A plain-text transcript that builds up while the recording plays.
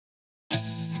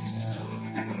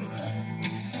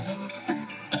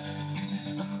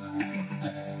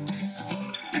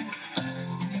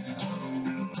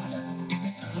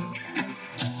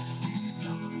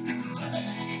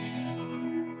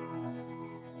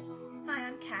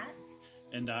Kat.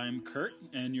 And I'm Kurt,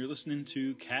 and you're listening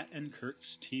to Kat and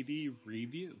Kurt's TV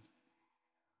Review.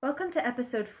 Welcome to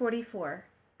episode 44,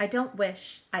 I Don't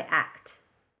Wish, I Act.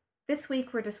 This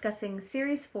week we're discussing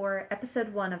Series 4,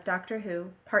 Episode 1 of Doctor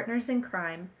Who, Partners in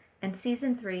Crime, and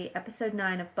Season 3, Episode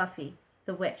 9 of Buffy,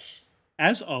 The Wish.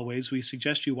 As always, we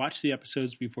suggest you watch the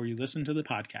episodes before you listen to the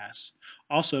podcast.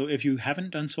 Also, if you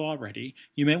haven't done so already,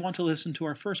 you may want to listen to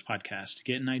our first podcast to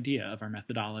get an idea of our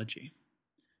methodology.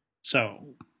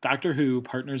 So, Doctor Who,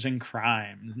 Partners in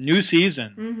Crime, new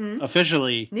season. Mm-hmm.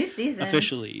 Officially new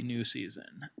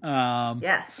season.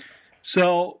 Yes.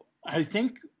 So, I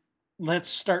think let's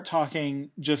start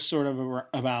talking just sort of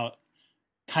about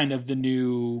kind of the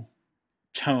new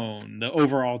tone, the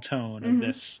overall tone of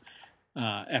this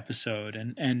episode,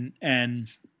 and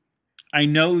I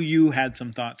know you had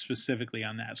some thoughts specifically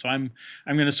on that, so I'm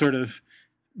going to sort of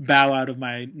bow out of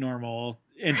my normal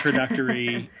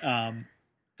introductory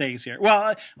things here.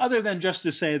 Well, other than just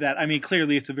to say that, I mean,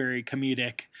 clearly it's a very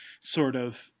comedic sort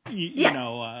of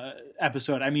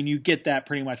episode. I mean, you get that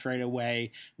pretty much right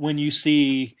away when you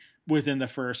see within the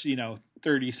first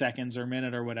 30 seconds or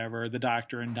minute or whatever, the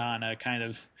Doctor and Donna kind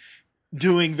of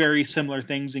doing very similar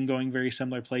things and going very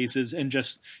similar places and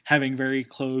just having very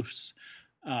close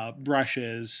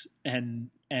brushes and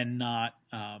not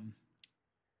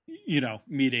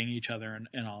meeting each other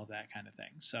and all of that kind of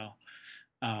thing. So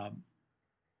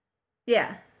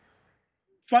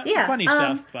funny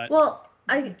stuff. But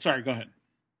sorry, go ahead.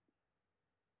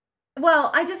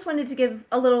 Well, I just wanted to give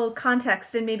a little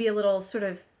context and maybe a little sort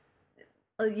of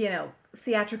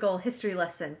theatrical history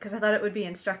lesson because I thought it would be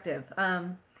instructive.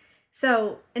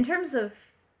 So in terms of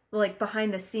like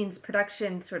behind the scenes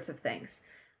production sorts of things,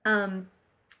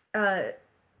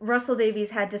 Russell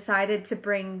Davies had decided to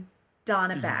bring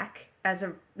Donna back as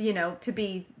a, to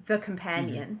be the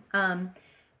companion. One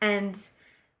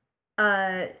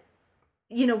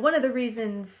of the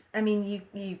reasons, I mean,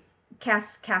 you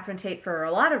cast Catherine Tate for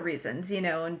a lot of reasons,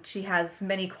 and she has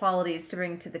many qualities to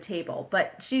bring to the table,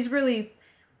 but she's really,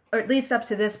 or at least up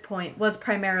to this point, was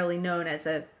primarily known as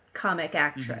a comic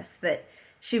actress, that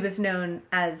she was known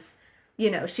as,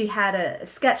 she had a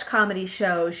sketch comedy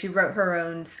show, she wrote her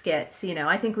own skits,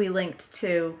 I think we linked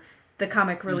to the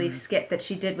comic relief skit that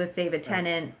she did with David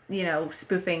Tennant,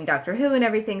 spoofing Doctor Who and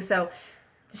everything, so,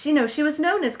 she was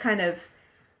known as kind of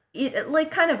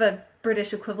a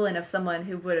British equivalent of someone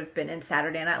who would have been in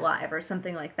Saturday Night Live or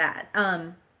something like that,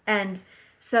 and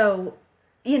so,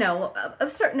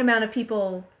 a certain amount of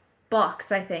people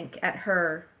balked, I think, at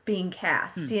her being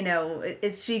cast.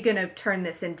 Is she going to turn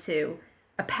this into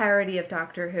a parody of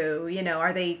Doctor Who?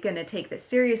 Are they going to take this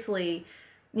seriously?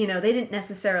 They didn't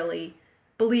necessarily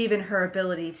believe in her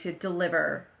ability to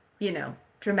deliver,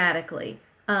 dramatically.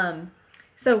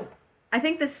 So I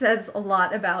think this says a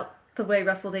lot about the way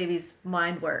Russell Davies'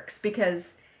 mind works,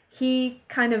 because he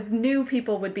kind of knew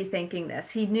people would be thinking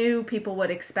this. He knew people would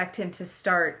expect him to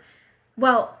start.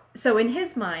 Well, so in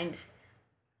his mind,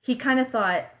 he kind of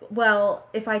thought, well,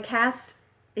 if I cast,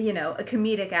 a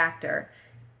comedic actor,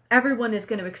 everyone is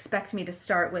going to expect me to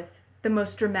start with the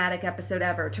most dramatic episode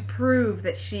ever to prove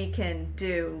that she can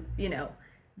do,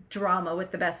 drama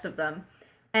with the best of them.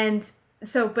 And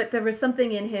so, but there was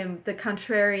something in him, the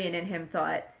contrarian in him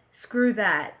thought, screw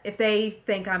that. If they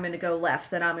think I'm going to go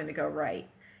left, then I'm going to go right.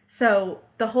 So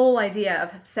the whole idea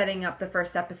of setting up the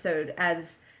first episode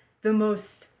as the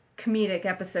most comedic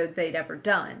episode they'd ever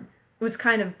done was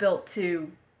kind of built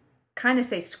to kind of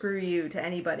say screw you to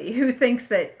anybody who thinks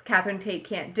that Catherine Tate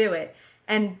can't do it,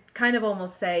 and kind of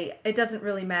almost say it doesn't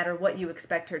really matter what you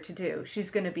expect her to do.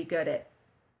 She's going to be good at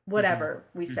whatever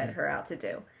we set her out to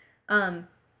do.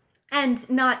 And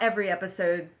not every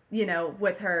episode,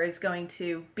 with her is going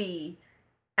to be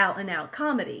out and out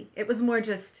comedy. It was more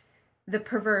just the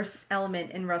perverse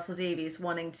element in Russell Davies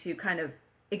wanting to kind of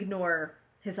ignore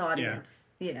his audience,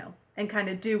 and kind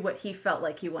of do what he felt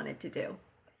like he wanted to do.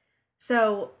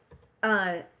 So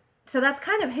that's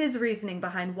kind of his reasoning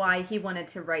behind why he wanted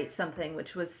to write something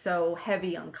which was so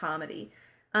heavy on comedy.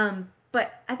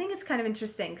 But I think it's kind of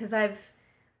interesting because I've,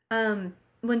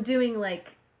 when doing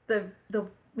like the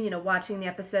watching the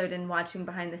episode and watching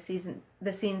behind the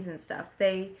scenes and stuff,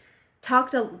 they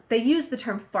used the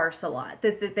term farce a lot,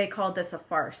 that they called this a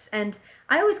farce. And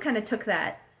I always kind of took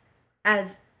that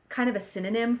as kind of a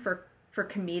synonym for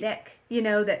comedic,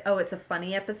 that, oh, it's a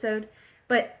funny episode.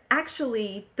 But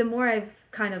actually, the more I've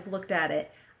kind of looked at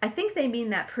it, I think they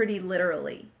mean that pretty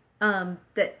literally.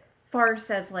 That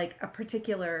farce as like a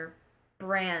particular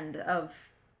brand of,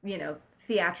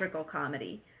 theatrical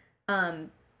comedy.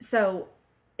 So,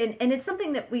 and it's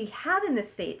something that we have in the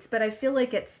States, but I feel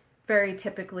like it's very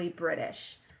typically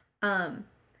British. Um,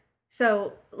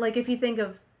 so like if you think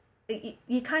of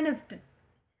you kind of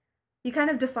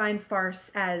define farce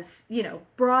as,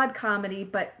 broad comedy,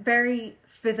 but very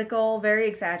physical, very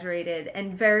exaggerated,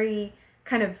 and very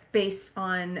kind of based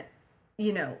on,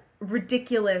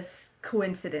 ridiculous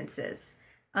coincidences.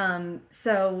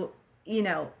 So,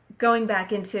 going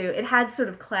back into it has sort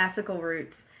of classical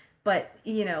roots, but,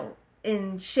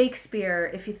 in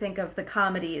Shakespeare, if you think of the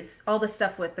comedies, all the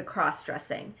stuff with the cross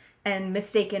dressing and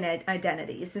mistaken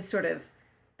identities is sort of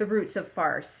the roots of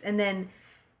farce. And then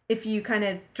if you kind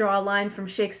of draw a line from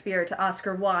Shakespeare to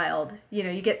Oscar Wilde,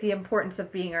 you get the importance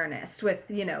of being earnest with,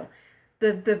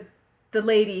 the the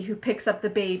lady who picks up the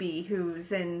baby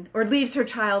who's in or leaves her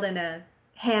child in a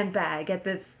handbag at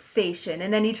the station,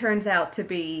 and then he turns out to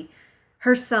be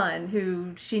her son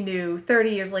who she knew 30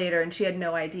 years later and she had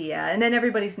no idea. And then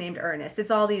everybody's named Ernest.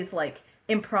 It's all these like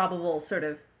improbable sort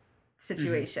of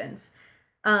situations.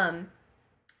 Um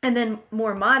and then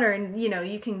more modern,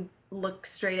 you can look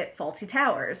straight at Faulty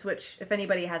Towers, which if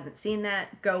anybody hasn't seen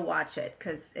that, go watch it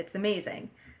because it's amazing.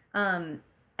 And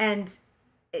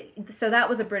so that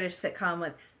was a British sitcom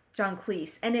with John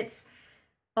Cleese, and it's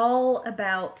all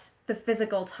about the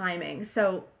physical timing.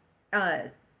 So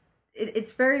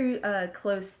it's very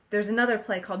close. There's another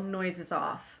play called Noises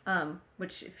Off,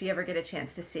 which if you ever get a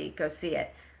chance to see, go see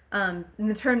it. And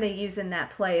the term they use in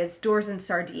that play is doors and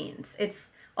sardines.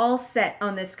 It's all set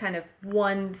on this kind of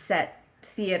one set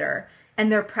theater, and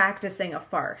they're practicing a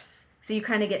farce. So you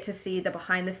kind of get to see the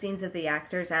behind the scenes of the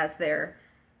actors as they're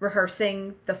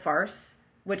rehearsing the farce,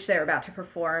 which they're about to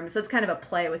perform. So it's kind of a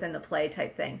play within the play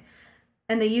type thing.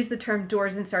 And they use the term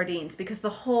doors and sardines because the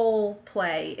whole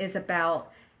play is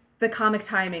about the comic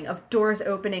timing of doors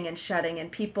opening and shutting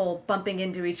and people bumping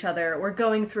into each other or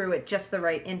going through at just the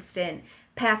right instant,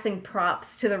 passing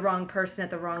props to the wrong person at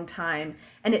the wrong time.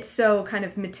 And it's so kind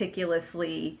of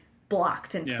meticulously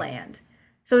blocked and planned.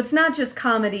 So it's not just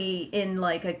comedy in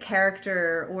like a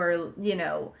character or,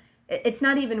 it's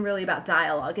not even really about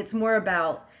dialogue. It's more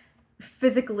about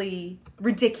physically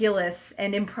ridiculous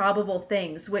and improbable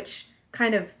things, which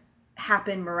kind of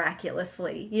happen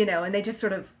miraculously, and they just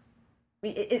sort of,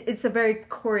 it's a very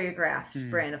choreographed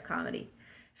brand of comedy.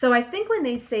 So I think when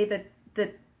they say that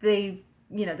they,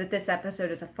 that this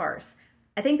episode is a farce,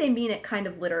 I think they mean it kind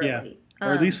of literally. Yeah.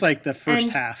 Or at least like the first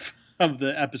half of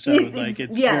the episode. Like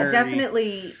it's very,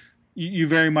 definitely. You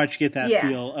very much get that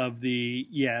feel of the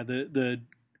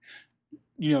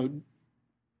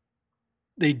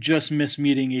they just miss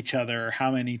meeting each other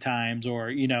how many times,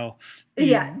 or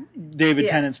David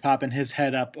Tennant's popping his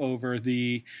head up over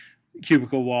the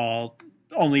cubicle wall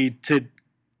only to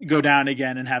go down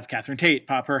again and have Catherine Tate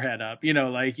pop her head up,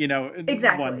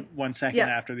 exactly one second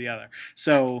after the other.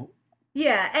 So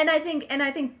and I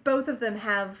think both of them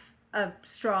have a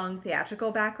strong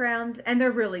theatrical background, and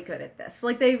they're really good at this.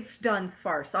 Like they've done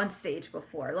farce on stage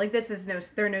before. Like this is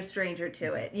they're no stranger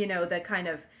to it. The kind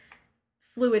of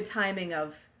fluid timing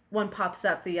of one pops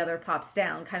up, the other pops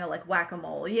down, kind of like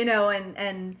whack-a-mole,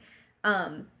 and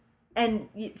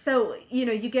so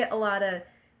you get a lot of,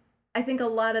 I think a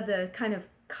lot of the kind of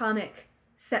comic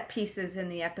set pieces in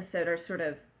the episode are sort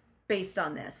of based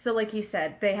on this. So like you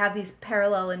said, they have these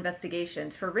parallel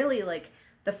investigations for really like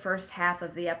the first half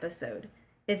of the episode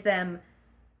is them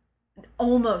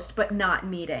almost but not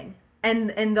meeting,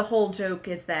 and the whole joke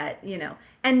is that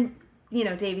and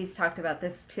Davies talked about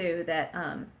this too, that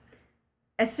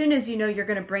as soon as you're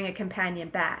going to bring a companion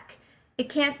back, it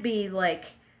can't be like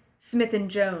Smith and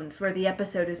Jones where the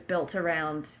episode is built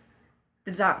around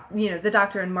the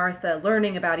Doctor and Martha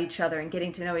learning about each other and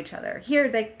getting to know each other. Here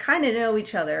they kind of know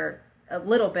each other a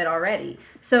little bit already,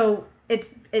 so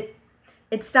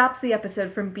it stops the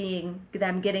episode from being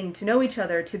them getting to know each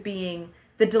other to being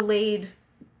the delayed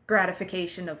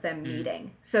gratification of them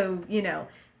meeting. So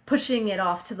pushing it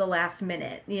off to the last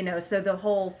minute, so the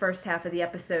whole first half of the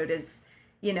episode is,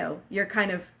 you're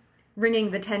kind of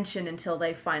wringing the tension until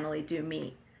they finally do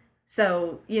meet.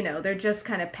 So, they're just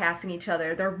kind of passing each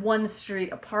other. They're one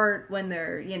street apart when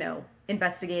they're,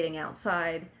 investigating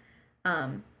outside.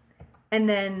 And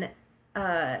then,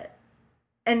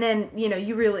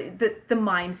 you really, the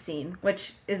mime scene,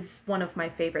 which is one of my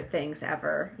favorite things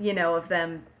ever, of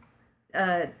them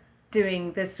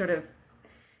doing this sort of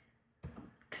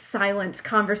silent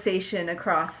conversation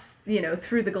across,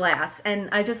 through the glass. And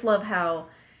I just love how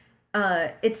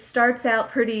it starts out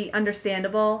pretty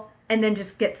understandable and then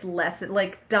just gets less.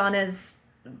 Like Donna's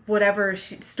whatever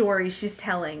story she's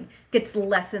telling gets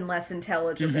less and less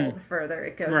intelligible Mm-hmm. the further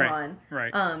it goes Right. on,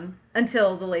 Right.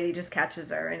 until the lady just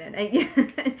catches her, and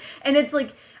it's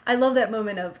like I love that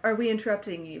moment of, are we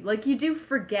interrupting you? Like, you do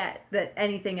forget that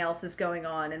anything else is going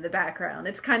on in the background.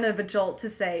 It's kind of a jolt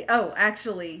to say, oh,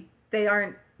 actually, they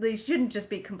shouldn't just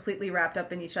be completely wrapped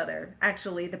up in each other.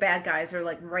 Actually, the bad guys are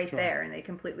like right Sure. there and they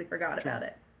completely forgot about Sure.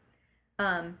 it.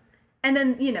 Um, and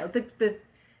then,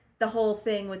 the whole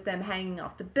thing with them hanging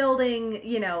off the building,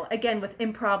 again with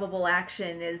improbable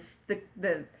action, is the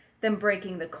them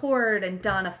breaking the cord and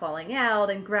Donna falling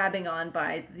out and grabbing on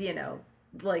by,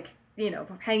 like,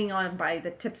 hanging on by the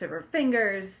tips of her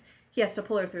fingers. He has to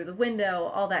pull her through the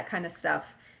window, all that kind of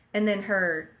stuff. And then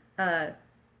her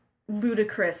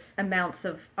ludicrous amounts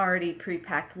of already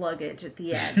pre-packed luggage at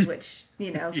the end, which,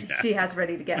 Yeah. she has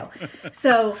ready to go.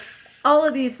 So all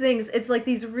of these things, it's like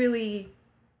these really,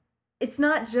 it's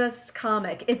not just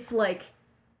comic, it's like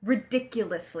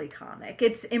ridiculously comic,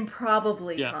 it's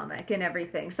improbably Yeah. comic and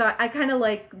everything. So I kind of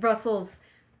like Russell's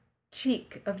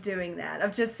cheek of doing that,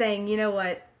 of just saying, you know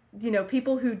what,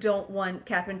 people who don't want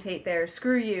Catherine Tate there,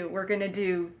 screw you, we're gonna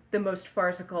do the most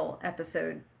farcical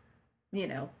episode, you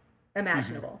know Mm-hmm.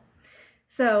 imaginable.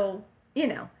 So,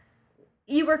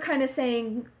 you were kind of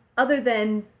saying, other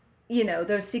than,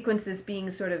 those sequences being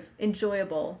sort of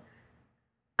enjoyable,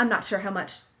 I'm not sure how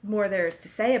much more there is to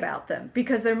say about them,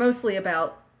 because they're mostly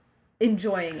about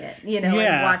enjoying it, and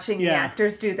Yeah. watching the Yeah.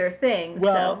 actors do their thing.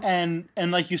 Well, So,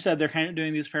 and like you said, they're kind of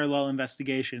doing these parallel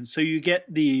investigations, so you get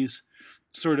these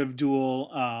sort of dual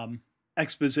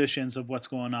expositions of what's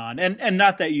going on, and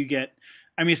not that you get.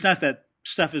 I mean, it's not that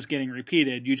stuff is getting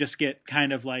repeated. You just get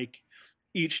kind of like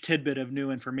each tidbit of new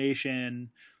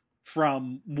information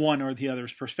from one or the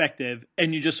other's perspective,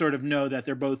 and you just sort of know that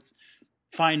they're both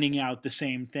finding out the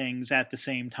same things at the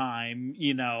same time,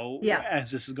 yeah.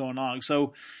 as this is going along.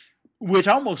 So which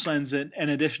almost lends an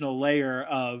additional layer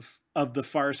of the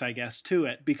farce, I guess, to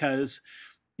it, because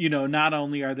not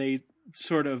only are they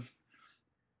sort of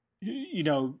you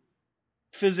know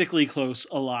physically close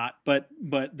a lot, but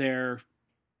they're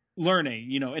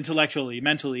learning, intellectually,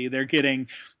 mentally, they're getting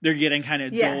kind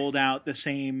of Yeah. doled out the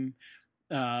same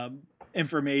uh,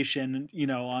 information,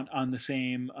 on the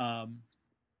same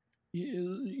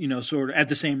sort of at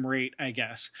the same rate, I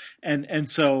guess. And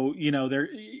so they're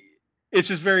it's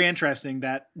just very interesting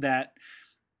that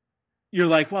you're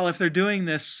like, well, if they're doing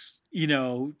this,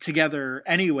 together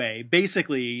anyway,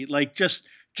 basically, like just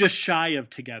shy of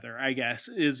together, I guess,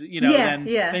 is, Yeah. then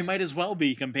Yeah. they might as well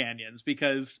be companions,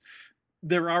 because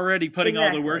they're already putting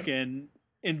all the work Exactly.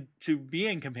 into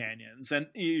being companions, and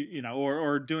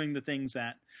or doing the things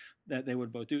that they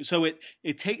would both do. So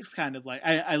it takes kind of like,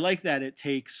 I like that it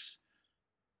takes,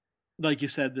 like you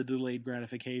said, the delayed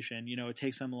gratification. It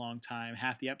takes them a long time,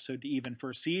 half the episode, to even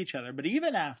first see each other. But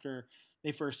even after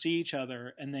they first see each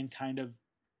other and then kind of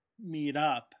meet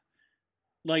up,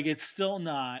 like it's still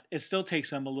not. It still takes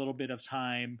them a little bit of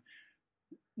time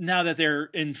now that they're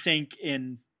in sync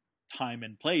in time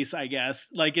and place, I guess.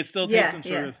 Like it still takes Yeah. them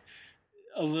sort Yeah. of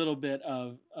a little bit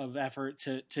of effort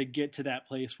to get to that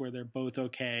place where they're both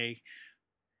okay,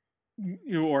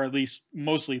 or at least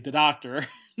mostly the doctor,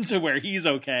 to where he's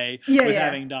okay Yeah. with Yeah.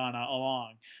 having Donna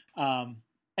along. Um,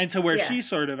 and to where Yeah. she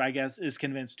sort of, I guess, is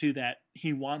convinced too that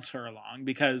he wants her along,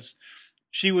 because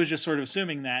she was just sort of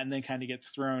assuming that, and then kind of gets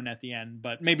thrown at the end.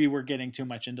 But maybe we're getting too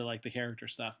much into like the character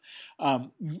stuff. But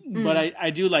Mm. I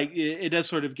do like it, it does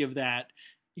sort of give that,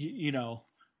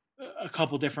 a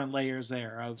couple different layers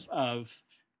there of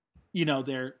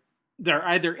they're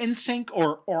either in sync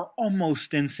or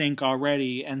almost in sync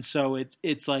already, and so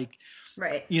it's like,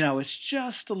 Right. it's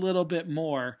just a little bit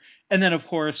more. And then of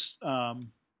course,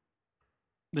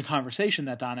 the conversation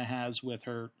that Donna has with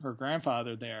her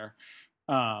grandfather there,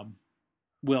 um,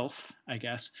 Wilf, I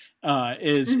guess,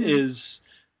 is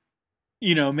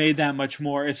Mm-hmm. made that much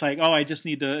more. It's like, oh, I just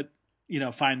need to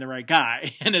find the right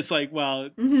guy, and it's like, well,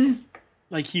 Mm-hmm.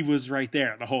 like he was right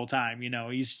there the whole time.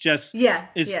 He's just, Yeah.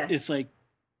 it's Yeah. it's like,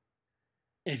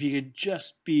 if you could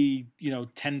just be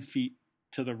 10 feet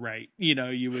to the right,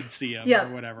 you would see him, or Yep.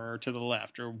 whatever, or to the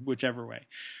left, or whichever way.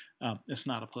 It's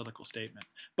not a political statement,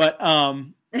 but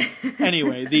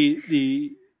anyway,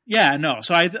 the yeah, no,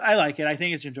 so I like it. I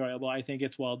think it's enjoyable. I think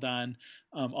it's well done,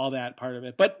 all that part of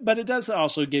it, but it does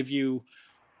also give you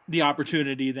the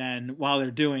opportunity then, while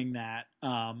they're doing that,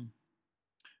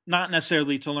 not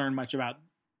necessarily to learn much about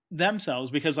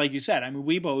themselves, because like you said, I mean,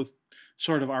 we both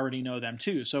sort of already know them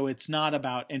too, so it's not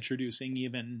about introducing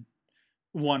even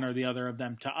one or the other of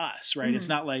them to us, right? It's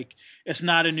Mm-hmm. not like, it's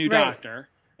not a new Right. doctor,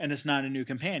 and it's not a new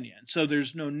companion, so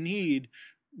there's no need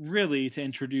really to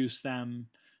introduce them,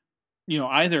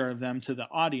 either of them to the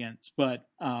audience, but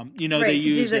they Right, to do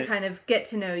use the it. kind of get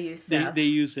to know you stuff. They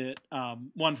use it,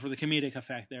 one, for the comedic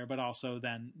effect there, but also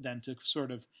then to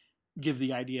sort of give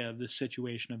the idea of this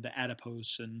situation of the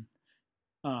adipose and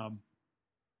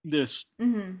this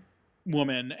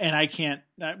woman, and I can't,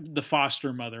 the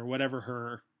foster mother, whatever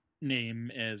her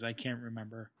name is, I can't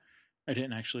remember. I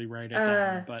didn't actually write it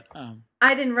down, but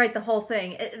I didn't write the whole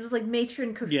thing. It was like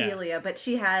matron Cophelia, but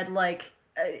she had like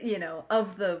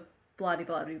of the blah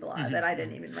blah blah blah that I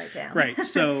didn't even write down. Right.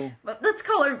 So but let's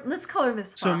call her Miss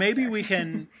Foster. So maybe we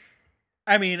can.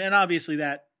 I mean, and obviously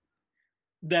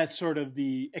that's sort of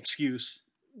the excuse,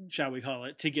 shall we call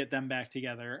it, to get them back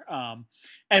together.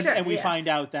 And we find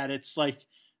out that it's like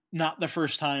not the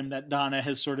first time that Donna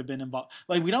has sort of been involved.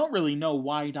 Like, we don't really know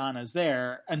why Donna's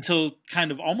there until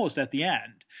kind of almost at the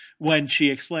end, when she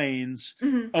explains,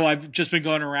 "Oh, I've just been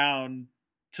going around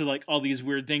to like all these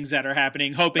weird things that are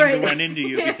happening, hoping to run into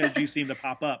you because you seem to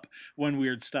pop up when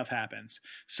weird stuff happens."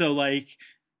 So like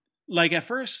at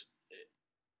first,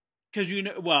 because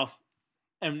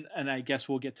and I guess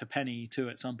we'll get to Penny too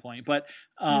at some point, but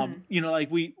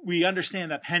like we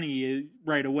understand that Penny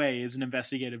right away is an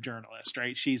investigative journalist,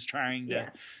 right? She's trying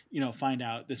to find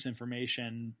out this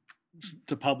information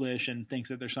to publish and thinks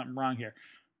that there's something wrong here,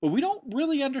 but we don't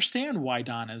really understand why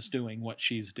Donna's doing what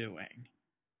she's doing.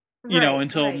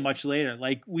 Until much later.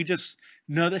 Like, we just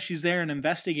know that she's there and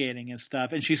investigating and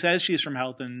stuff. And she says she's from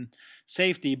health and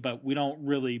safety, but we don't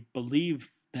really believe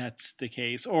that's the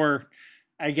case. Or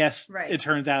I guess it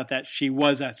turns out that she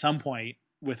was at some point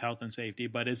with health and safety,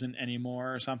 but isn't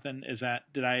anymore or something.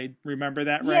 Did I remember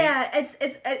that right? Yeah,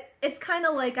 it's kind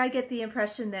of like, I get the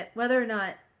impression that whether or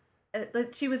not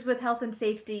she was with health and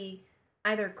safety,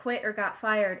 either quit or got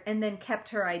fired, and then kept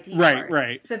her ID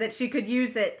card, so that she could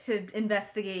use it to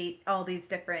investigate all these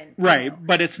different.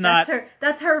 But it's not.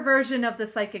 That's her version of the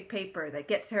psychic paper that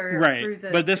gets her through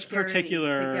the. But this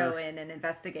particular to go in and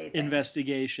investigate things.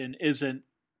 Investigation isn't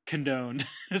condoned,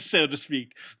 so to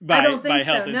speak, by health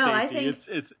and safety.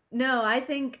 I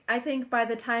think by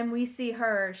the time we see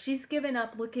her, she's given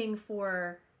up looking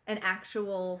for an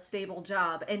actual stable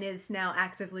job and is now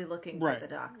actively looking for the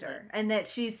doctor, and that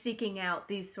she's seeking out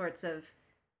these sorts of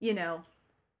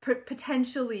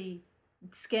potentially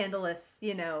scandalous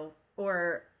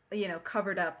or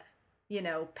covered up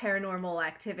paranormal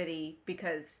activity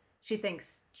because she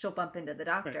thinks she'll bump into the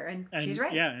doctor, and she's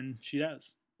right. Yeah, and she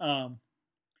does.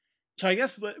 So I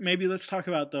guess maybe let's talk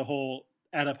about the whole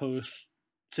adipose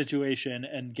situation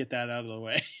and get that out of the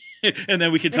way, and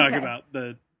then we can talk about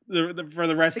for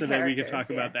the rest of it, we could talk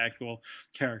about the actual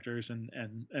characters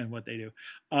and what they do.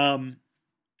 Kind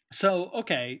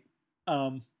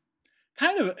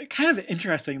of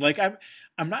interesting. Like,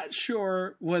 I'm not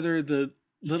sure whether the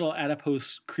little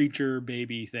adipose creature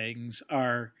baby things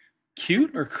are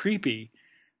cute or creepy.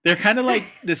 They're kind of like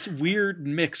this weird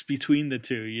mix between the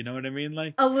two. You know what I mean?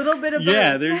 Like a little bit of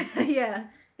yeah.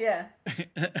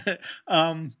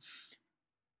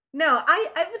 No,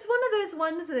 I was one of those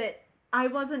ones that I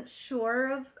wasn't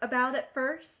sure about at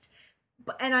first,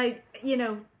 and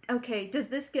okay, does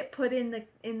this get put in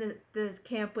the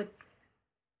camp with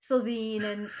Sylvine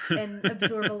and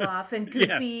Absorbaloff and Goofy?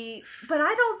 Yes. But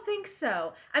I don't think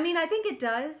so. I mean, I think it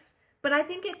does, but I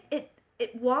think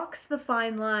it walks the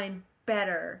fine line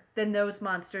better than those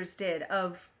monsters did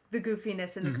of the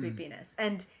goofiness and the creepiness.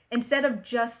 And instead of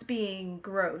just being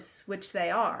gross, which they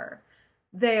are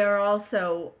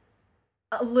also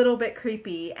a little bit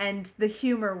creepy, and the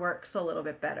humor works a little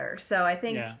bit better. So I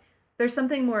think there's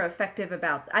something more effective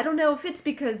about. I don't know if it's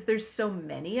because there's so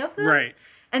many of them, right?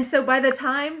 And so by the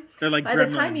time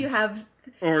you have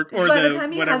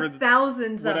whatever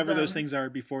thousands whatever of them, those things are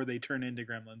before they turn into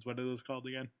gremlins. What are those called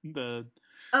again? Those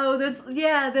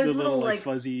little like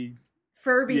fuzzy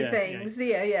Furby things.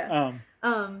 Yeah.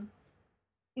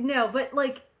 No, but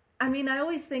like, I mean, I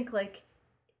always think like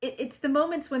it's the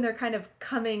moments when they're kind of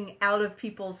coming out of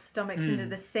people's stomachs into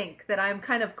the sink that I'm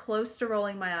kind of close to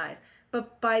rolling my eyes.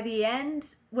 But by the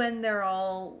end, when they're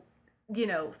all,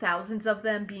 thousands of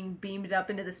them being beamed up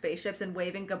into the spaceships and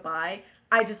waving goodbye,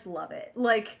 I just love it.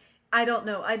 Like, I don't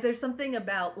know. There's something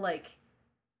about like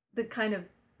the kind of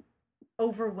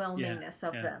overwhelmingness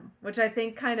of them, which I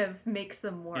think kind of makes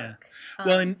them work. Yeah.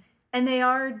 Well, and they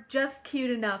are just cute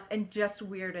enough and just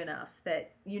weird enough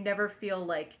that you never feel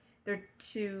like they're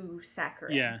too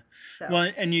saccharine. Yeah. So. Well,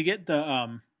 and you get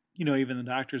the even the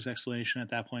doctor's explanation at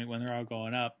that point when they're all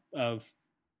going up of,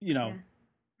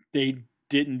 they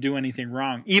didn't do anything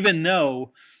wrong, even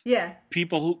though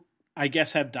people who I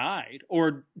guess have died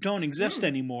or don't exist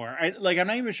anymore. I'm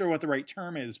not even sure what the right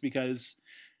term is, because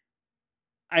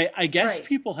I guess Right.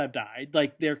 people have died.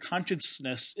 Like their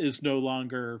consciousness is no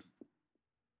longer,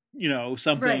 Right.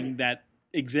 something that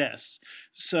exists.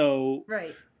 So,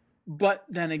 Right. but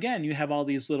then again, you have all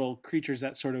these little creatures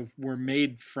that sort of were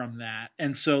made from that.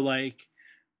 And so like,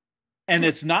 and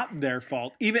it's not their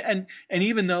fault. And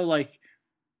even though like,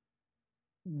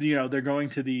 they're going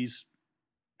to these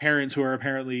parents who are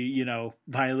apparently,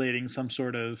 violating some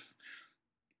sort of Mhm.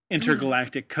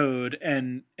 intergalactic code,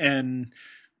 and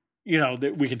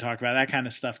that we can talk about that kind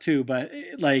of stuff too, but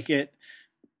like it,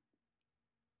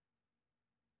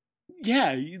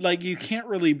 yeah, like you can't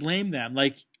really blame them.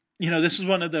 Like, this is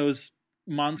one of those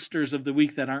monsters of the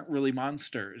week that aren't really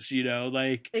monsters,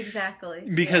 like, Exactly.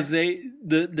 because Yeah.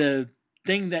 the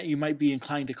thing that you might be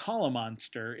inclined to call a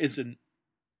monster didn't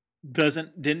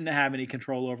have any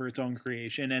control over its own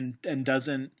creation, and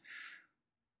doesn't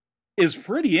is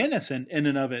pretty innocent in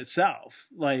and of itself.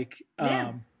 Like,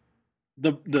 Yeah.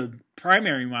 the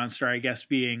primary monster, I guess,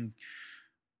 being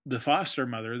the foster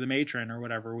mother, the matron or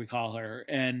whatever we call her,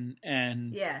 and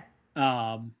Yeah.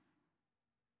 um,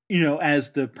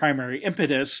 as the primary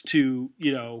impetus to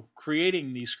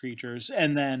creating these creatures,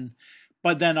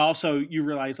 but then also you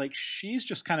realize like she's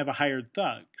just kind of a hired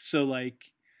thug. So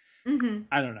like, Mhm.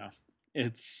 I don't know.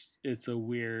 It's a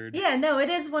weird. Yeah, no, it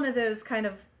is one of those kind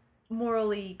of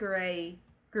morally gray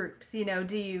groups.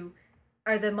 Do you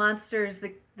are the monsters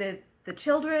the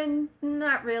children?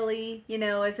 Not really.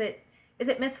 Is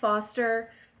it Miss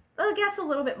Foster? Well, I guess a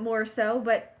little bit more so,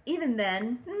 but even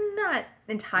then, not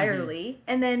Mm-hmm, entirely.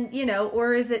 And then,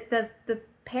 or is it the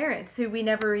parents who we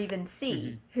never even mm-hmm.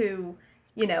 see who,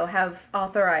 have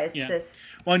authorized Yeah. this,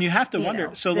 Well, and you have to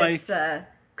wonder. So like, this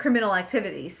criminal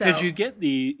activity. because So, you get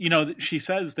she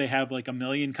says they have like 1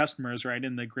 million customers right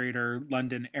in the greater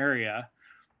London area,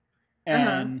 uh-huh.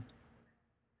 and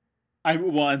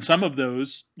and some of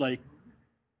those like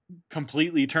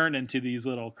completely turn into these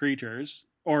little creatures,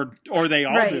 or they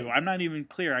all do. Right. I'm not even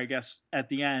clear, I guess, at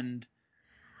the end.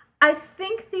 I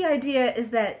think the idea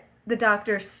is that the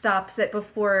doctor stops it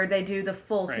before they do the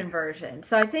full Right. conversion.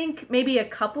 So I think maybe a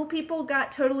couple people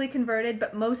got totally converted,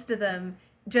 but most of them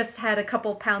just had a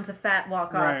couple pounds of fat walk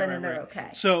off Right, and right, then they're right. okay.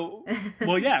 So,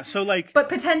 well, yeah. So, like, but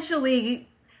potentially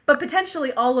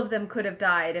all of them could have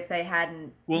died if they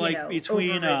hadn't,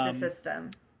 between overrid the system.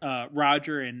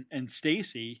 Roger and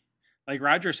Stacy, like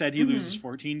Roger said he loses Mhm.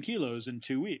 14 kilos in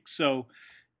 2 weeks. So,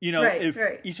 Right, if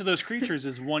right. each of those creatures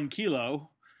is 1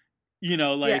 kilo, Yeah.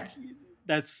 like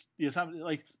that's something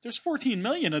like there's 14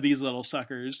 million of these little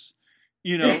suckers.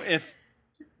 If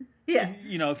Yeah.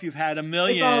 if you've had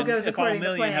If all goes if all according to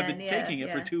million have plan, been yeah, taking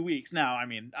it for yeah. 2 weeks. Now, I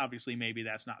mean, obviously, maybe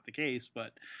that's not the case,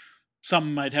 but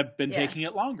some might have been Yeah. taking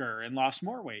it longer and lost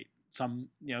more weight. Some,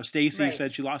 Stacy Right.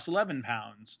 said she lost 11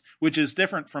 pounds, which is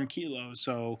different from kilos.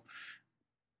 So,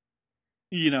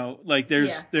 like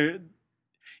Yeah.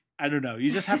 I don't know. You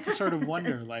just have to sort of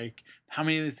wonder, like, how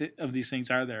many of these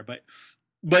things are there?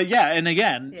 But yeah, and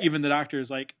again, Yeah. even the doctor is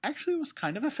like, actually, it was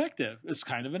kind of effective. It's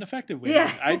kind of an effective way to do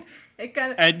Yeah. it. I it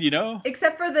kind of and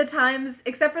except for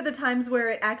the times where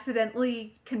it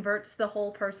accidentally converts the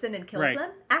whole person and kills right,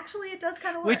 them. Actually, it does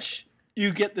kind of work. which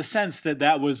you get the sense that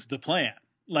that was the plan.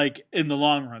 Like in the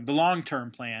long run, the long term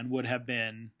plan would have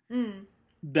been Mm.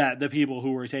 that the people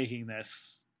who were taking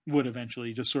this would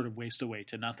eventually just sort of waste away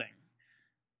to nothing.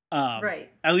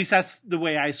 Right. At least that's the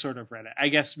way I sort of read it. I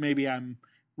guess maybe I'm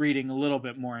reading a little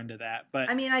bit more into that, but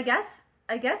I mean, I guess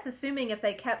assuming if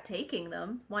they kept taking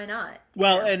them, why not?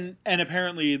 well, and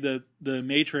apparently the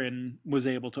matron was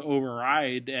able to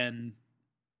override and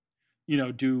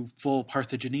do full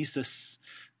parthenogenesis,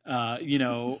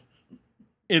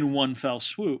 in one fell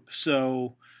swoop.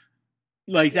 So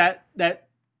like Yeah.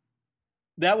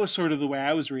 that was sort of the way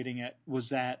I was reading it, was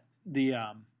that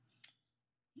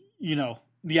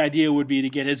the idea would be to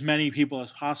get as many people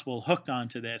as possible hooked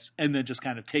onto this and then just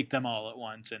kind of take them all at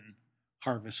once and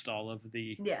harvest all of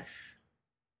the Yeah.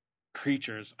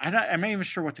 creatures. I'm not even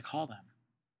sure what to call them.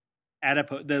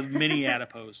 The mini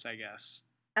adipose, I guess.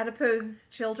 Adipose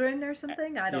children or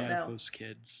something? I The don't know. adipose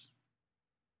kids.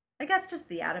 I guess just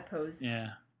the adipose.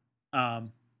 Yeah.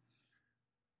 Um,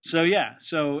 so yeah,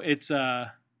 so it's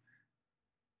a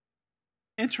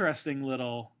interesting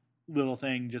little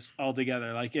thing just all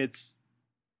together. Like it's,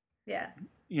 Yeah.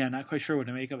 yeah, not quite sure what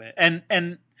to make of it.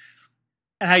 And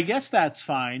I guess that's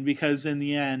fine, because in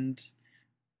the end,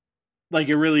 like,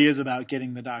 it really is about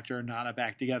getting the Doctor and Donna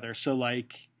back together. So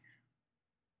like,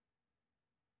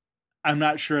 I'm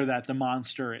not sure that the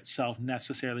monster itself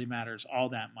necessarily matters all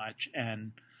that much,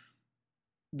 and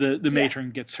the Yeah.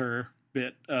 matron gets her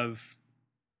bit of,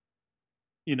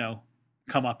 you know,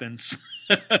 comeuppance,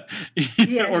 Yeah,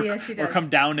 yeah, she or does. come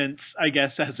downance, I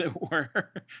guess, as it were,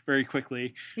 very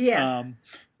quickly. Yeah. Um,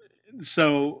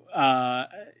 so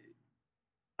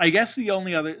I guess the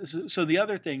only other, so the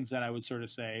other things that I would sort of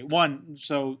say, one,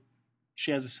 so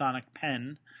she has a sonic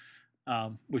pen,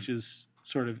 which is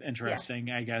sort of Yes. interesting,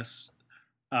 I guess.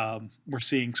 We're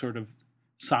seeing sort of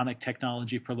sonic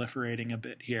technology proliferating a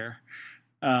bit here.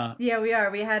 Uh, Yeah, we are.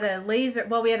 We had a laser.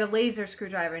 Well, we had a laser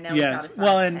screwdriver. Now we've got yes, a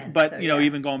well, sonic and pen. So but yeah.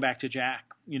 even going back to Jack,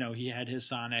 he had his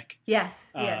sonic, Yes.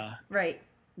 Yeah. uh, Right.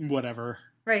 whatever.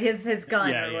 Right. His gun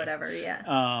Yeah, or yeah. whatever.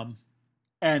 Yeah.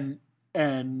 And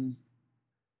and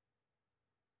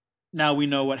now we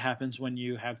know what happens when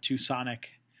you have two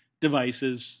sonic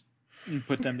devices and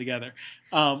put them together.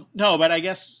 No, but I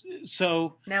guess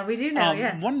so. Now we do know.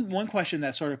 Yeah. One question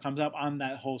that sort of comes up on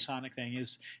that whole sonic thing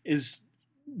is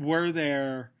were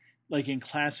there, like in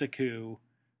Classic Who,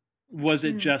 was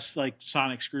it Mm. just like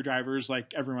sonic screwdrivers,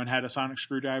 like everyone had a sonic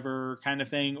screwdriver kind of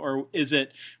thing, or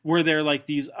were there like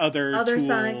these other Other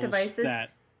sonic tools devices.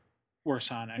 that were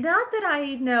sonic? Not that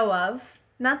I know of.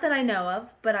 Not that I know of,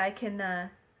 but I can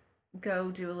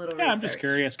go do a little Yeah, I'm just research.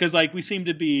 curious because like there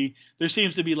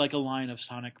seems to be like a line of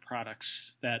Sonic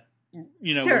products that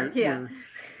Sure. Yeah.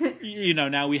 we're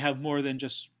now we have more than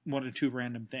just one or two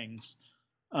random things,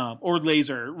 or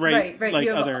laser, right? Right. Right. Like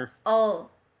You have other.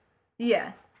 all.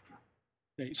 Yeah.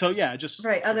 So yeah, just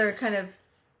Right. Other curious. kind of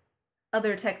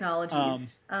other Um,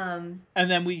 technologies. and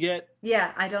then we get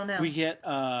Yeah. I don't know.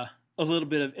 a little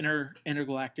bit of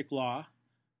intergalactic law,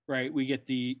 right? We get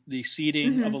the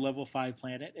seeding of a Mm-hmm. level 5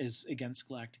 planet is against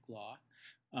galactic law.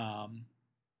 Um,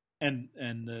 and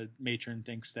the matron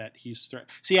thinks that he's threat.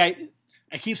 See, I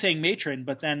keep saying matron,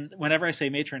 but then whenever I say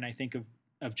matron, I think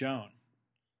of Joan.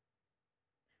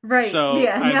 Right. So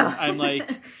Yeah. I'm No.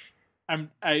 like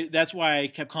I that's why I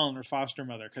kept calling her foster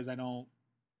mother, because I don't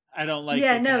like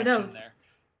Yeah. the No. No. connection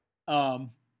there.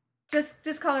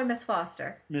 Just call her Miss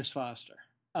Foster. Miss Foster.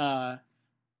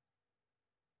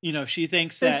 She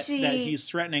thinks So that she. he's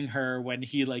threatening her when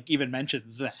he like even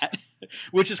mentions that,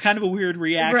 which is kind of a weird Right.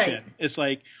 reaction. It's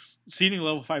like seeding a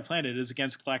level 5 planet is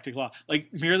against galactic law.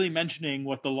 Like merely mentioning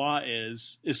what the law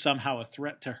is somehow a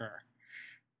threat to her.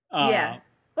 Yeah. Uh,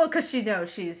 Well, because she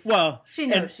knows she's well, she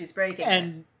knows she's breaking it.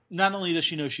 and not only does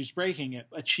she know she's breaking it,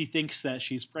 but she thinks that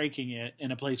she's breaking it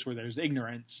in a place where there's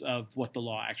ignorance of what the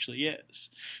law actually is.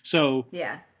 So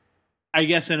Yeah. I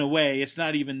guess in a way, it's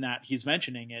not even that he's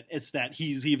mentioning it; it's that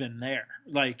he's even there.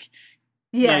 Yeah. Like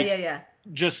Yeah. Yeah.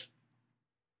 just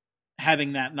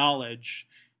having that knowledge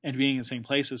and being in the same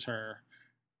place as her.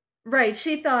 Right.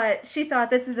 She thought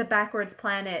this is a backwards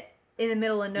planet in the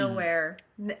middle of Mhm. nowhere.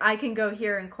 I can go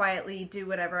here and quietly do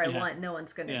whatever I Yeah, want. No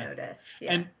one's going to yeah. notice.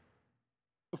 Yeah. And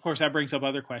of course, that brings up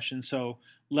other questions. So,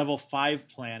 level 5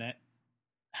 planet,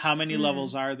 how many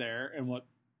levels Mm. are there, and what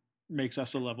makes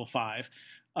us a level 5?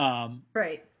 Um,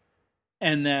 Right.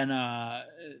 and then,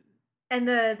 And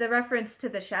the reference to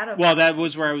the shadow. well, that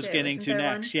was where I Proclamation, was too. getting Isn't to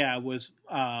there next. one? Yeah, was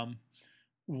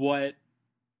what,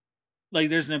 like,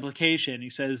 there's an implication. He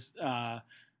says,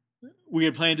 we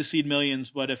had planned to seed millions,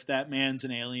 but if that man's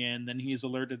an alien, then he's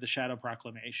alerted the Shadow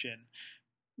Proclamation,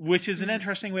 which is an Mm.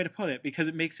 interesting way to put it because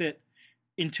it makes it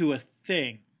into a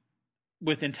thing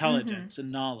with Mm-hmm. intelligence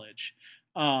and knowledge.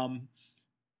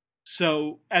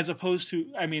 So as opposed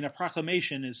to, I mean, a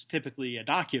proclamation is typically a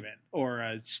document or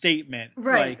a statement.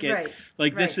 Right.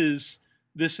 Like Right.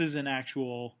 this is an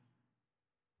actual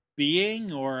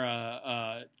being or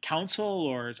a council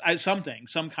or something,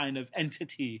 some kind of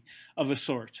entity of a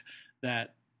sort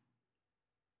that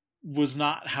was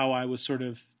not how I was sort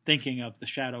of thinking of the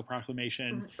Shadow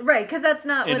Proclamation. Right. Because that's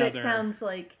not in what it other- sounds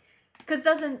like. Because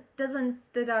doesn't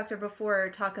the Doctor before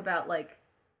talk about like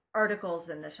articles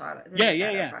in the Shadow,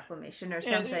 Yeah. Proclamation or And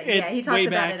something? it- Yeah, he talks way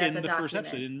about back it as in a the document. first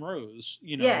episode in Rose,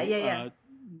 Yeah.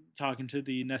 talking to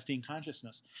the Nestine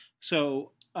consciousness.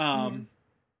 So, Mhm.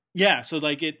 yeah, so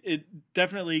like it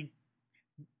definitely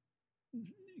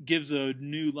gives a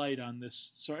new light on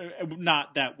this. So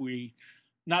not that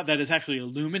it's actually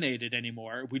illuminated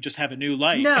anymore. We just have a new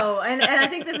light. No, and I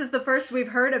think this is the first we've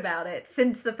heard about it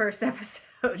since the first episode.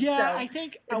 Yeah, so I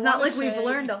think it's not like we've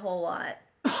learned a whole lot.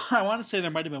 I want to say there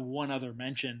might have been one other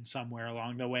mention somewhere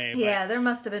along the way. Yeah, there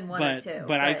must have been one or two.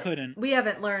 But I couldn't. We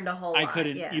haven't learned a whole lot. I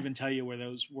couldn't even tell you where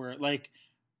those were. Like,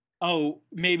 oh,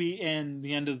 maybe in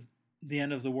the end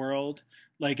of the world.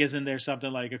 Like, isn't there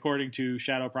something like, according to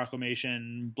Shadow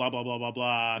Proclamation, blah blah blah blah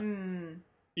blah?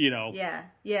 Yeah,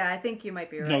 I think you might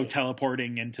be right. No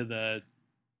teleporting into the.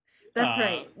 That's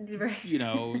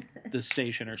right. The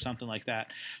station or something like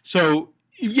that. So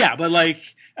yeah, but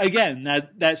like again,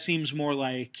 that seems more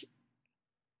like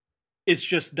it's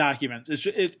just documents.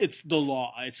 It's the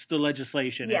law. It's the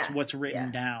legislation. Yeah. It's what's written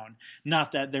Yeah. down.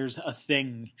 Not that there's a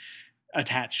thing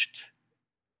attached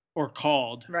or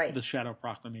called Right. the Shadow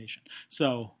Proclamation.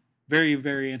 So very,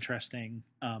 very interesting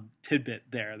tidbit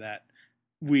there that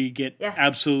we get Yes.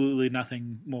 absolutely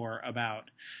nothing more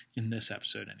about in this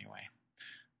episode anyway.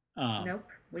 Nope,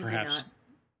 we perhaps do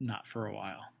not for a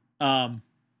while.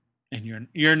 And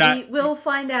you're not. We will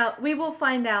find out. We will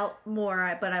find out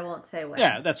more, but I won't say when.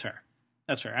 Yeah, that's fair.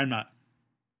 That's fair. I'm not.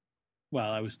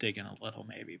 Well, I was digging a little,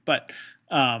 maybe, but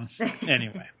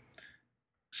anyway.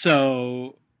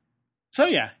 So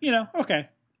yeah, okay.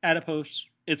 Adipose,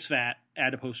 it's fat.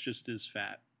 Adipose just is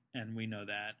fat, and we know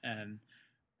that. And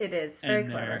it is very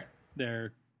clever.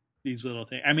 They're these little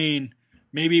things. I mean,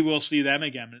 maybe we'll see them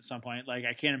again at some point. Like,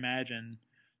 I can't imagine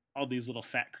all these little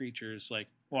fat creatures like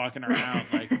walking around.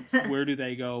 Like, where do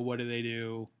they go? What do they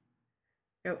do?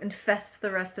 Go infest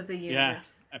the rest of the universe.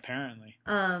 Yeah, apparently.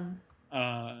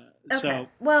 Okay. So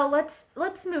well, let's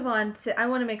move on to. I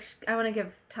want to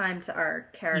give time to our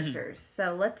characters. Mm-hmm.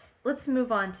 So let's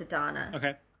move on to Donna.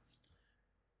 Okay.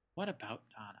 What about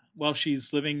Donna? Well,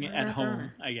 she's living at home,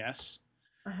 Donna? I guess.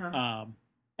 Uh-huh.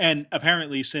 And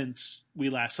apparently since we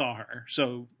last saw her,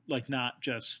 so like not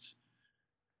just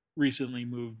recently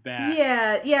moved back.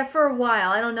 Yeah, for a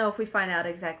while. I don't know if we find out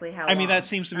exactly how. I mean, that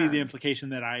seems to be the implication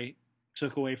that I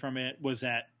took away from it, was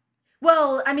that.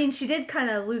 Well, I mean, she did kind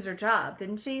of lose her job,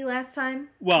 didn't she, last time?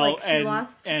 Well, like, she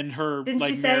lost, and her, didn't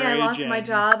like, she say, I lost my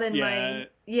job and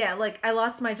like I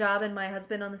lost my job and my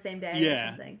husband on the same day or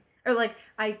something. Or like,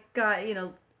 I got,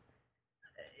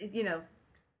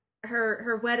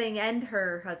 her wedding and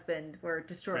her husband were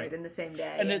destroyed in the same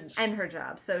day, and her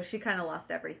job. So she kind of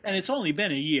lost everything. And it's only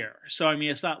been a year. So, I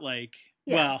mean, it's not like,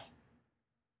 a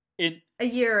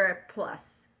year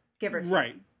plus, give or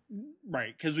take.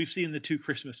 Right, because we've seen the 2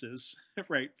 Christmases,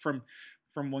 right, from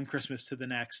one Christmas to the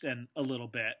next, and a little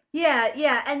bit.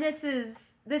 Yeah, and this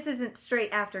isn't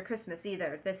straight after Christmas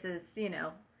either. This is,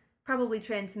 probably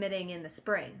transmitting in the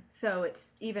spring, so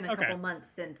it's even a couple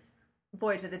months since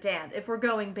Voyage of the Damned. If we're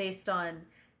going based on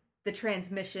the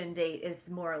transmission date is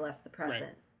more or less the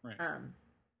present. Right.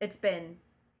 It's been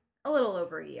a little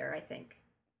over a year, I think,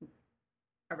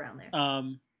 around there.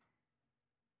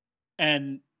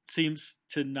 And seems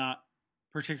to not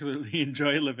particularly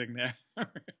enjoy living there.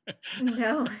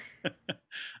 No.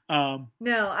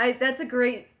 No, that's a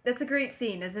great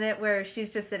scene, isn't it? Where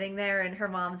she's just sitting there and her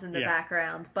mom's in the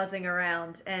background buzzing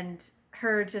around, and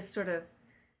her just sort of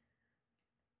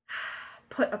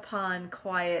put upon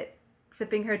quiet,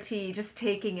 sipping her tea, just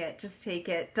take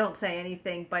it, don't say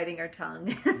anything, biting her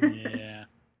tongue.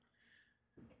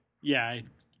 Yeah, I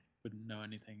wouldn't know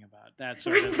anything about that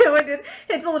sort of. No, I did.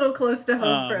 It's a little close to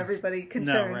home for everybody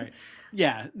concerned. No, right.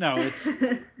 Yeah, no, it's.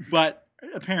 But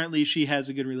apparently, she has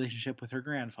a good relationship with her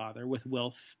grandfather, with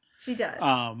Wilf. She does.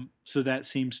 So that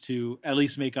seems to at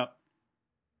least make up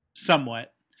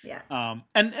somewhat. Yeah.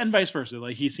 And vice versa.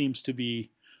 Like, he seems to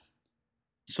be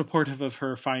supportive of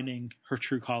her finding her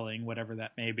true calling, whatever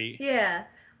that may be. Yeah.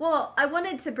 Well, I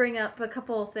wanted to bring up a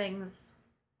couple of things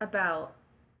about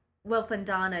Wilf and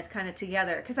Donna kind of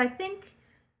together, because I think,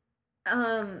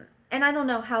 and I don't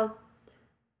know how,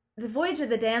 the Voyage of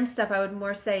the Damned stuff I would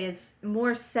more say is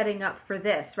more setting up for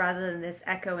this rather than this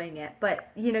echoing it.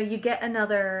 But, you get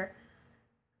another,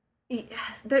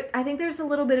 I think there's a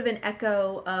little bit of an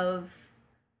echo of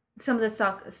some of the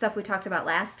stuff we talked about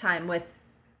last time with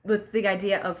the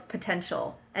idea of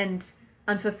potential and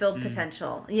unfulfilled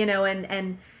potential,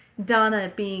 and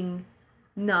Donna being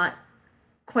not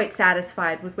quite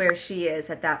satisfied with where she is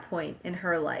at that point in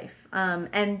her life.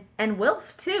 And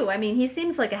Wilf too. I mean, he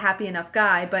seems like a happy enough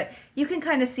guy, but you can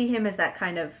kind of see him as that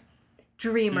kind of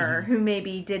dreamer who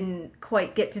maybe didn't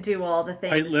quite get to do all the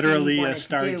things quite literally he a wanted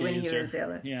stargazer. to do when he was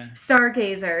the Yeah.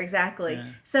 Stargazer, exactly.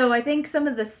 Yeah. So I think some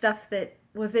of the stuff that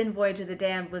was in Voyage of the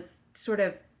Damned was sort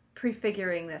of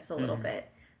prefiguring this a little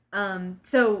bit.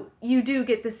 So you do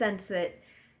get the sense that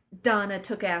Donna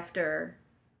took after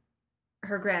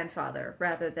her grandfather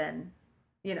rather than,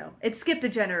 it skipped a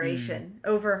generation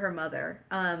over her mother.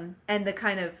 And the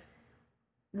kind of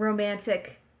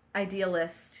romantic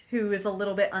idealist who is a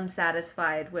little bit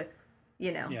unsatisfied with,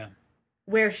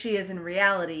 where she is in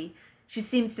reality. She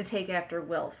seems to take after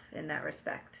Wilf in that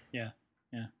respect. Yeah.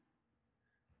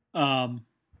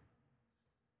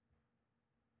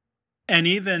 And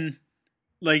even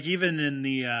in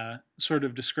the sort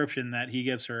of description that he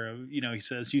gives her, he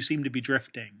says, "You seem to be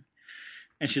drifting,"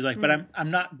 and she's like, "But I'm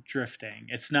not drifting.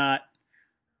 It's not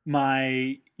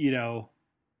my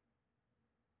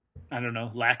I don't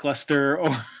know, lackluster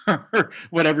or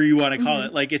whatever you want to call it.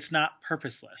 Mm-hmm. Like, it's not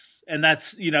purposeless. And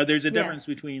that's, there's a Yeah. difference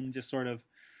between just sort of,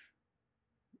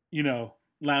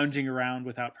 lounging around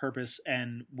without purpose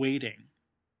and waiting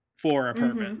for a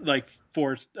purpose, Mm-hmm. like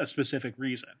for a specific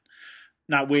reason.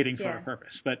 Not waiting for a Yeah.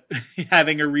 purpose, but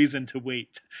having a reason to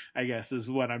wait, I guess, is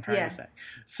what I'm trying to Yeah. say.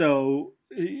 So,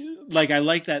 like, I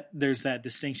like that there's that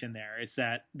distinction there. It's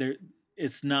that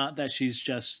it's not that she's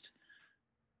just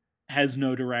has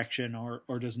no direction or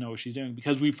doesn't know what she's doing,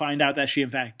 because we find out that she in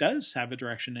fact does have a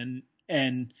direction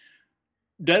and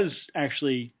does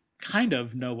actually kind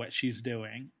of know what she's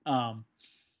doing.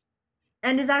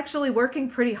 And is actually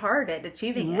working pretty hard at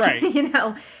achieving it.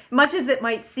 Right. Much as it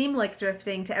might seem like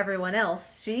drifting to everyone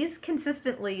else, she's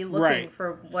consistently looking Right.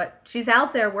 for what she's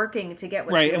out there working to get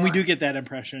what Right. she And wants. we do get that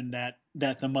impression that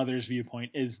the mother's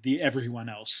viewpoint is the everyone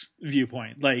else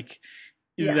viewpoint. Like,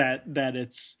 Yes. that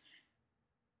it's,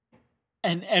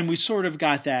 and we sort of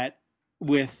got that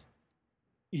with,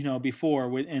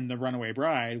 before in the Runaway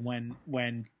Bride,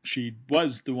 when she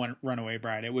was the one runaway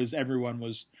bride, it was, everyone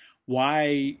was,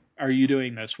 why are you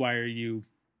doing this? Why are you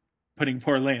putting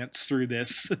poor Lance through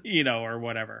this? Or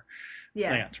whatever.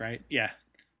 Yeah. Lance, right? Yeah.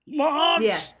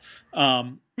 Yeah.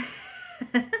 Lance.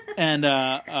 And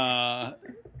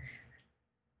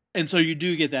and so you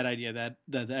do get that idea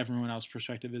that everyone else's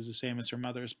perspective is the same as her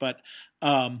mother's, but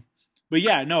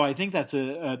yeah, no, I think that's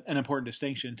an important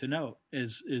distinction to note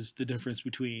is the difference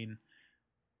between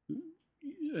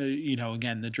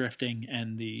again, the drifting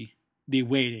and the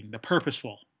waiting, the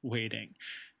purposeful waiting.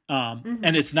 Mm-hmm.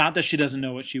 And it's not that she doesn't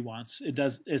know what she wants.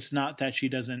 It's not that she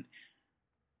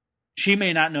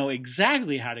may not know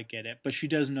exactly how to get it, but she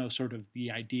does know sort of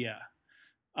the idea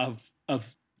of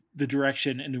the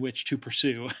direction in which to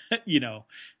pursue,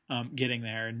 getting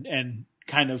there, and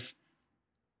kind of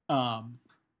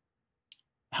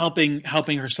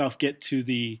helping herself get to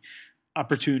the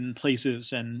opportune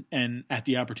places and at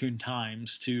the opportune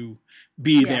times to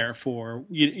be there for,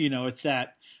 it's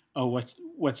that,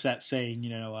 what's that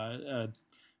saying,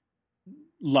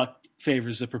 luck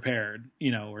favors the prepared,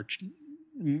 or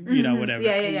whatever.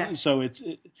 Yeah. So it's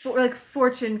like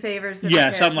fortune favors the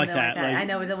prepared, something like that. Like, I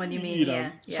know the one you mean.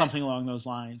 Yeah. Something along those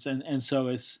lines. And so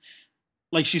it's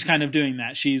like she's kind of doing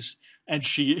that. She's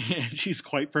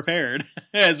quite prepared,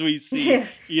 as we see,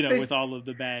 with all of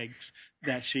the bags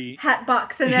that she hat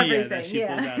box and everything. that she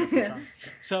pulls out of her trunk.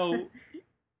 So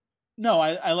no,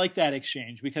 I like that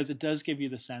exchange, because it does give you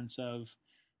the sense of,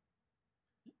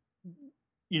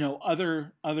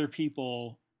 other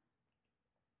people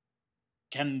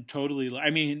can totally, I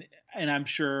mean, and I'm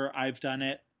sure I've done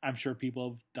it. I'm sure people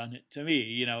have done it to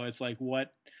me. It's like,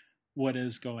 what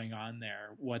is going on there?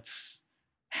 What's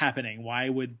happening? Why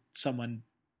would someone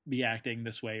be acting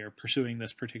this way or pursuing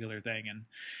this particular thing?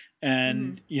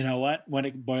 And you know what? When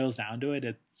it boils down to it,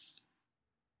 it's,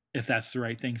 if that's the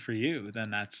right thing for you,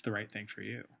 then that's the right thing for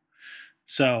you.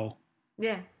 So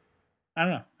yeah, I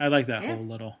don't know. I like that whole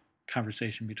little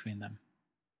conversation between them.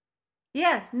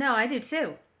 Yeah, no, I do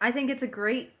too. I think it's a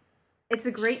great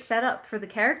setup for the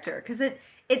character, because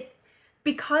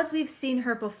because we've seen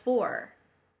her before,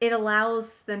 it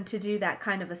allows them to do that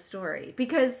kind of a story.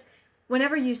 Because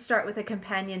whenever you start with a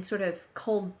companion sort of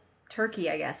cold turkey,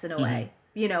 I guess, in a way,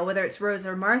 whether it's Rose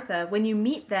or Martha, when you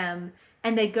meet them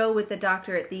and they go with the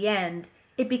doctor at the end,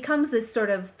 it becomes this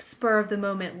sort of spur of the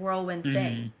moment whirlwind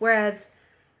thing. Whereas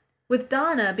with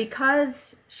Donna,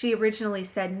 because she originally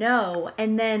said no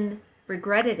and then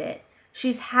regretted it,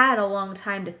 she's had a long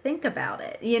time to think about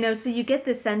it. So you get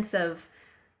this sense of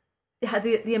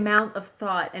the amount of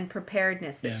thought and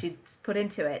preparedness that she's put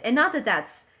into it. And not that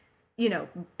that's,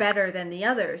 better than the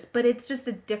others, but it's just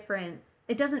a different,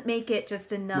 it doesn't make it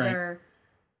just another,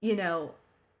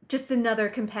 just another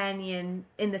companion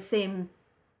in the same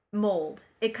mold.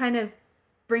 It kind of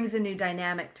brings a new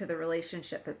dynamic to the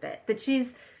relationship a bit. That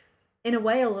she's, in a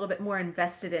way, a little bit more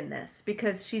invested in this,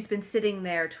 because she's been sitting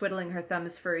there twiddling her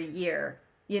thumbs for a year,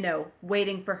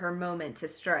 waiting for her moment to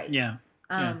strike. Yeah.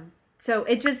 So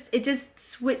it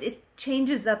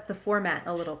changes up the format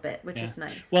a little bit, which is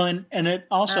nice. Well, and it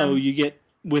also, you get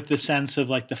with the sense of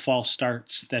like the false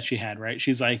starts that she had, right?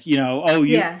 She's like,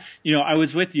 I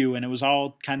was with you and it was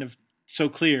all kind of so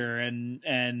clear and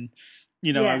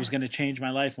I was going to change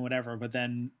my life and whatever, but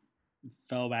then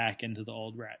fell back into the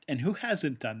old rut. And who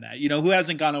hasn't done that? Who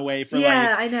hasn't gone away for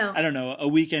I know. I don't know, a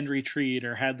weekend retreat,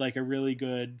 or had like a really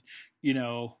good,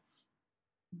 I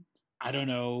don't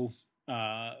know,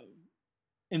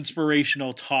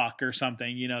 inspirational talk or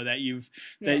something, that you've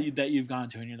gone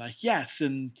to, and you're like, yes,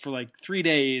 and for like 3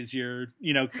 days you're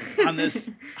on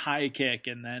this high kick,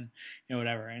 and then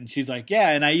whatever. And she's like, yeah,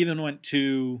 and I even went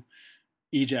to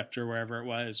Egypt or wherever it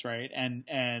was, right? And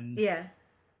Yeah.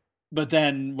 but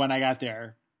then when I got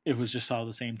there, it was just all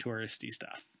the same touristy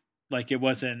stuff. Like it Yep.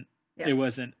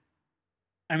 wasn't.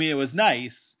 I mean, it was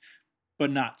nice, but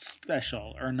not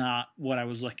special or not what I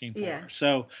was looking Yeah. for.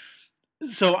 So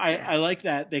Yeah. I like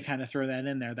that they kind of throw that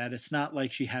in there, that it's not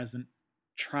like she hasn't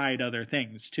tried other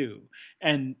things too.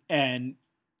 And and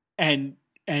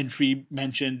and she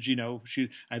mentioned,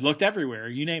 I looked everywhere,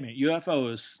 you name it,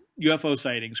 UFOs, UFO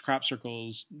sightings, crop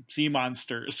circles, sea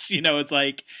monsters. It's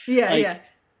Yeah. Yeah. like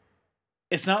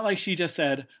it's not like she just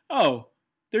said, "Oh,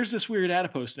 there's this weird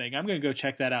adipose thing. I'm going to go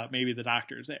check that out. Maybe the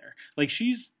doctor's there." Like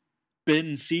she's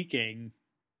been seeking,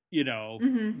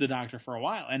 Mm-hmm. the doctor for a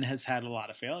while and has had a lot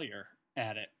of failure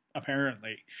at it,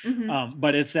 apparently. Mm-hmm.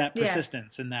 But it's that Yeah.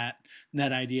 persistence and that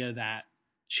idea that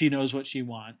she knows what she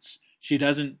wants. She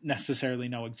doesn't necessarily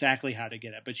know exactly how to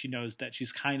get it, but she knows that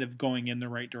she's kind of going in the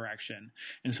right direction,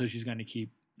 and so she's going to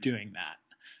keep doing that.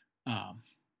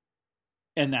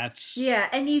 And that's Yeah,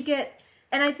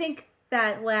 and I think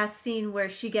that last scene where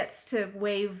she gets to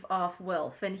wave off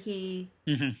Wilf and he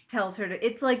mhm, tells her to,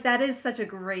 it's like that is such a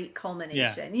great yeah,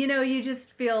 culmination. You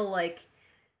just feel like,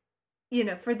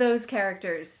 for those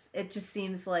characters, it just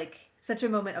seems like such a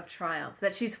moment of triumph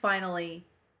that she's finally,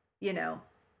 you know,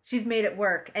 she's made it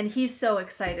work and he's so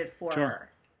excited for sure, her,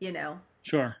 you know.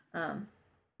 sure, Um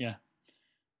yeah.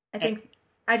 I And, think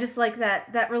I just like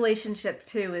that relationship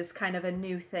too is kind of a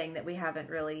new thing that we haven't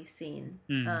really seen.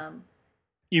 mm,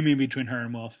 you mean between her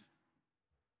and Wolf?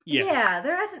 Yeah, Yeah,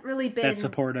 there hasn't really that's been,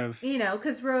 supportive.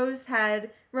 because Rose, had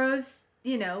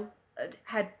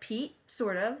Pete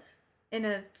sort of in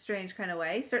a strange kind of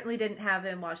way. Certainly didn't have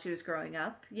him while she was growing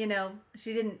up.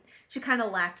 She didn't. She kind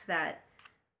of lacked that,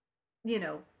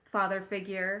 father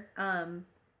figure.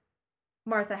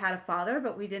 Martha had a father,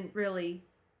 but we didn't really.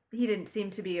 He didn't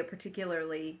seem to be a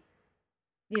particularly,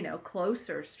 close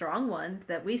or strong one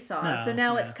that we saw. So No,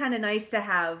 now it's yeah, kind of nice to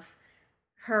have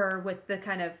her with the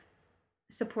kind of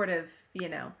supportive,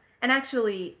 And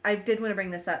actually, I did want to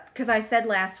bring this up because I said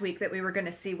last week that we were going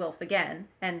to see Wilf again,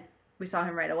 and we saw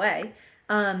him right away.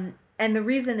 And the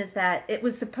reason is that it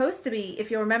was supposed to be, if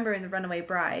you remember in The Runaway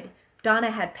Bride, Donna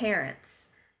had parents,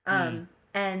 mm,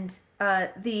 and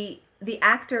the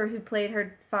actor who played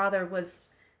her father was,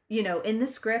 in the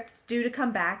script due to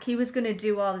come back. He was going to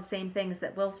do all the same things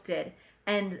that Wilf did,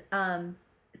 and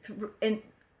and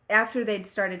after they'd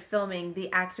started filming,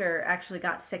 the actor actually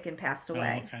got sick and passed oh,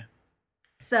 away. okay,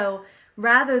 So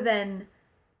rather than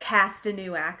cast a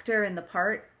new actor in the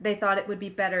part, they thought it would be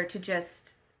better to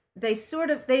just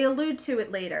they allude to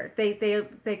it later.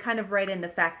 They kind of write in the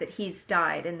fact that he's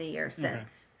died in the year okay,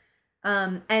 since.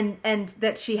 And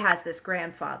that she has this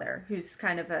grandfather who's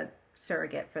kind of a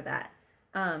surrogate for that.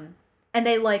 And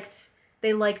they liked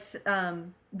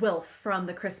Wilf from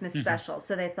the Christmas hmm, special,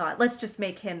 so they thought let's just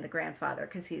make him the grandfather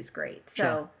because he's great.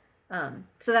 sure,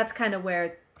 So that's kind of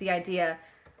where the idea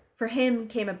for him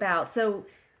came about. So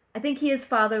I think he is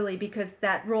fatherly because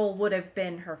that role would have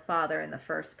been her father in the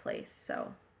first place.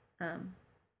 So um,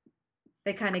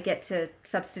 they kind of get to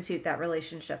substitute that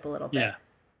relationship a little bit. yeah,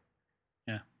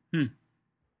 yeah, hmm.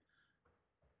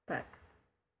 But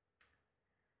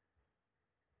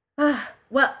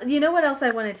well, you know what else I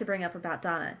wanted to bring up about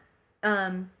Donna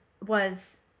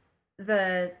was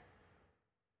the,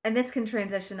 and this can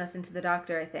transition us into the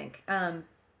doctor, I think,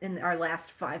 in our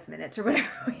last 5 minutes or whatever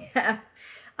we have.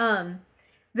 Um,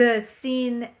 the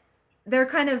scene, their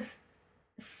kind of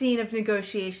scene of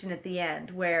negotiation at the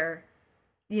end where,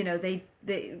 they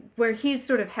where he's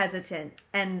sort of hesitant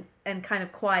and kind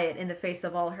of quiet in the face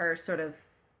of all her sort of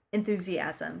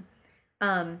enthusiasm.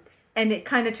 And it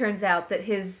kind of turns out that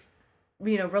his,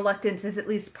 reluctance is at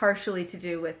least partially to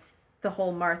do with the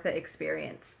whole Martha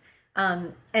experience,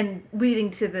 and leading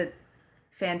to the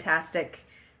fantastic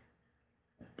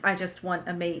 "I just want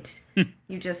a mate,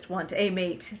 you just want a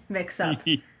mate" mix up.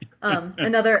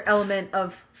 Another element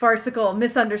of farcical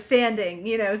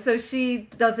misunderstanding, so she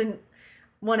doesn't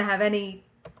want to have any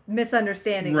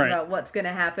misunderstandings Right. about what's going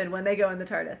to happen when they go in the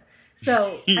TARDIS.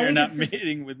 So I You're think not it's just,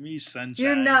 mating with me, sunshine.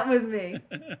 you're not with me.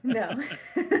 No.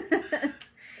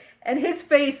 And his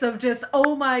face of just,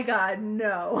 oh my god,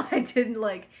 no. I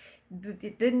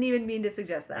didn't even mean to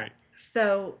suggest that. Right.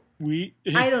 So We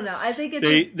I don't know. I think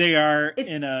it's they are it,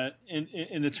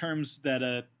 in the terms that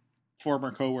a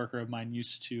former coworker of mine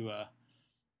used to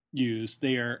use.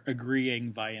 They are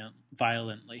agreeing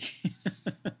violently.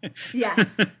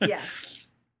 yes, yes.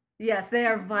 Yes, they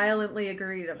are violently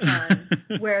agreed upon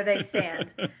where they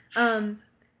stand.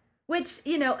 Which,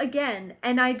 again,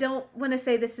 and I don't want to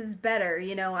say this is better.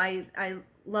 I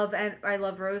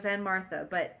love Rose and Martha,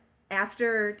 but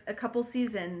after a couple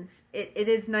seasons, it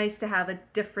is nice to have a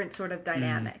different sort of Mm,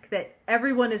 dynamic that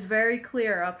everyone is very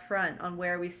clear up front on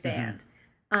where we hmm. stand.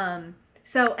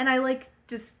 So, and I like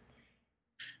just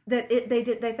that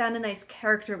they found a nice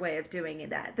character way of doing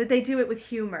that they do it with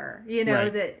humor,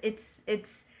 Right. that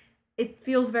it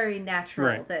feels very Right.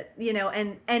 natural, that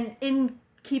and in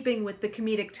keeping with the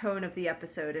comedic tone of the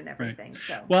episode and Right. everything.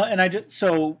 So Well, and I just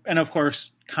so and of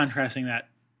course contrasting that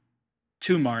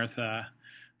to Martha,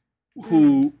 mm,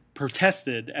 who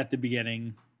protested at the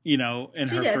beginning, in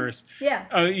she her did, first, yeah,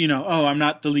 oh, I'm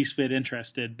not the least bit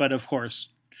interested. But of course,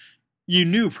 you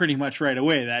knew pretty much right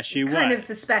away that she kind of was. Yeah.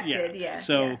 suspected, yeah, yeah.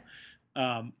 So,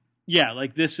 yeah,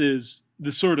 like this is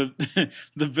the sort of the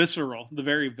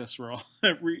very visceral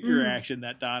Mm. reaction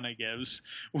that Donna gives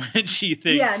when she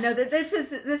Yeah, no, thinks, that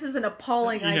this is an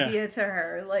appalling yeah, idea to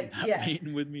her, like, not yeah.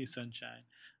 mating with me, sunshine.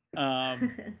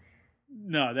 Um,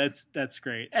 no, that's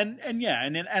great, and yeah,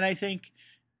 and I think,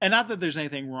 and not that there's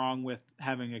anything wrong with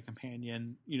having a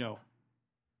companion,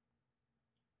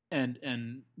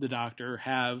 and the Doctor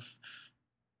have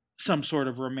some sort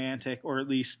of romantic, or at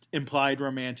least implied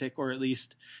romantic, or at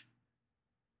least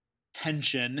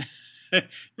tension,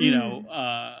 you know, Mm.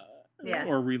 uh, Yeah.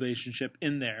 or relationship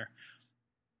in there.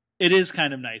 It is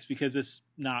kind of nice because it's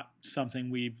not something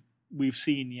we've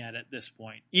seen yet at this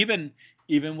point. Even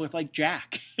with like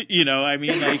Jack, I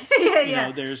mean, like, Yeah,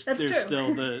 yeah, that's there's true.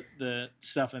 still the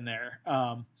stuff in there.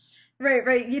 Right,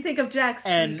 right. You think of Jax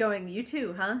And going, you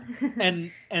too, huh?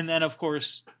 and then of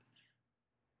course,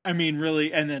 I mean,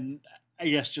 really, and then I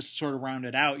guess just sort of round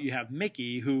it out, you have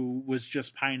Mickey who was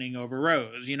just pining over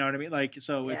Rose. You know what I mean? Like,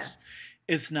 so Yeah.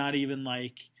 it's not even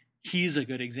like he's a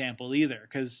good example either,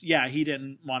 because yeah, he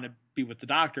didn't want to be with the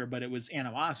Doctor, but it was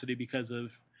animosity because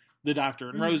of the Doctor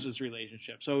and Mm-hmm. Rose's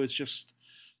relationship. So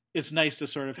it's nice to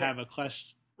sort of Yeah. have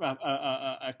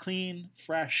a clean,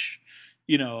 fresh,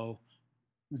 you know,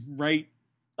 right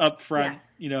up front,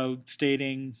 Yes.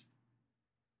 stating,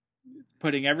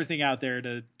 putting everything out there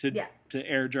Yeah. to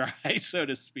air dry, so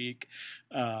to speak,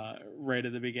 right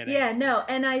at the beginning. Yeah. No,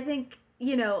 and I think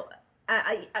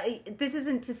this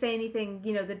isn't to say anything.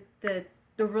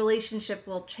 The relationship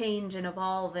will change and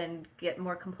evolve and get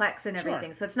more complex and Sure.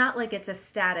 everything. So it's not like it's a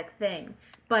static thing.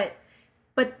 But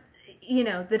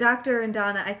the Doctor and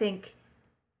Donna, I think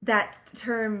that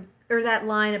term or that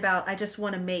line about "I just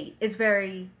want to mate" is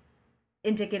very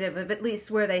indicative of at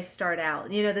least where they start out.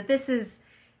 That this is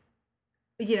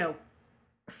you know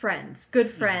friends, good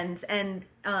Mm-hmm. friends, and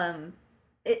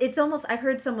it's almost, I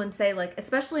heard someone say, like,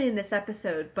 especially in this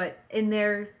episode, but in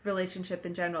their relationship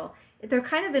in general, they're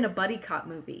kind of in a buddy cop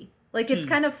movie. Like, it's Hmm.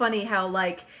 kind of funny how,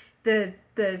 like, the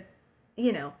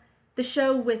you know the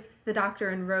show with the Doctor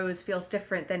and Rose feels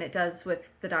different than it does with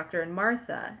the Doctor and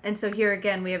Martha, and so here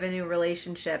again we have a new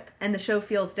relationship and the show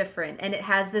feels different, and it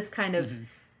has this kind of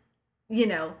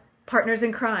Mm-hmm. partners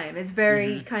in crime is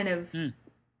very Mm-hmm. kind of Mm.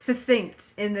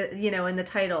 succinct in the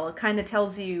title. It kind of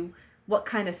tells you what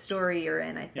kind of story you're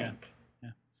in, I Yeah. think.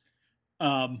 Yeah.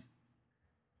 Um,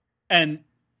 and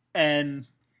and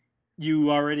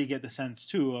you already get the sense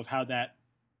too of how that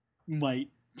might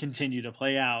continue to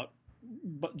play out,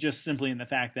 but just simply in the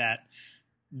fact that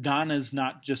Donna's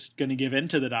not just going to give in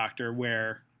to the Doctor,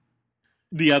 where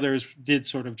the others did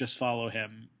sort of just follow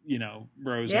him,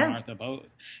 Rose and Yeah. Martha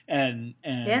both, and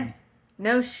Yeah. and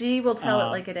No, she will tell it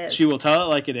like it she is. will tell it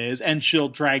like it is, and she'll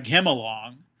drag him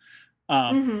along,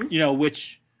 Mm-hmm.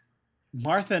 which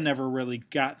Martha never really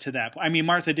got to that. I mean,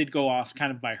 Martha did go off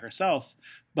kind of by herself,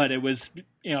 but it was,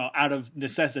 out of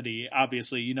necessity,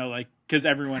 obviously, like, because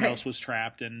everyone Right. else was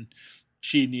trapped and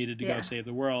she needed to go Yeah. save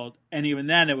the world. And even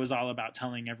then, it was all about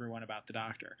telling everyone about the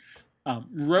Doctor.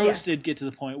 Rose Yes. did get to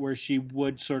the point where she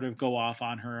would sort of go off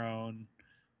on her own,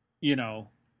 you know,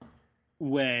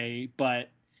 way, but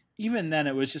even then,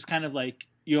 it was just kind of like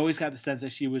you always got the sense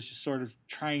that she was just sort of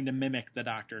trying to mimic the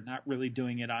Doctor, not really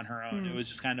doing it on her own. It Mm. was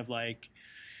just kind of like,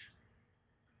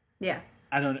 Yeah.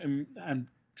 I don't. I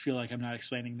feel like I'm not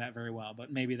explaining that very well,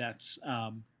 but maybe that's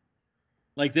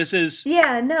like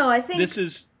Yeah, no, I this think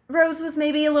is Rose was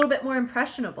maybe a little bit more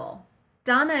impressionable.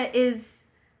 Donna is,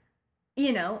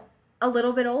 you know, a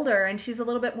little bit older and she's a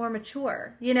little bit more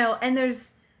mature. And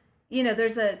there's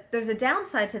a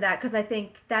downside to that because I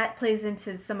think that plays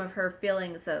into some of her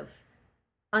feelings of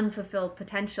unfulfilled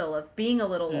potential of being a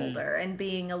little mm, older and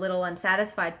being a little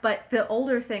unsatisfied. But the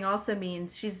older thing also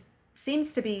means she's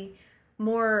seems to be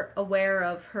more aware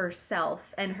of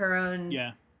herself and her own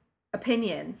yeah.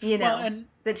 opinion, Well, and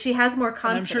that she has more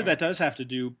I'm sure that does confidence. have to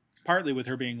do partly with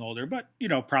her being older, but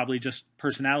probably just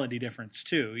personality difference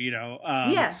too.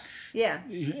 Yeah. Yeah.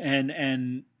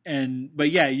 And but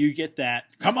yeah, you get that.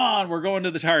 Come on, we're going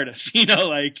to the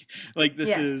TARDIS. Like this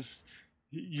is,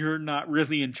 you're not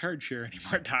really in charge here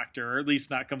anymore, Doctor, or at least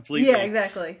not completely. Yeah,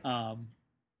 exactly.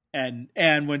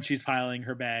 And when she's piling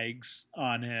her bags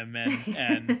on him,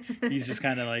 and he's just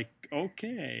kind of like,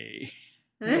 okay,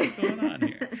 what's going on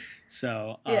here?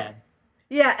 So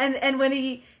yeah, and when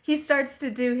he starts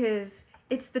to do his,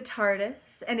 it's the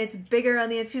TARDIS and it's bigger on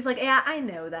the end. She's like, yeah, I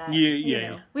know that.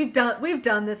 Yeah. We've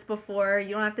done this before. You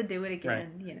don't have to do it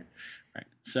again. Right. Right.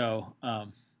 So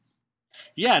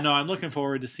yeah, no, I'm looking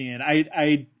forward to seeing.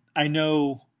 I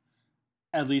know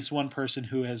at least one person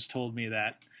who has told me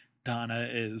that Donna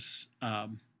is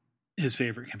his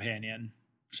favorite companion.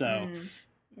 So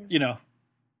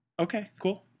okay,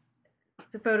 cool.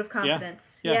 It's a vote of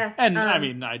confidence. Yeah. And I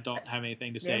mean, I don't have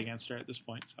anything to say against her at this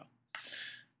point. So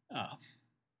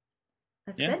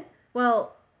that's good.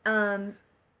 Well,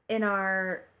 in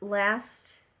our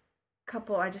last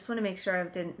couple, I just want to make sure I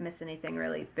didn't miss anything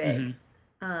really big.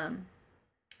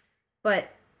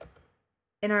 But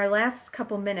in our last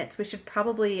couple minutes, we should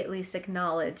probably at least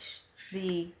acknowledge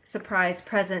the surprise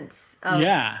presence of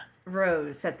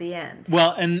Rose at the end.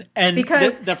 Well, and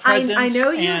because the presence I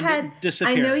know you and had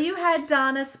disappearance. I know you had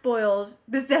Donna spoiled.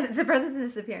 The presence and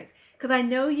disappearance. Because I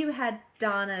know you had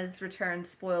Donna's return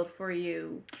spoiled for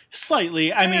you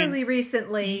slightly. I mean,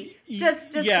 recently,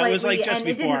 just yeah, slightly, it was like just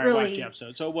before I watched the really,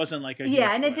 episode, so it wasn't like a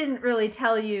and it didn't really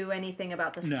tell you anything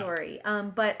about the story.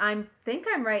 No. But I think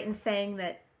I'm right in saying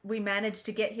that we managed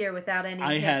to get here without any.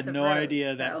 I had no Rose,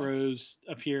 idea that Rose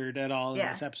appeared at all in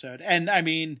this episode, and I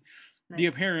mean. Nice. The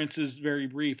appearance is very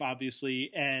brief,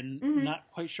 obviously, and not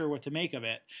quite sure what to make of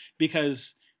it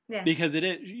because it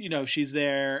is, she's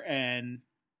there and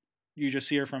you just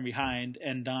see her from behind,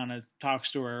 and Donna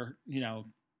talks to her,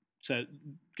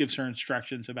 gives her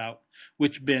instructions about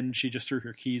which bin she just threw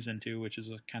her keys into, which is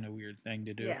a kind of weird thing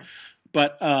to do. Yeah.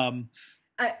 But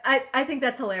I think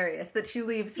that's hilarious that she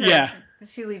leaves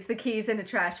she leaves the keys in a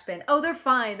trash bin. Oh, they're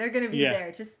fine. They're going to be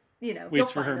there. Just,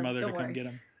 waits for her mother to come get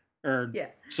them.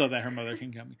 So that her mother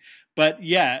can come. But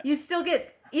you still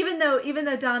get, even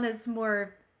though Donna's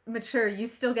more mature, you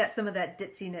still get some of that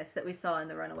ditziness that we saw in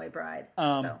The Runaway Bride.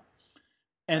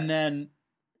 And then,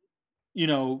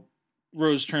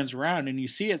 Rose turns around and you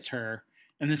see it's her,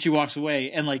 and then she walks away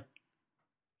and like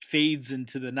fades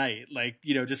into the night, like,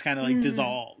 just kind of like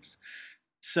dissolves.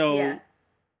 So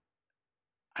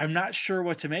I'm not sure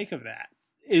what to make of that.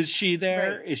 Is she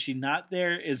there? Right. Is she not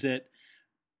there? Is it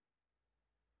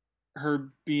her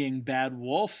being Bad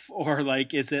Wolf, or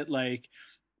like is it like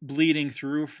bleeding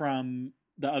through from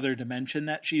the other dimension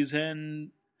that she's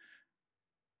in?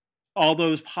 All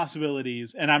those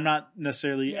possibilities, and I'm not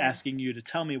necessarily asking you to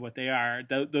tell me what they are.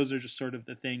 Those are just sort of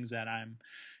the things that I'm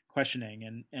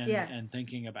questioning and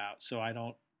thinking about. So I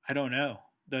don't know.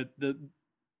 The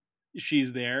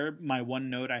she's there. My one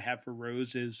note I have for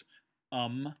Rose is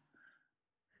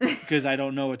because I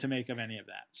don't know what to make of any of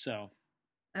that. So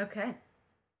okay.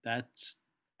 That's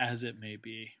as it may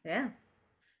be. Yeah.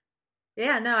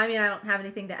 Yeah, no, I mean, I don't have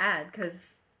anything to add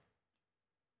because,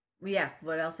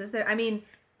 what else is there? I mean,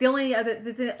 the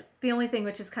only thing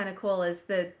which is kind of cool is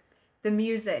the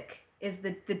music is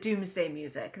the Doomsday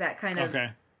music, that kind of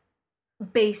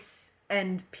bass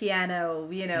and piano,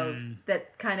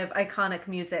 that kind of iconic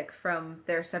music from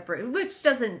their separate, which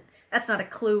that's not a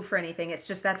clue for anything. It's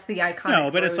just that's the iconic. No,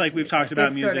 but it's like we've talked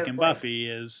about music sort of in Buffy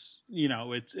is,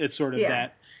 it's sort of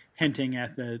that hinting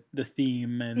at the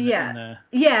theme and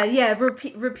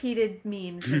repeated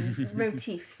memes and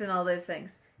motifs and all those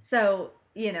things. So,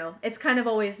 it's kind of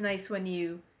always nice when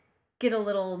you get a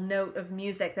little note of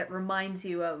music that reminds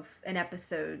you of an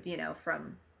episode,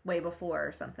 from way before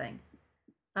or something.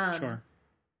 Sure.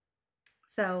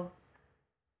 So,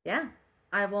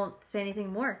 I won't say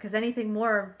anything more because anything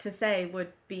more to say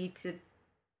would be to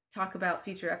talk about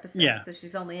future episodes. Yeah. So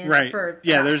she's only in it for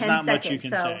there's 10 not seconds, much you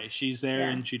can say. She's there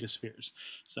and she disappears.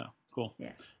 So cool.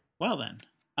 Yeah. Well then,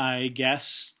 I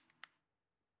guess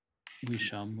we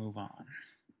shall move on.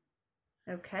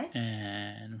 Okay.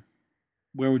 And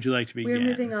where would you like to begin?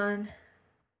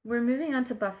 We're moving on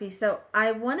to Buffy. So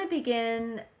I want to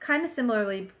begin kind of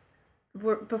similarly.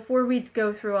 Before we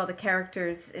go through all the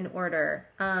characters in order,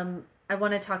 I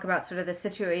want to talk about sort of the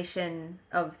situation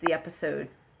of the episode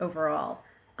overall.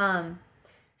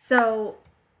 So,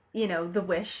 the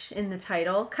wish in the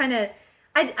title, kind of,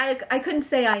 I couldn't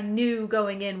say I knew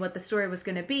going in what the story was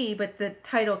going to be, but the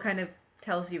title kind of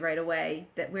tells you right away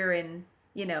that we're in,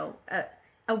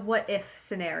 a what if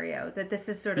scenario, that this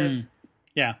is sort of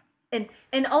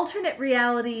an alternate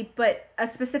reality, but a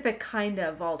specific kind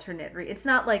of alternate. It's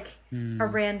not like a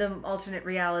random alternate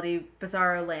reality,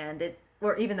 Bizarro Land.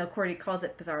 or even though Cordy calls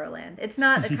it Bizarro Land, it's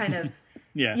not a kind of,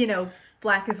 Yeah. you know,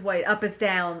 black is white, up is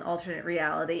down alternate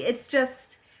reality. It's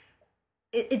just,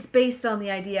 it's based on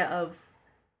the idea of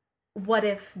what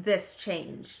if this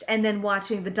changed, and then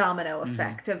watching the domino Mm-hmm.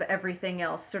 effect of everything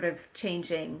else sort of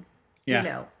changing, you Yeah.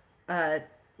 know,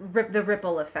 the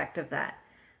ripple effect of that.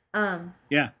 Um,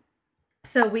 Yeah.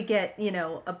 so we get, you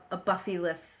know, a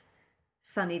Buffy-less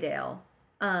Sunnydale.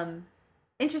 Um,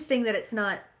 Interesting that it's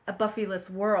not a Buffy-less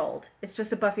world. It's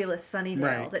just a Buffy-less Sunnydale.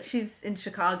 Right. That she's in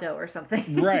Chicago or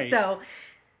something. Right. So,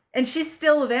 and she's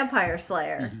still a vampire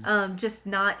slayer, Mm-hmm. just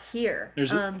not here. There's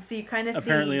So you kind of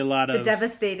apparently see a lot the of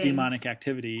devastating demonic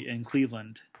activity in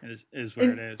Cleveland is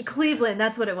where in it is. Cleveland.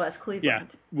 That's what it was, Yeah. Cleveland.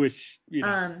 Which, you know,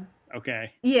 Um,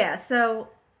 okay. yeah.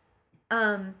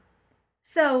 Um,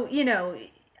 so you know,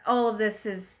 all of this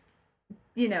is,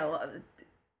 you know,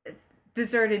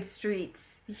 deserted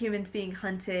streets, humans being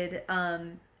hunted,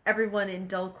 everyone in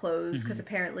dull clothes because Mm-hmm.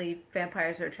 apparently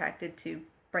vampires are attracted to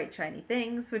bright shiny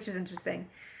things, which is interesting.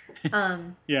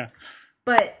 Um, Yeah.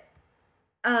 but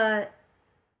uh,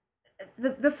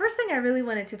 the first thing I really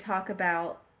wanted to talk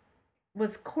about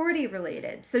was Cordy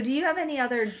related. So do you have any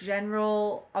other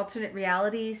general alternate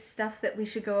reality stuff that we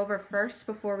should go over first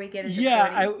before we get into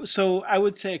Cordy? So I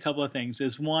would say a couple of things.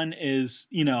 Is one is,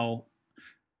 you know,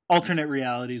 alternate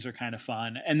realities are kind of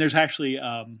fun, and there's actually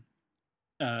an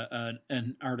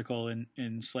article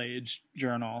in Slade's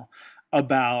journal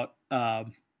about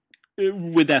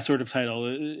with that sort of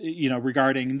title, you know,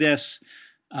 regarding this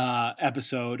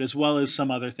episode, as well as some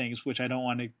other things, which I don't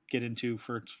want to get into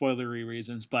for spoilery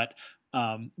reasons. But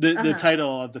the Uh-huh.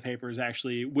 title of the paper is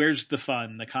actually "Where's the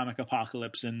Fun? The Comic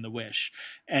Apocalypse in the Wish,"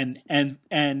 and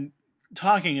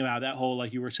talking about that whole,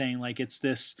 like you were saying, like it's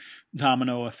this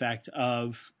domino effect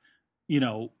of, you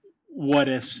know, what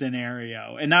if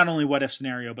scenario, and not only what if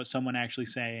scenario, but someone actually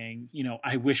saying, you know,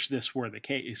 I wish this were the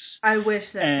case. I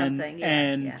wish that and something, yeah,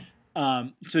 and yeah.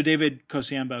 so David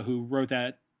Kosiamba, who wrote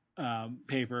that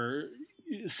paper,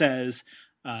 says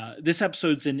this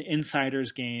episode's an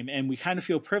insider's game, and we kind of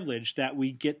feel privileged that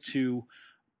we get to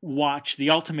watch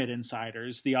the ultimate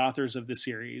insiders, the authors of the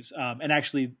series. And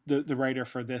actually, the writer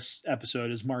for this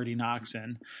episode is Marty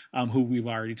Noxon, who we've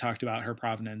already talked about her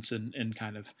provenance and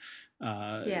kind of,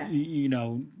 Yeah. you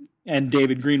know, and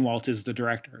David Greenwalt is the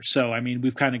director. So, I mean,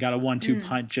 we've kind of got a 1-2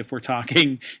 punch if we're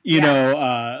talking, you Yeah.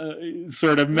 know,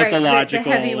 sort of Right,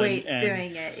 mythological the heavyweights and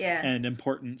doing it, yeah. and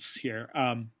importance here.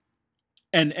 And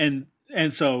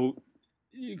so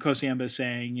Kosiamba is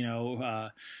saying, you know,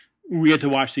 we get to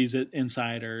watch these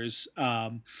insiders,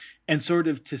 and sort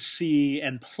of to see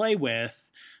and play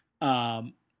with,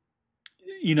 um,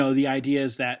 you know, the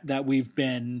ideas that we've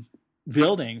been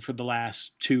building for the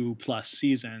last 2+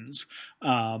 seasons.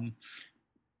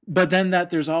 But then that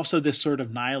there's also this sort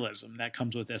of nihilism that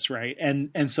comes with this, right?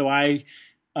 And so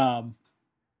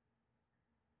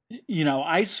you know,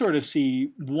 I sort of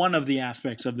see one of the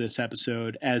aspects of this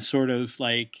episode as sort of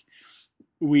like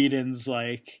Whedon's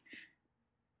like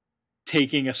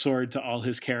taking a sword to all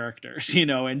his characters, you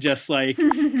know, and just like,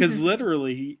 because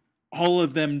literally all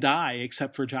of them die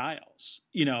except for Giles.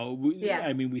 You know, Yeah.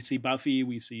 I mean, we see Buffy,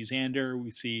 we see Xander, we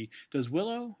see. Does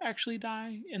Willow actually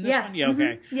die in this Yeah. one? Yeah,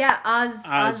 okay. Yeah,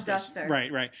 Oz Duster.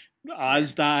 Right.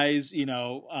 Oz dies. You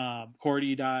know,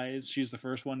 Cordy dies. She's the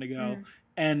first one to go,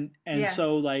 and Yeah.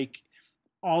 so like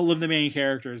all of the main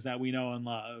characters that we know and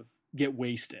love get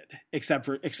wasted except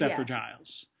for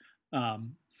Giles.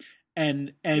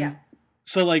 And Yeah.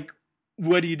 so like,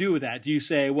 what do you do with that? Do you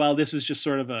say, well, this is just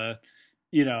sort of a,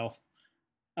 you know,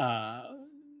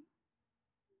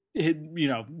 you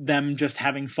know, them just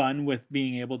having fun with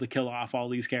being able to kill off all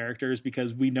these characters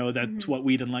because we know that's what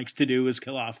Whedon likes to do, is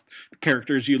kill off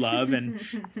characters you love, and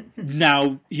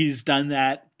now he's done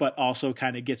that, but also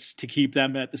kind of gets to keep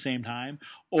them at the same time,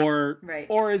 or Right.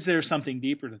 or is there something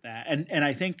deeper to that? And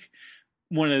I think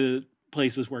one of the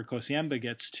places where Kosiamba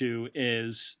gets to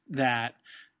is that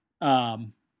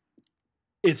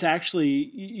it's actually,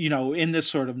 you know, in this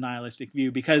sort of nihilistic view,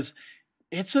 because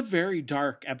it's a very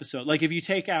dark episode. Like if you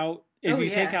take out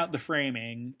take out the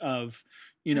framing of,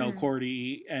 you know,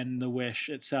 Cordy and the Wish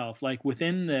itself, like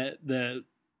within the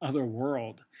other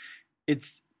world,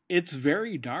 it's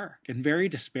very dark and very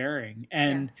despairing,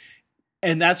 and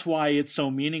that's why it's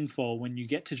so meaningful when you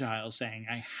get to Giles saying,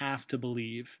 I have to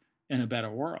believe in a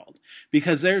better world,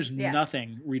 because there's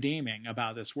nothing redeeming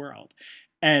about this world.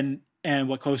 And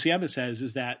what Kosiamba says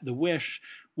is that the Wish,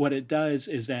 what it does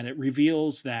is that it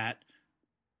reveals that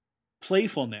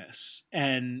playfulness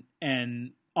and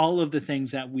all of the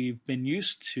things that we've been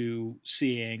used to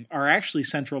seeing are actually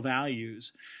central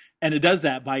values, and it does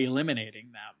that by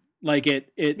eliminating them. Like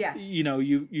it Yeah.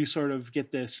 you sort of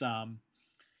get this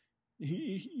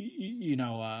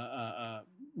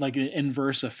like an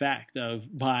inverse effect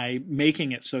of by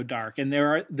making it so dark, and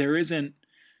there isn't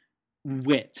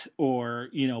wit or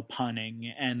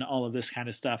punning and all of this kind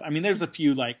of stuff. I mean, there's a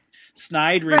few like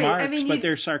snide Right. I remarks, mean, but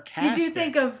they're you do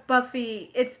think sarcastic. of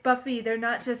Buffy. It's Buffy. They're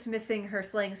not just missing her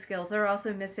slaying skills. They're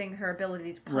also missing her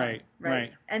ability to pun, Right, right?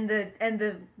 right. And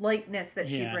the lightness that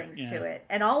she Yeah, brings yeah. to it,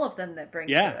 and all of them that bring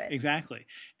to Yeah, it. exactly.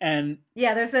 And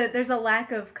Yeah, there's a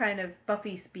lack of kind of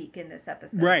Buffy speak in this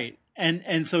episode. right.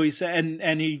 And so he said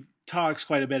and he talks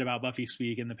quite a bit about Buffy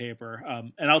speak in the paper.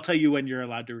 And I'll tell you when you're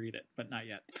allowed to read it, but not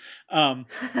yet.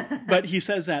 But he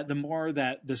says that the more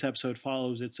that this episode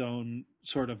follows its own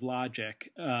sort of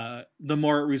logic, the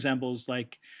more it resembles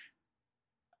like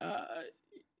uh,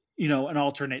 an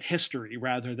alternate history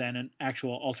rather than an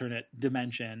actual alternate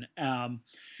dimension. Hmm.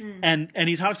 And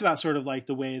he talks about sort of like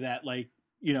the way that like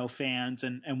fans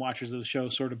and watchers of the show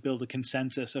sort of build a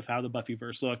consensus of how the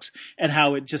Buffyverse looks, and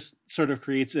how it just sort of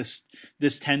creates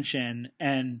this tension,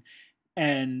 and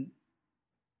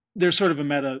there's sort of a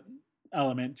meta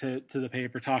element to the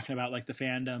paper talking about like the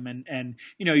fandom, and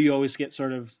you always get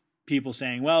sort of people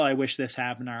saying, well, I wish this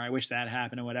happened or I wish that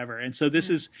happened or whatever. And so this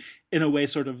Hmm. is in a way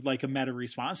sort of like a meta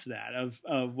response to that of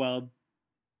well,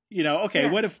 okay, Yeah.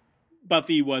 what if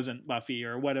Buffy wasn't Buffy,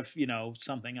 or what if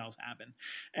something else happened?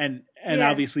 And Yeah.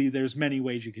 obviously there's many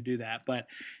ways you could do that, but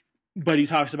he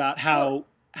talks about Well,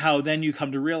 how then you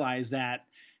come to realize that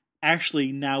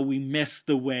actually now we miss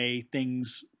the way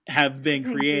things have been things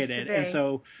used to created. And be.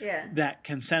 so Yeah. that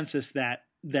consensus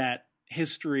that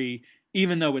history,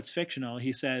 even though it's fictional,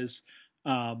 he says,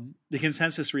 the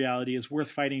consensus reality is worth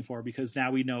fighting for, because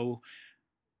now we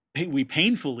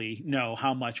painfully know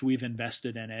how much we've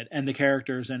invested in it, and the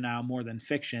characters are now more than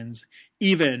fictions,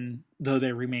 even though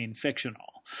they remain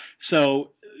fictional.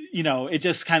 So it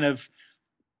just kind of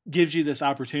gives you this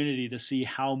opportunity to see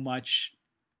how much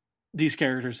these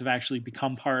characters have actually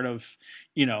become part of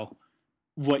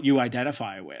what you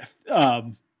identify with,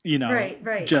 Right.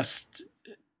 Right. just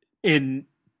in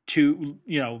two,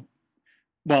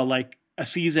 well, like a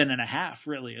season and a half,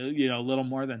 really, a little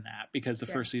more than that, because the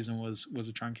Yeah. first season was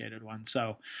a truncated one.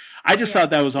 So I just Yeah. thought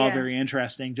that was all Yeah. very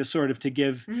interesting, just sort of to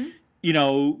give, Hmm.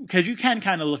 because you can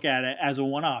kind of look at it as a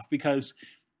one-off, because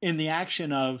in the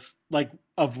action of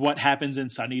what happens in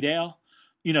Sunnydale,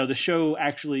 the show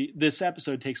actually, this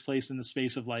episode takes place in the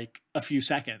space of like a few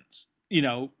seconds.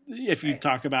 If you Right.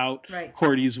 talk about Right.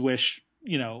 Cordy's wish,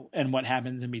 and what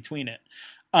happens in between it.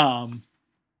 Um,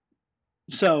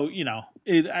 so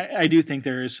I do think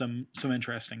there is some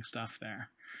interesting stuff there.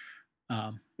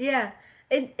 Yeah.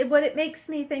 What it makes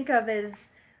me think of is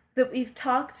that we've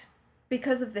talked,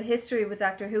 because of the history with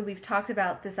Doctor Who, we've talked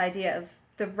about this idea of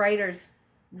the writers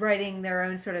writing their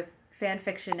own sort of fan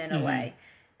fiction in a Mm-hmm. way.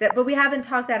 But we haven't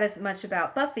talked that as much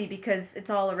about Buffy, because it's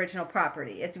all original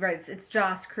property. It's right. It's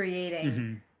Joss creating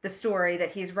Mm-hmm. the story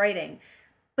that he's writing.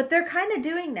 But they're kind of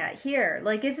doing that here.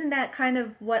 Like, isn't that kind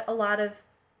of what a lot of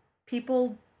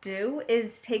people do,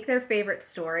 is take their favorite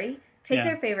story, take Yeah.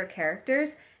 their favorite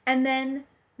characters, and then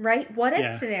write what if Yeah.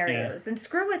 Yeah. scenarios and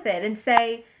screw with it and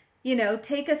say,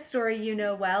 take a story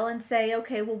well and say,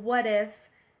 okay, well, what if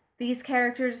these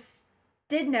characters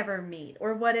did never meet?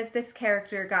 Or what if this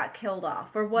character got killed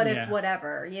off? Or what if Yeah.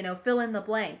 whatever, fill in the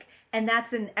blank. And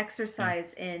that's an Yeah.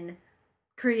 exercise in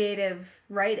creative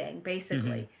writing, Mm-hmm.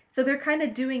 basically. So they're kind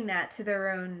of doing that to their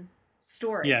own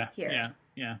story Yeah. here. Yeah.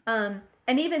 Yeah.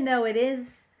 And even though it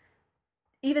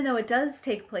does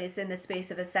take place in the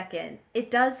space of a second,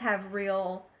 it does have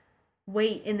real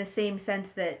weight in the same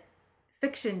sense that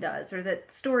fiction does, or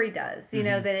that story does.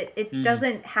 Mm-hmm. That it Mm-hmm.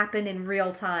 doesn't happen in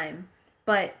real time,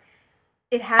 but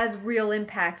it has real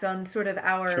impact on sort of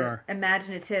our Sure.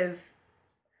 imaginative.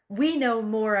 We know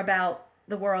more about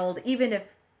the world, even if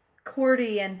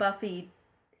Cordy and Buffy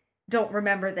don't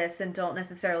remember this and don't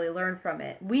necessarily learn from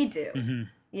it. We do.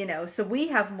 Mm-hmm. So we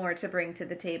have more to bring to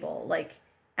the table, like,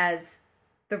 as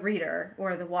the reader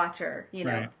or the watcher.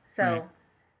 Right. So Right.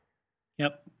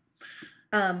 Yep.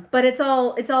 But it's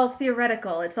all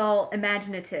theoretical, it's all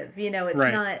imaginative. It's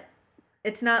Right.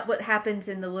 not what happens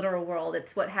in the literal world,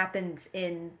 it's what happens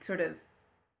in sort of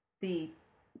the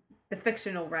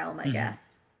fictional realm, I Mm-hmm.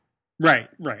 guess. Right.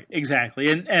 Right. Exactly.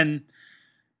 And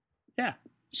yeah.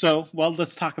 So, well,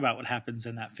 let's talk about what happens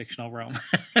in that fictional realm.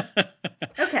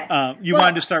 Okay. You Well,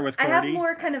 wanted to start with I Cordy? have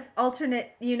more kind of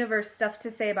alternate universe stuff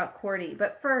to say about Cordy,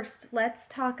 but first, let's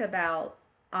talk about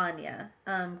Anya.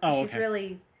 'Cause Oh, she's okay.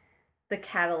 really the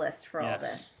catalyst for all Yes.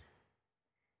 this.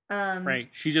 Right.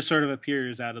 She just sort of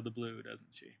appears out of the blue, doesn't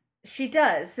she? She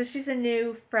does. So she's a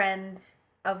new friend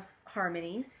of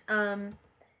Harmony's.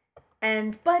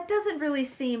 And but doesn't really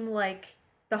seem like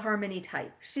the Harmony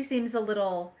type. She seems a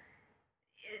little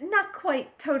not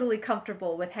quite totally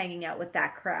comfortable with hanging out with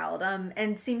that crowd.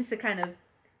 And seems to kind of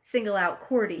single out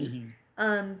Cordy. Mm-hmm.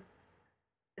 Um,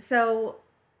 so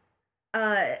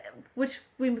which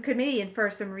we could maybe infer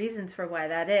some reasons for why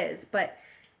that is, but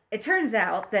it turns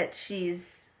out that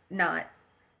she's not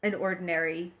an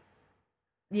ordinary,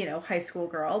 high school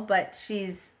girl, but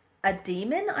she's a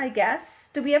demon, I guess.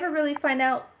 Do we ever really find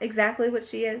out exactly what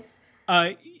she is?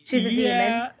 She's a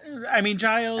yeah, demon. I mean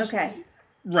Giles. Okay.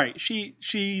 Right.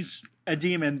 She's a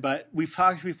demon, but we've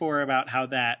talked before about how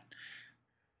that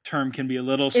term can be a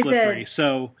little slippery.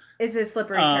 Is a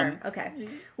slippery term. Okay.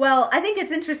 Well, I think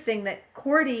it's interesting that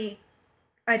Cordy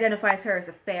identifies her as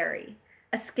a fairy,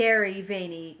 a scary,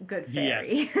 veiny, good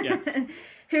fairy.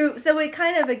 Yes. So it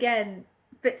kind of again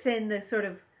fits in the sort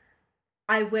of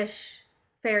I wish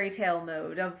fairy tale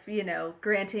mode of,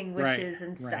 granting wishes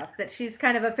and stuff. Right. That she's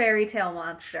kind of a fairy tale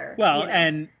monster. Well,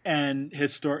 and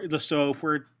so if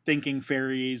we're thinking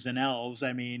fairies and elves,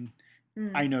 I mean,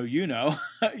 I know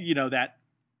that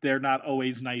they're not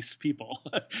always nice people,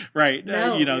 right?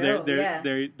 No,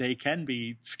 they can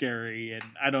be scary, and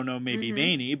I don't know, maybe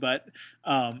veiny, but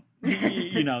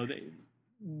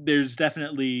there's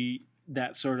definitely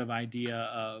that sort of idea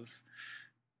of,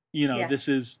 this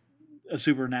is a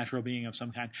supernatural being of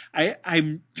some kind.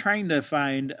 I'm trying to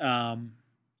find.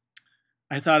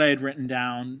 I thought I had written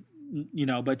down,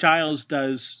 but Giles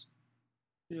does,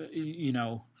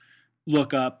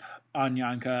 look up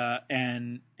Anyanka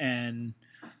and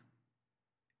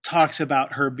talks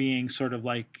about her being sort of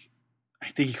like, I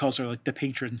think he calls her like the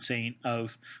patron saint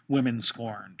of women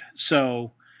scorned.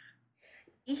 So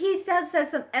he does say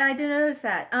some, and I did notice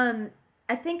that.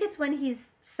 I think it's when he's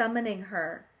summoning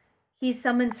her. He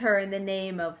summons her in the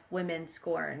name of women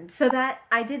scorned. So that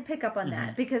I did pick up on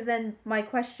that, because then my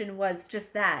question was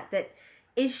just that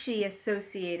is she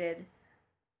associated?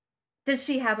 Does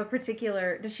she have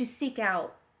does she seek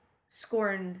out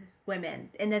scorned women?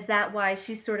 And is that why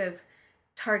she sort of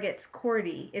targets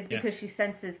Cordy, is because she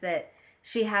senses that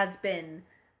she has been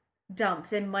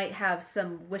dumped and might have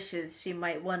some wishes she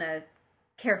might want to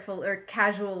careful or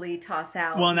casually toss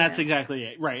out. Well, and that's exactly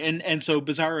it. Right. And so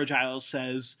Bizarro Giles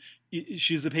says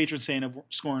she's the patron saint of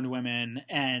scorned women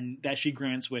and that she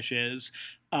grants wishes.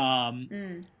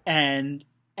 And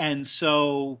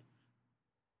so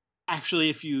actually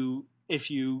if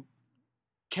you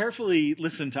carefully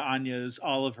listen to Anya's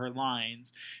all of her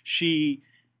lines, she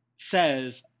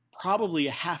says probably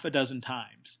a half a dozen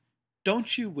times,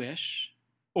 "Don't you wish?"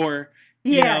 Or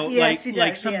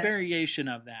like some variation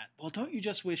of that. Well, don't you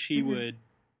just wish he would,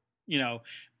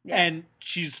 and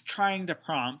she's trying to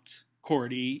prompt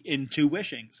Cordy into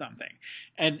wishing something.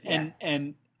 And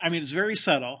I mean, it's very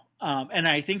subtle. And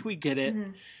I think we get it,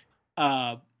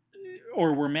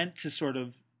 or we're meant to sort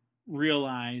of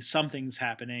realize something's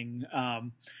happening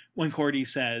when Cordy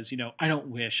says, "I don't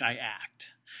wish, I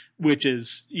act," which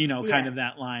is, kind of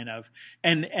that line of,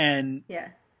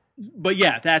 but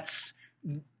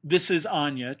this is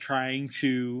Anya trying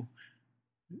to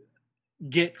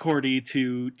get Cordy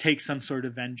to take some sort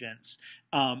of vengeance.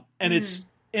 And it's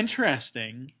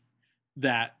interesting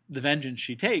that the vengeance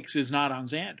she takes is not on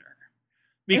Xander,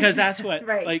 because that's what,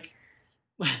 like,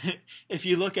 if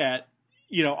you look at,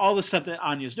 all the stuff that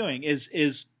Anya's doing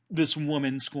is this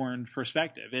woman scorned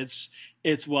perspective. It's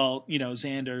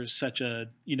Xander's such a,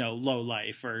 low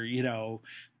life, or,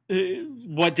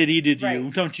 what did he do to you?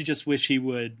 Don't you just wish he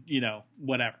would,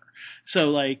 whatever.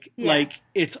 So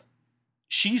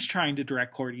she's trying to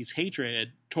direct Cordy's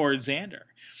hatred towards Xander.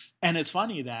 And it's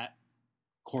funny that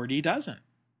Cordy doesn't.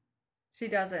 She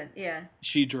doesn't. Yeah.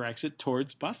 She directs it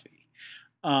towards Buffy.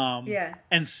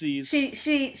 And sees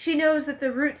she knows that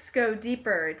the roots go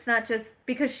deeper. It's not just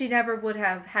because she never would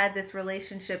have had this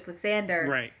relationship with Xander.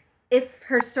 Right. If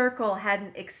her circle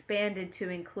hadn't expanded to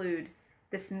include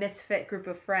this misfit group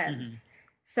of friends.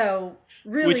 So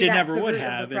really, which it never would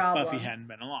have if Buffy hadn't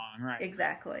been along, right?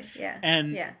 Exactly. Yeah.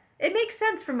 And it makes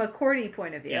sense from a Cordy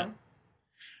point of view. Yeah.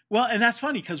 Well, and that's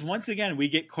funny because once again we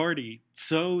get Cordy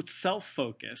so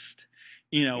self-focused.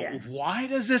 Why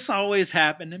does this always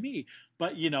happen to me?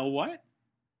 But you know what?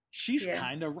 She's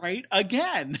kind of right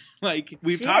again. Like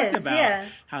we've talked about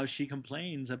how she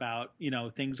complains about,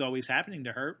 things always happening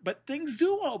to her, but things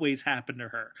do always happen to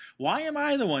her. Why am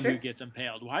I the one who gets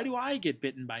impaled? Why do I get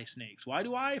bitten by snakes? Why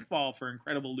do I fall for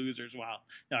Incredible Losers? All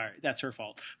right, that's her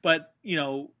fault. But,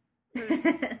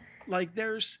 like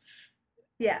there's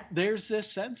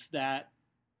this sense that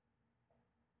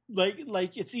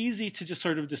like it's easy to just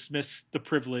sort of dismiss the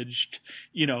privileged,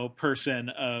 person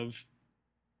of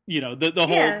the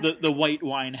whole Yeah. the white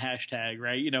wine hashtag,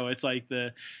 right? It's like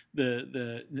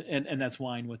and that's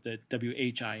wine with the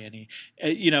WHINE.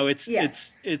 It's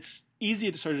Yes. it's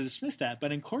easy to sort of dismiss that,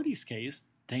 but in Cordy's case,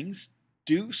 things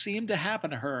do seem to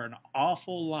happen to her an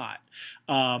awful lot.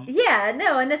 um Yeah,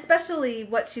 no, and especially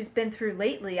what she's been through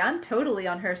lately. I'm totally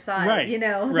on her side, right,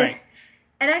 right.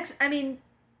 And actually, I mean,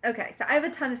 okay, so I have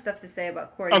a ton of stuff to say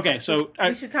about Cordy, Okay, but so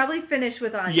we should probably finish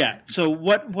with yeah, Anya. so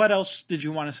what else did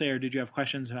you want to say, or did you have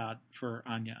questions about for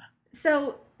Anya?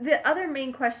 So the other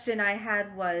main question I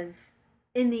had was,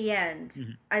 in the end,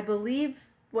 Mm-hmm. I believe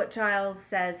what Giles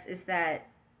says is that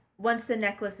once the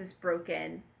necklace is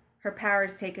broken, her power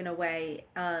is taken away.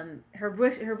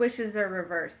 Her wishes are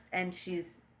reversed, and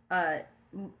uh,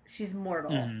 she's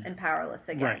mortal Mm-hmm. and powerless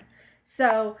again. Right.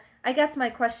 So I guess my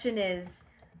question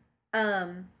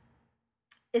um,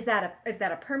 is that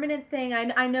a permanent thing?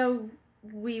 I know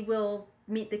we will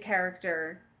meet the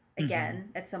character Mm-hmm. again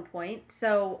at some point.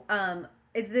 So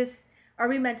is this are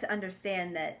we meant to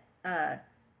understand that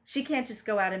she can't just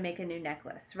go out and make a new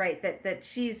necklace, right? That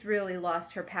she's really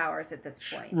lost her powers at this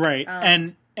point. Right.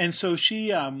 And so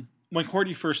she when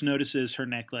Cordy first notices her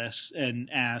necklace and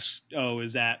asks, "Oh,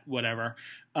 is that whatever?"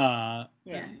 uh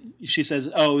Yeah. she says,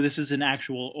 "Oh, this is an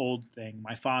actual old thing.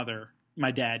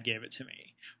 My dad gave it to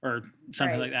me," or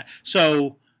something like Right. that.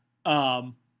 So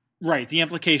right, the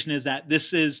implication is that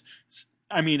this is,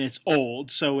 I mean, it's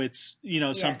old, so it's,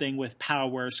 Yeah. something with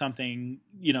power, something,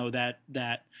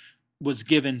 that was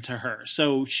given to her.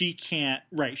 So she can't,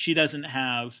 right, she doesn't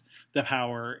have the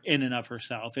power in and of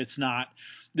herself. It's not,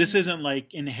 this Mm-hmm. isn't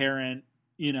like inherent,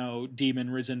 demon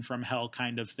risen from hell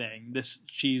kind of thing.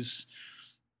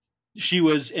 She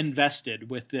was invested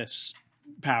with this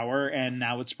power, and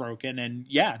now it's broken, and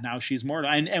yeah, now she's mortal.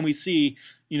 And we see,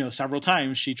 several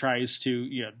times she tries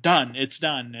to, done, it's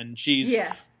done, and she's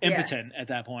Yeah. Yeah. impotent at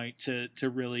that point to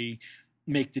really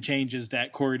make the changes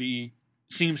that Cordy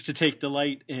seems to take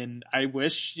delight in. I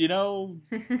wish,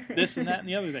 this and that and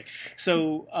the other thing.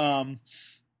 So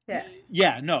Yeah.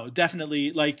 yeah, no,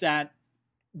 definitely, like that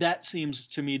seems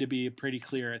to me to be pretty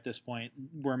clear at this point.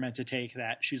 We're meant to take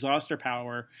that she's lost her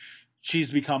power,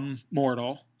 she's become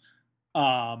mortal,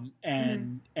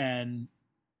 Mm-hmm. and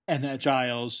that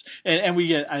Giles, and we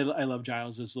get, I love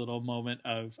Giles's little moment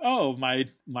of, oh,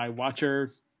 my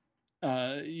watcher,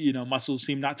 muscles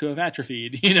seem not to have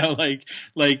atrophied.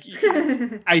 Like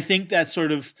I think that's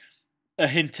sort of a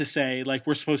hint to say, like,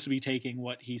 we're supposed to be taking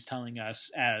what he's telling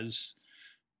us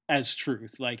as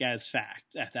truth, like as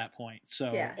fact at that point.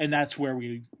 So, Yeah. and that's where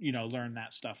we, learn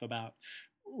that stuff about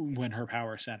when her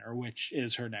power center, which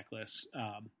is her necklace,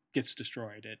 gets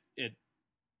destroyed.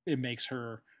 It makes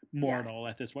her Yeah. mortal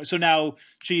at this point. So now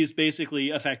she's basically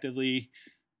effectively,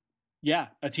 yeah,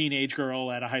 a teenage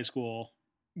girl at a high school,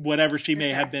 whatever she may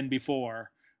have Okay. been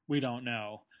before, we don't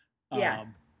know. Yeah.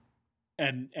 Um,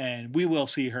 and we will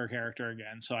see her character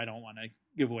again, so I don't want to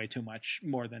give away too much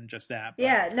more than just that. But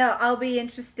Yeah. No, I'll be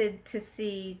interested to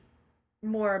see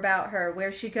more about her,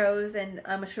 where she goes, and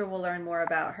I'm sure we'll learn more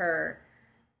about her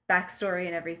backstory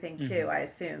and everything too, mm-hmm. I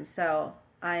assume. So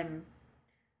I'm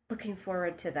looking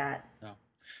forward to that. No.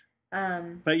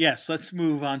 Um, But yes, let's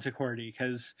move on to Cordy,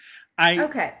 because I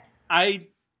okay. I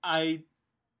I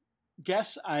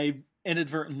guess I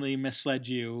inadvertently misled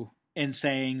you in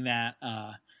saying that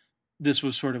this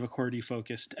was sort of a Cordy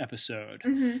focused episode.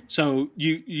 Mm-hmm. So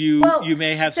you Well,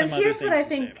 may have so some other here's what things I to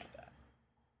say think. about that.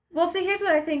 Well, so here's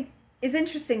what I think is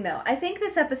interesting, though. I think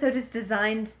this episode is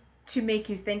designed to make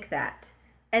you think that,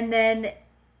 and then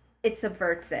it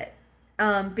subverts it.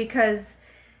 Because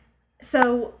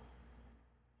so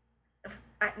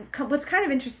what's kind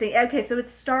of interesting. Okay, so it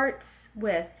starts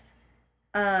with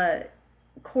uh,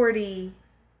 Cordy,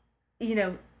 you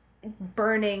know,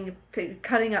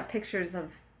 cutting up pictures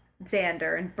of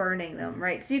Xander and burning them, Mm-hmm.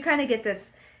 right? So you kind of get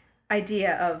this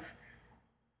idea of,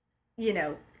 you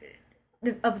know,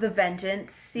 of the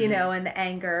vengeance, Mm-hmm. and the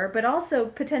anger, but also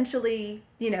potentially,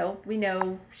 we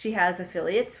know she has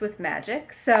affiliates with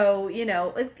magic. So,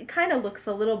 it kind of looks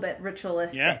a little bit Yeah.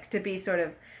 ritualistic to be sort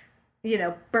of,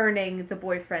 burning the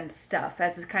boyfriend's stuff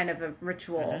as a kind of a Mm-hmm.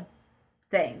 ritual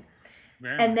thing.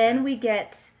 Very And much. Yeah. then we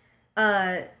get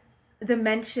uh,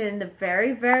 the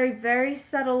very, very, very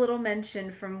subtle little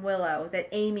mention from Willow that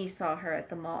Amy saw her at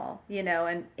the mall,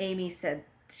 and Amy said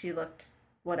she looked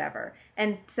whatever.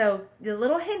 And so the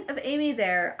little hint of Amy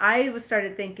there, I was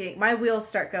started thinking, my wheels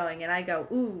start going, and I go,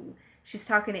 ooh, she's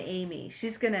talking to Amy.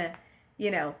 She's gonna,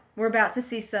 we're about to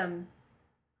see some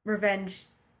revenge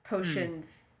Mm.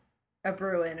 potions a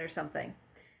brewing or something.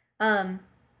 Um,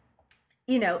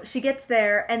 she gets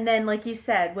there, and then, like you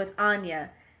said, with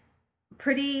Anya,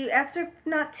 pretty after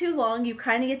not too long, you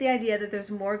kind of get the idea that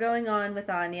there's more going on with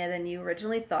Anya than you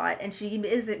originally thought, and she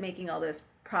is making all those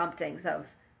promptings of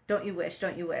don't you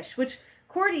wish," which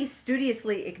Cordy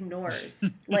studiously ignores.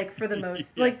 Like for the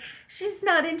most, Yeah. like she's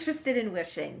not interested in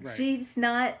wishing. Right. She's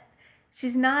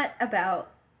not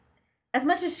about, as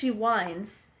much as she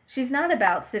whines. She's not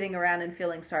about sitting around and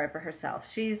feeling sorry for herself.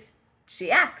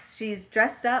 She acts. She's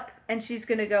dressed up and she's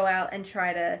going to go out and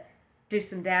try to do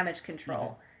some damage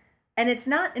control. Mm-hmm. And it's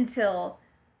not until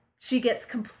she gets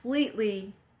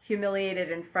completely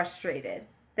humiliated and frustrated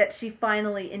that she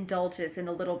finally indulges in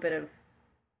a little bit of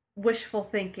wishful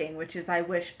thinking, which is, I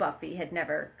wish Buffy had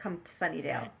never come to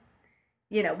Sunnydale. Right.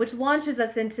 You know, which launches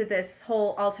us into this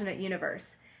whole alternate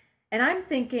universe. And I'm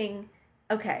thinking,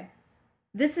 okay,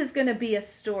 this is going to be a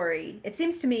story, it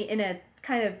seems to me, in a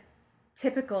kind of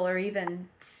typical or even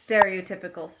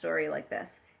stereotypical story like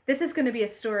this. This is going to be a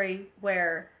story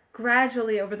where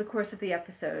gradually over the course of the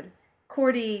episode,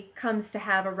 Cordy comes to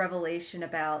have a revelation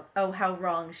about, oh, how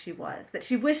wrong she was. That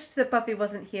she wished that Buffy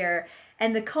wasn't here.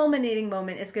 And the culminating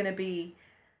moment is going to be,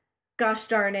 gosh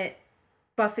darn it,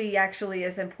 Buffy actually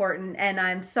is important and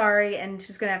I'm sorry, and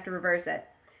she's going to have to reverse it.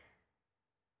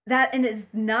 That, and it's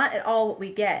not at all what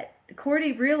we get.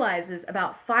 Cordy realizes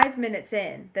about 5 minutes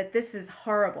in that this is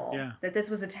horrible. Yeah. That this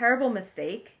was a terrible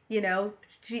mistake. You know,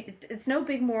 it's no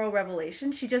big moral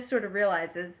revelation. She just sort of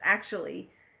realizes, actually,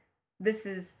 this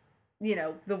is, you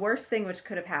know, the worst thing which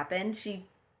could have happened. She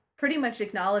pretty much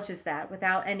acknowledges that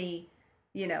without any,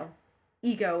 you know,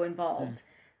 ego involved.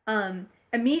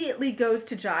 Immediately goes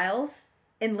to Giles,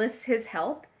 enlists his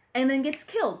help, and then gets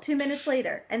killed 2 minutes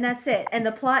later. And that's it. And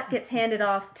the plot gets handed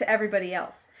off to everybody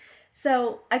else.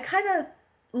 So I kind of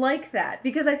like that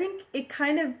because I think it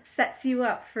kind of sets you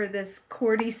up for this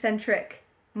Cordy-centric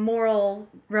moral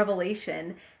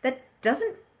revelation that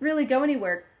doesn't really go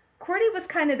anywhere. Cordy was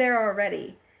kind of there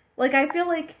already. Like, I feel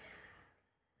like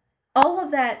all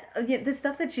of that, the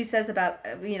stuff that she says about,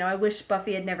 you know, I wish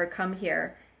Buffy had never come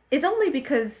here, is only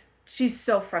because she's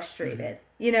so frustrated,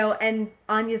 you know, and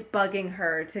Anya's bugging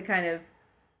her to kind of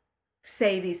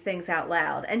say these things out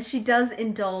loud. And she does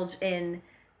indulge in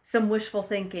some wishful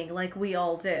thinking like we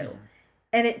all do.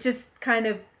 And it just kind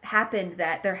of happened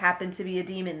that there happened to be a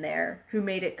demon there who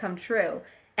made it come true.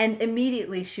 And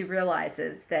immediately she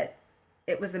realizes that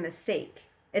it was a mistake.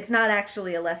 It's not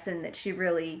actually a lesson that she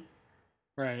really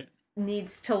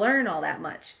needs to learn all that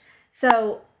much.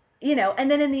 So, you know,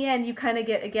 and then in the end you kind of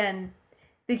get, again,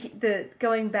 the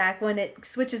going back when it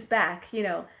switches back, you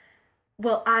know,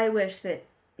 well, I wish that,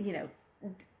 you know,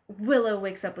 Willow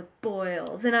wakes up with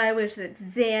boils, and I wish that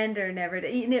Xander never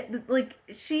did. You know, like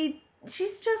she's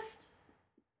just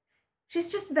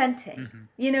venting.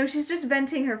 You know, she's just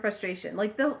venting her frustration.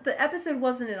 Like the episode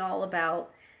wasn't at all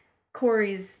about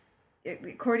Cordy's,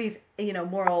 you know,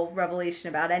 moral revelation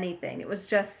about anything. It was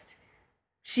just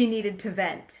she needed to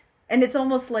vent, and it's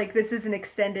almost like this is an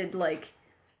extended like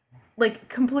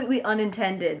completely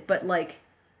unintended, but like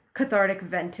cathartic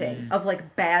venting of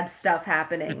like bad stuff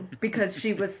happening because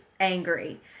she was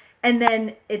angry, and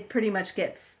then it pretty much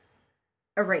gets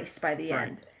erased by the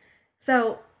end.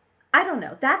 So I don't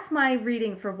know, that's my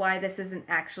reading for why this isn't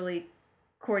actually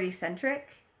Cordy centric,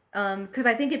 because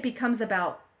I think it becomes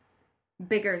about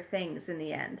bigger things in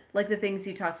the end, like the things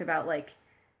you talked about. Like,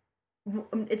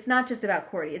 it's not just about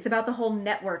Cordy, it's about the whole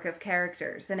network of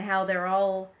characters and how they're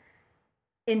all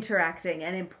interacting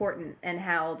and important, and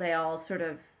how they all sort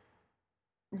of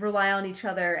rely on each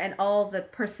other, and all the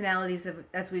personalities of,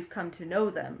 as we've come to know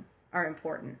them, are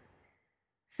important.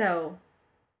 So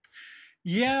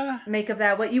yeah, make of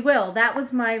that what you will. That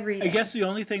was my reading. I guess the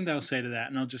only thing that I'll say to that,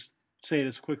 and I'll just say it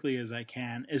as quickly as I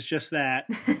can, is just that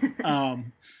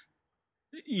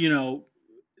you know,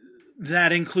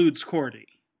 that includes Cordy,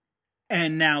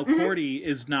 and now Cordy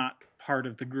is not part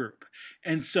of the group,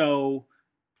 and so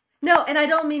no, and I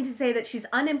don't mean to say that she's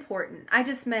unimportant. I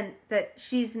just meant that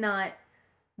she's not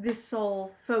the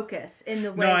sole focus in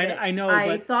the way that I know,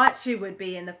 I thought she would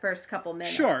be in the first couple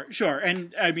minutes. Sure.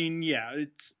 And I mean, yeah,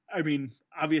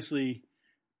 obviously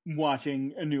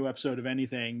watching a new episode of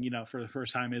anything, you know, for the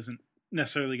first time isn't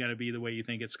necessarily going to be the way you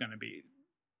think it's going to be,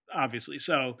 obviously.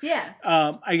 So yeah,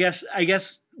 I guess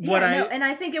and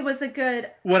I think it was a good,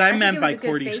 what I meant by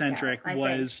Cordy centric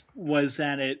was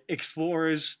that it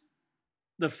explores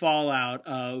the fallout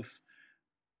of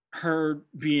her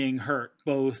being hurt,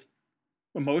 both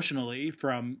emotionally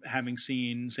from having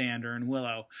seen Xander and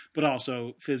Willow, but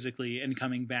also physically, and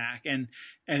coming back, and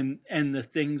the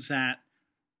things that,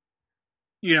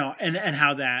 you know, and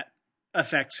how that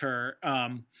affects her.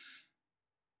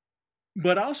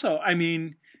 But also, I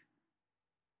mean,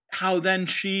 how then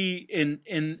she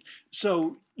in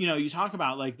so you talk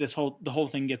about like the whole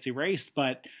thing gets erased,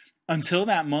 but until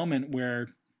that moment where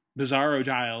Bizarro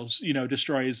Giles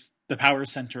destroys the power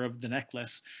center of the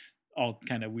necklace, all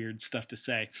kind of weird stuff to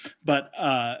say, but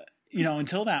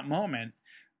until that moment,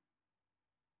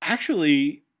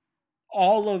 actually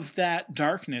all of that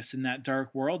darkness in that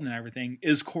dark world and everything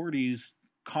is Cordy's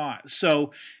cause.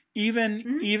 So even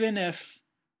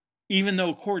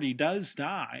though Cordy does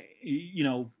die,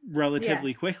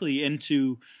 relatively quickly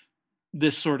into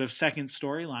this sort of second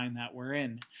storyline that we're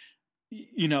in,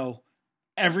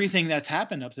 everything that's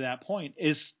happened up to that point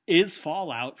is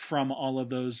fallout from all of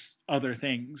those other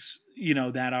things,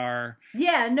 that are.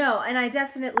 Yeah, no, and I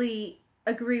definitely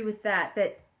agree with that.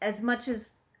 That as much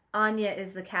as Anya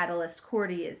is the catalyst,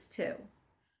 Cordy is too.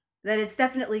 That it's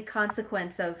definitely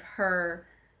consequence of her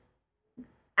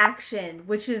action,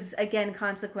 which is again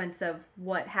consequence of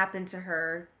what happened to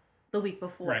her the week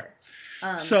before.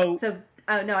 Right. So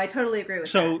no, I totally agree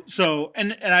with that.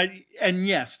 And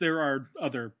yes, there are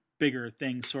other bigger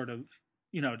things sort of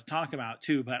to talk about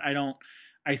too, but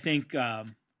I think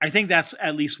that's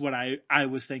at least what I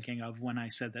was thinking of when I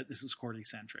said that this is Cordy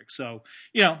centric. So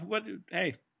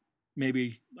hey,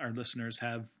 maybe our listeners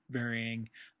have varying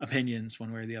opinions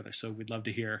one way or the other, so we'd love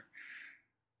to hear.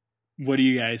 What do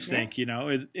you guys think?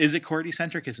 Is it Cordy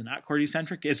centric? Is it not Cordy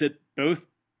centric? Is it both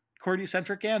Cordy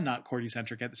centric and not Cordy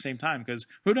centric at the same time? Because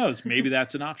who knows? Maybe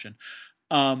that's an option.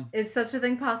 Is such a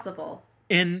thing possible?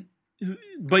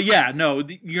 But yeah, no,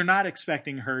 you're not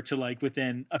expecting her to, like,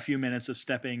 within a few minutes of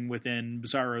stepping within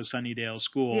Bizarro Sunnydale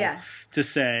School to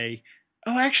say,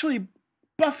 oh, actually,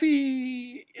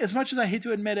 Buffy, as much as I hate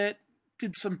to admit it,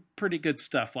 did some pretty good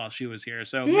stuff while she was here.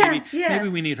 So maybe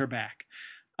we need her back.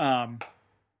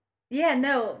 Yeah,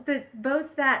 no,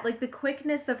 both that, like the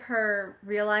quickness of her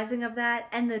realizing of that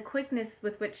and the quickness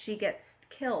with which she gets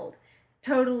killed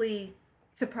totally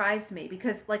surprised me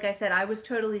because, like I said, I was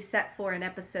totally set for an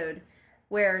episode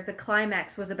where the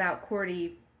climax was about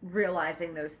Cordy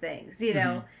realizing those things,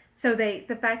 Mm-hmm. So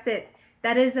the fact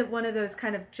that isn't one of those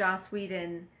kind of Joss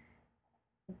Whedon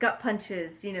gut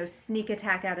punches, sneak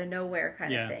attack out of nowhere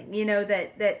kind of thing,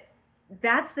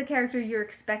 that's the character you're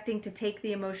expecting to take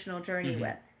the emotional journey mm-hmm.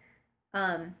 with.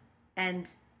 And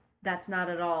that's not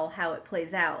at all how it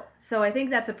plays out. So I think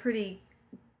that's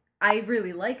I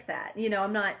really like that.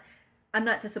 I'm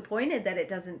not disappointed that it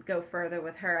doesn't go further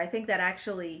with her. I think that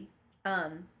actually,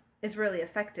 is really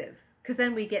effective because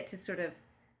then we get to sort of,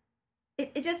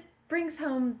 it just brings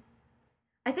home,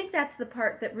 I think that's the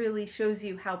part that really shows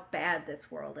you how bad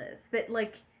this world is. That,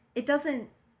 like, it doesn't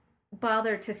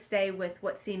bother to stay with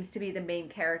what seems to be the main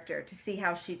character to see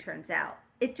how she turns out.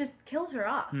 It just kills her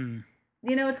off.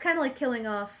 It's kind of like killing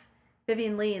off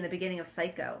Vivien Leigh in the beginning of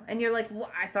Psycho. And you're like,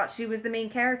 well, I thought she was the main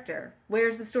character.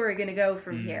 Where's the story going to go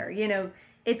from here?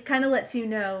 It kind of lets you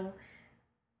know,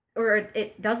 or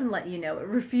it doesn't let you know. It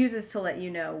refuses to let you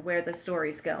know where the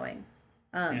story's going.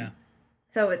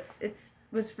 So it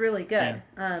was really good.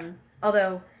 Yeah.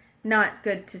 Although not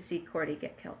good to see Cordy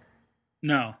get killed.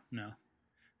 No.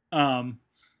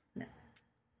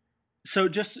 So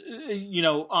just,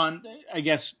 on, I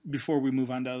guess, before we move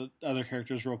on to other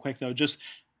characters real quick, though, just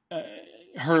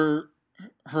her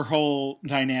whole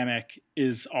dynamic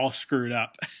is all screwed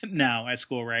up now at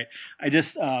school, right? I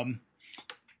just,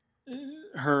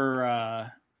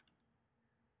 her,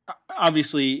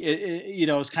 obviously,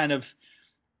 it's kind of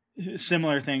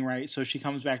similar thing, right? So she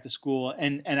comes back to school,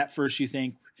 and at first you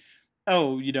think,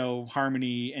 oh,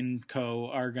 Harmony and co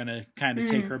are going to kind of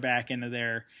take her back into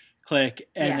their clique,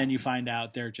 and then you find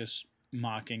out they're just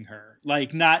mocking her,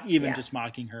 like not even just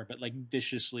mocking her, but like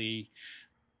viciously,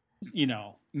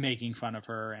 making fun of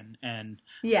her, and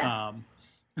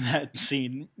that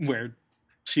scene where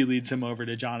she leads him over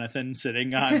to Jonathan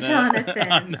sitting on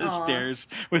the stairs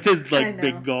with his like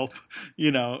big gulp,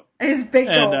 his big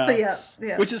gulp,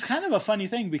 yeah, which is kind of a funny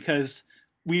thing because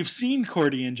we've seen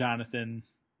Cordy and Jonathan,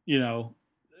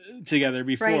 together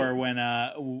before,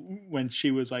 right. when she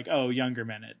was like, oh, younger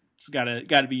men, it's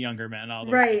gotta be younger men all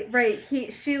the way. Right.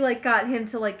 She like got him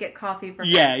to like get coffee for her.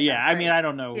 Yeah. Stuff, I mean, I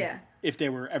don't know if they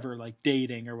were ever like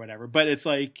dating or whatever, but it's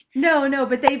like no,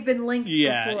 but they've been linked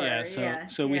before. Yeah.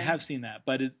 So we have seen that,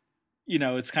 but it's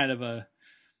it's kind of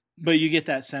but you get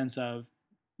that sense of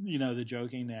the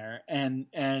joking there,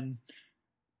 and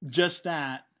just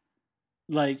that,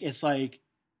 like, it's like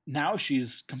now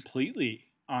she's completely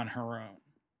on her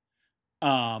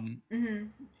own.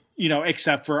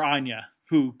 Except for Anya,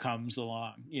 who comes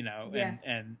along,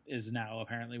 and is now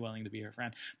apparently willing to be her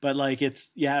friend. But like,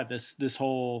 it's this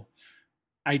whole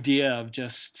idea of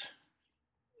just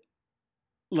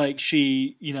like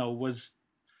she, was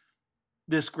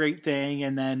this great thing,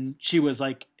 and then she was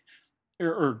like,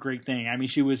 or great thing. I mean,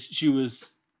 she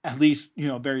was at least, you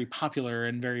know, very popular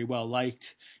and very well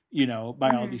liked, you know, by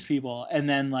all Mm-hmm. these people. And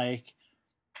then like,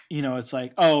 you know, it's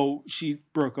like, oh, she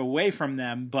broke away from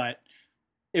them, but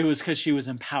it was because she was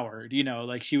empowered, you know,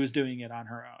 like she was doing it on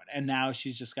her own. And now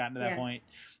she's just gotten to that Yeah. point.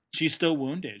 She's still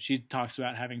wounded. She talks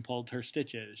about having pulled her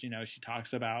stitches, you know, she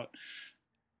talks about,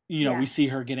 you know, we Yeah. see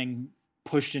her getting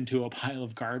pushed into a pile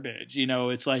of garbage. You know,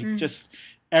 it's like Mm. just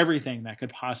everything that could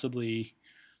possibly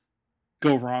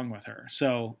go wrong with her.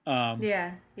 So,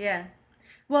 Yeah. Yeah.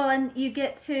 Well, and you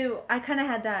get to, I kind of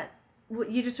had that,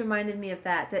 you just reminded me of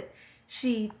that, that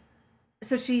she,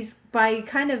 so she's, by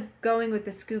kind of going with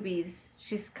the Scoobies,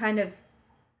 she's kind of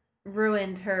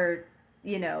ruined her,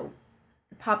 you know,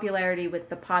 popularity with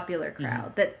the popular mhm,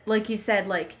 crowd. That, like you said,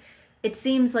 like, it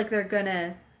seems like they're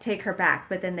gonna take her back,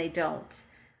 but then they don't.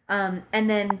 And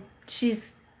then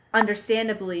she's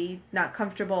understandably not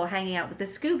comfortable hanging out with the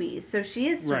Scoobies, so she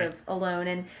is sort right, of alone,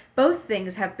 and both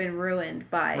things have been ruined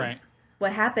by right,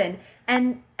 what happened.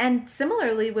 And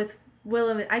similarly with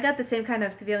Willow, I got the same kind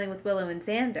of feeling with Willow and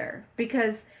Xander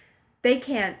because they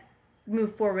can't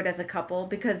move forward as a couple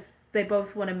because they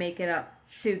both want to make it up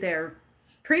to their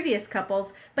previous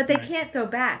couples, but they right, can't go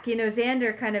back. You know,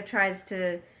 Xander kind of tries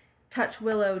to touch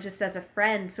Willow just as a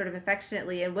friend, sort of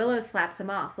affectionately, and Willow slaps him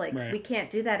off. Like, right. we can't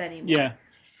do that Yeah, anymore.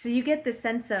 So you get the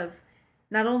sense of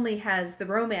not only has the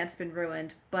romance been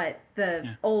ruined, but the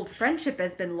yeah, old friendship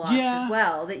has been lost as yeah.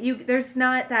 well. That you, there's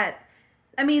not that,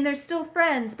 I mean, they're still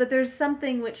friends, but there's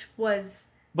something which was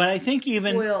But I think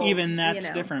spoiled, even you that's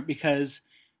know. different because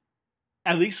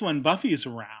at least when Buffy's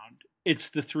around, it's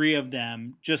the three of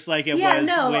them, just like it Yeah, was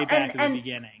no, way back at the and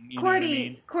beginning. You know what I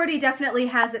mean? Cordy definitely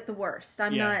has it the worst.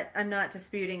 Yeah. I'm not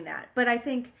disputing that. But I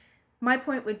think my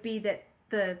point would be that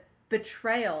the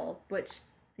betrayal, which,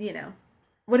 you know,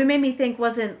 what it made me think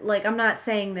wasn't like, I'm not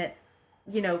saying that,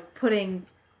 you know, putting,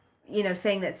 you know,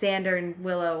 saying that Xander and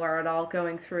Willow are at all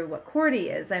going through what Cordy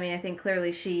is. I mean, I think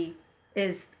clearly she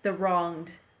is the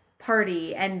wronged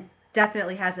party and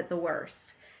definitely has it the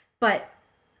worst. But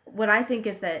what I think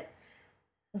is that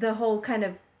the whole kind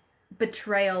of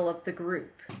betrayal of the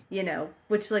group, you know,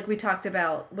 which, like we talked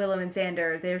about, Willow and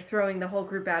Xander, they're throwing the whole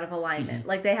group out of Hmm. alignment.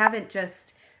 Like, they haven't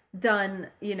just done,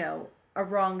 you know, a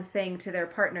wrong thing to their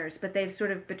partners, but they've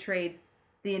sort of betrayed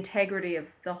the integrity of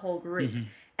the whole group. Hmm.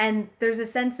 And there's a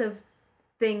sense of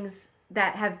things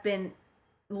that have been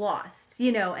lost,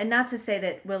 you know, and not to say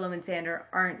that Willow and Xander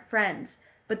aren't friends,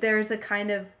 but there's a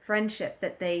kind of friendship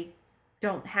that they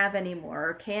don't have anymore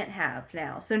or can't have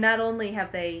now. So not only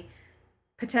have they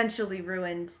potentially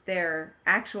ruined their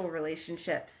actual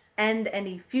relationships and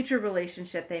any future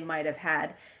relationship they might have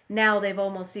had, now they've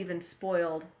almost even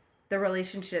spoiled the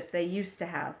relationship they used to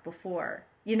have before.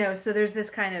 You know, so there's this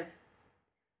kind of,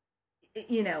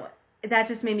 you know, that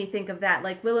just made me think of that.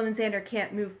 Like, Willow and Xander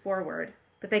can't move forward,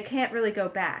 but they can't really go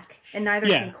back, and neither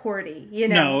Yeah. can Cordy, you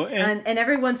know, No, and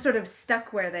everyone's sort of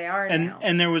stuck where they are now.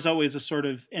 and there was always a sort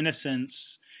of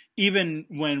innocence, even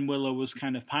when Willow was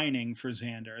kind of pining for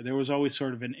Xander. There was always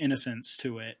sort of an innocence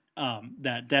to it,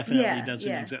 that definitely Yeah,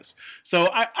 doesn't yeah. exist. So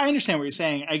I understand what you're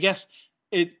saying. I guess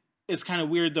it it's kind of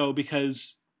weird though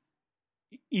because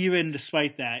even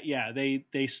despite that, yeah,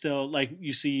 they still, like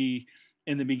you see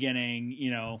in the beginning, you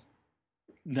know,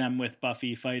 them with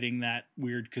Buffy fighting that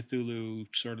weird Cthulhu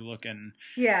sort of looking,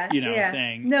 Yeah, you know, yeah.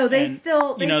 thing. No, And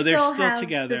you they know, they're still still have the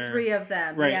together. three of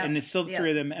them. Right, and Yep. it's still the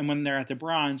three Yep. of them. And when they're at the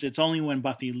Bronze, it's only when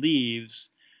Buffy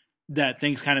leaves that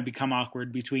things kind of become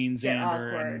awkward between Get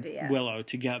Xander awkward. and Yeah. Willow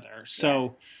together. Yeah.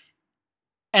 So,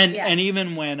 Yeah. and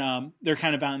even when they're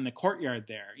kind of out in the courtyard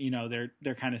there, you know,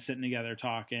 they're kind of sitting together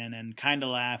talking and kind of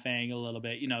laughing a little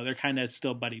bit. You know, they're kind of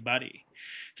still buddy buddy.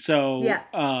 So, Yeah.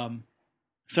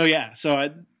 so yeah, so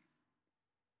I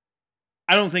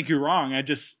don't think you're wrong.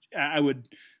 I would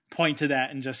point to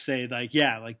that and just say like,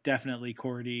 yeah, like definitely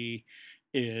Cordy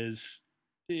is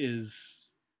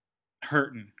is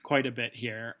hurting quite a bit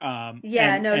here.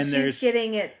 Yeah, no, And she's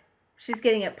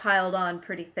getting it piled on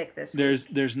pretty thick this week.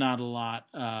 there's not a lot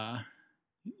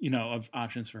you know, of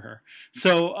options for her.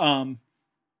 So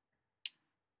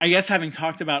I guess having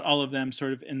talked about all of them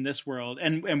sort of in this world,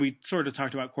 and we sort of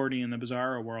talked about Cordy in the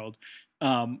Bizarro world,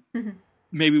 um,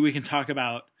 maybe we can talk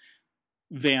about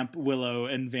Vamp Willow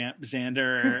and Vamp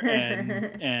Xander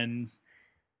and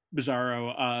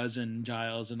Bizarro Oz and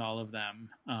Giles and all of them,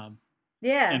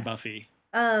 Yeah. and Buffy.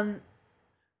 Um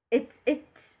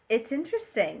it's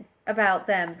interesting about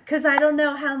them cuz I don't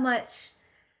know how much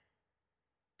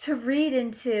to read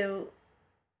into.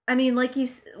 I mean, like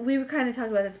we were kind of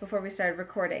talking about this before we started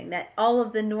recording, that all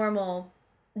of the normal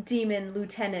demon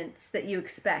lieutenants that you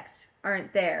expect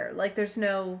aren't there. Like there's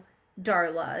no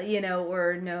Darla,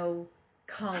 or no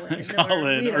Colin or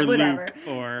Colin or whatever,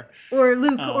 Luke or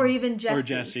Luke or even or Jesse.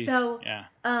 Jesse. So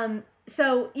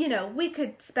Yeah. we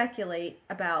could speculate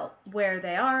about where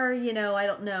they are. I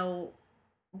don't know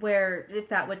where if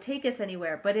that would take us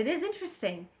anywhere, but it is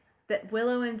interesting that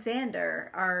Willow and Xander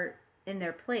are in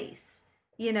their place.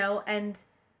 And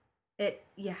it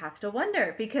you have to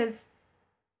wonder because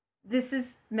this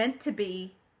is meant to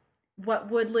be what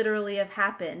would literally have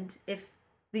happened if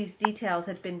these details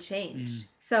had been changed.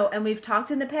 So, and we've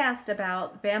talked in the past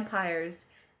about vampires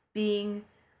being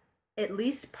at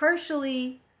least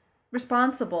partially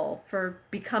responsible for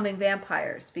becoming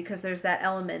vampires because there's that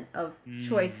element of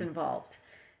choice involved.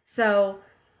 So,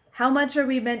 how much are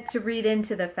we meant to read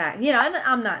into the fact?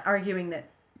 I'm not arguing that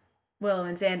Willow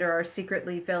and Xander are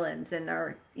secretly villains and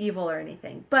are evil or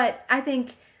anything, but I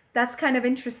think that's kind of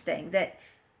interesting that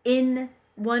in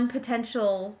one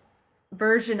potential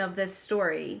version of this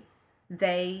story,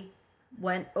 they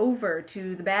went over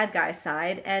to the bad guy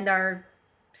side and are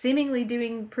seemingly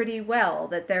doing pretty well,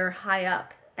 that they're high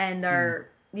up and are,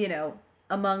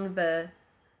 among the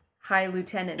high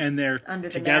lieutenants and they're under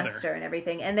the together. master and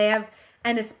everything. And they have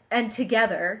and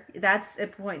together, that's a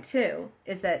point too,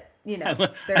 is that,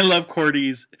 I love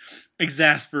Cordy's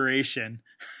exasperation.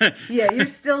 Yeah, you're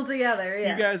still together.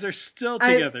 Yeah. You guys are still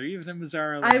together, even in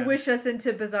Bizarro Land. I wish us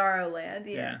into Bizarro Land.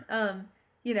 Yeah.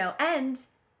 And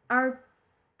are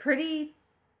pretty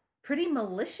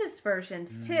malicious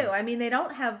versions too. I mean, they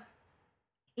don't have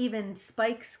even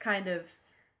Spike's kind of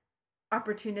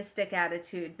opportunistic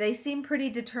attitude. They seem pretty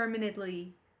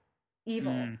determinedly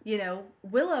evil.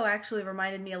 Willow actually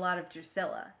reminded me a lot of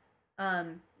Drusilla.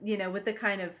 With the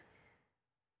kind of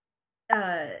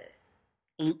a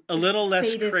little less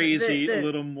sadism, crazy, a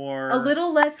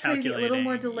little less crazy, a little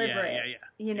more deliberate.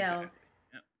 Yeah.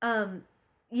 Exactly.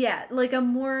 Like a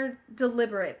more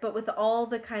deliberate, but with all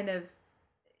the kind of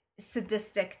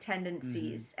sadistic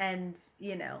tendencies, and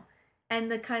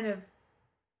and the kind of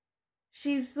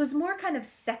she was more kind of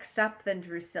sexed up than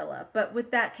Drusilla, but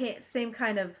with that same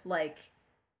kind of like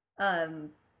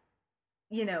kind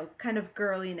of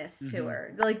girliness to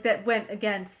her, like that went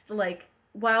against, like,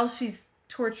 while she's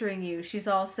torturing you, she's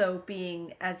also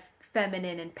being as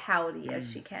feminine and pouty as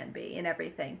she can be and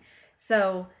everything.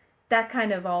 So that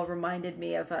kind of all reminded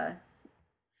me of a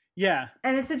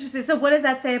and it's interesting. So what does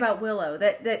that say about Willow?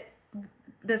 That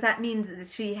does that mean that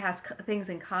she has things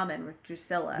in common with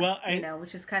Drusilla? Well,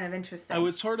 which is kind of interesting. I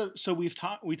would sort of, so we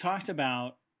talked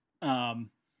about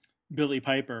Billie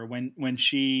Piper when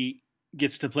she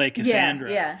gets to play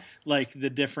Cassandra, like the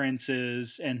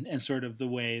differences and sort of the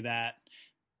way that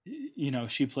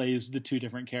she plays the two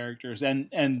different characters and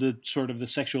the sort of the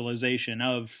sexualization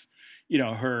of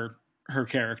her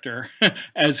character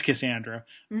as Cassandra.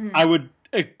 I would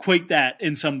equate that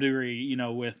in some degree,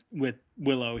 with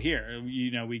Willow here.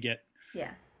 We get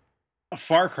a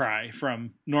far cry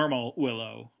from normal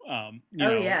Willow. We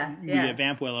get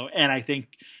Vamp Willow, and I think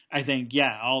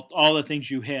all the things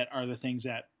you hit are the things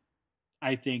that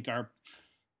I think are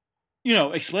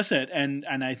explicit and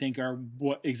I think are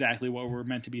exactly what we're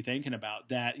meant to be thinking about.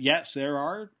 That yes, there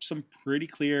are some pretty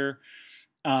clear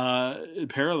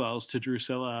parallels to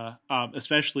Drusilla,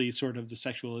 especially sort of the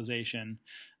sexualization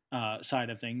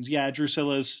side of things. Yeah,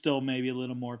 Drusilla is still maybe a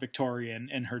little more Victorian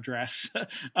in her dress.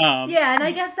 And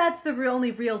I guess that's the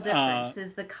only real difference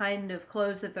is the kind of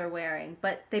clothes that they're wearing,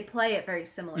 but they play it very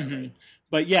similarly.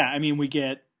 But yeah, I mean, we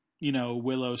get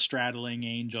Willow straddling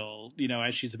Angel,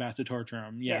 as she's about to torture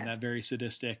him. Yeah, that very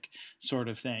sadistic sort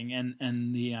of thing,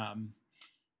 and the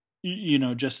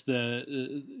just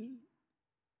the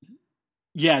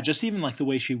just even like the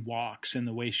way she walks and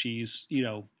the way she's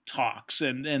talks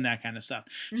and that kind of stuff.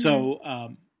 So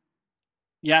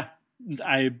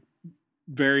I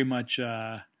very much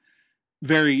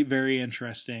very, very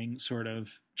interesting sort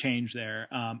of change there.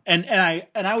 And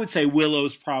I would say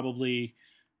Willow's probably,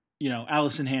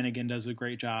 Allison Hannigan does a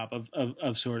great job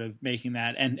of sort of making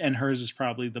that, and hers is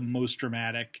probably the most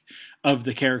dramatic of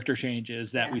the character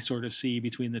changes that we sort of see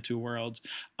between the two worlds.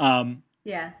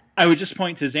 I would just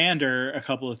point to Xander a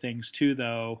couple of things too,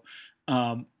 though.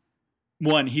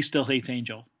 One, he still hates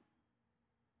Angel.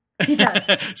 He does.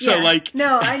 So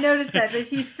no, I noticed that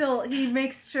he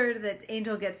makes sure that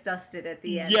Angel gets dusted at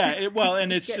the end. Yeah,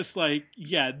 and it's just like,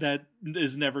 that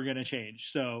is never going to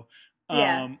change. So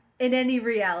in any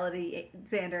reality,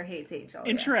 Xander hates Angel.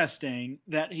 Interesting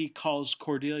that he calls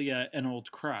Cordelia an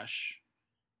old crush,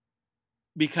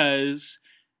 because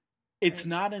it's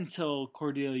not until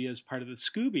Cordelia is part of the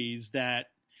Scoobies that,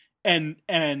 and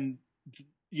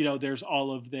there's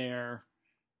all of their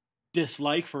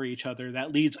dislike for each other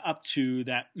that leads up to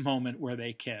that moment where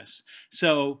they kiss.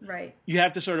 So Right. you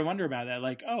have to sort of wonder about that.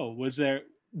 Like, oh, was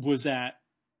that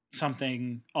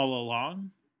something all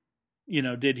along?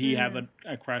 Did he have Mm.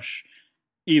 a crush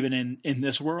even in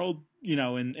this world?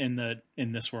 In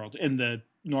this world, in the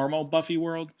normal Buffy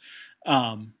world.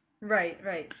 Um, Right.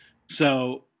 Right.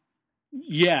 so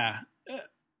yeah,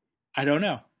 I don't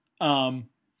know. Um,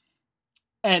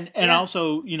 and Yeah.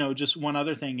 also, just one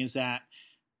other thing is that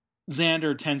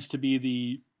Xander tends to be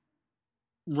the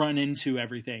run into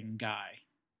everything guy,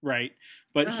 right?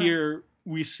 But Uh-huh. here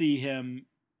we see him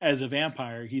as a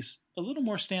vampire. He's a little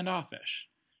more standoffish.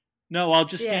 No, I'll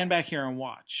just Yeah. stand back here and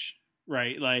watch,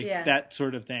 right? Like Yeah. that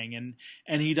sort of thing.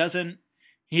 And he doesn't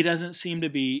seem to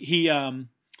be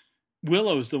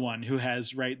Willow's the one who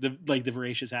has, right, the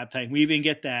voracious appetite. We even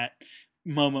get that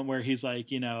moment where he's like,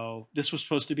 this was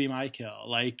supposed to be my kill.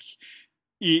 Like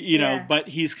Yeah. but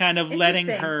he's kind of letting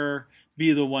Interesting. her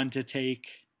be the one to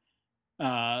take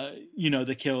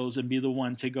the kills and be the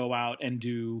one to go out and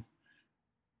do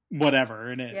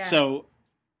whatever in it. Yeah. So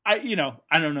I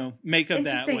don't know. Make of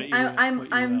that Interesting. what I, you I'm what you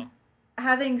will. I'm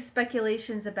having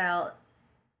speculations about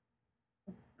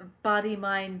body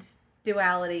mind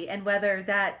duality and whether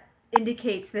that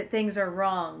indicates that things are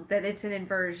wrong, that it's an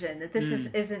inversion, that this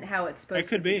Mm, isn't how it's it supposed to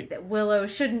could be, be. that Willow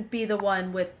shouldn't be the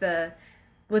one with the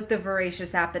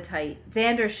voracious appetite.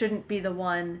 Xander shouldn't be the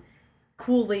one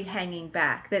coolly hanging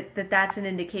back. That's an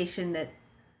indication that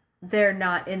they're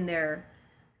not in their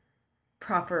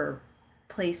proper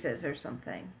places or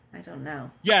something. I don't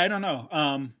know. Yeah, I don't know.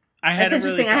 I That's hadn't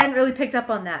really interesting. I hadn't thought really picked up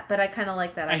on that, but I kind of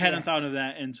like that I hadn't idea. thought of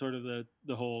that in sort of the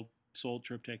whole soul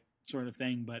triptych sort of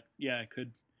thing, but yeah, it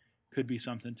could be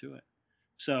something to it.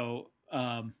 So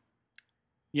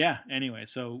yeah. Anyway,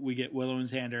 so we get Willow and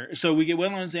Xander. So we get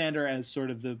Willow and Xander as sort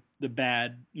of the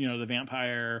bad, the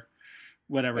vampire,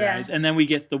 whatever Yeah. guys, and then we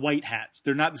get the white hats.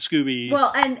 They're not the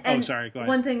Well, Scoobies. and Oh, and sorry. Go ahead.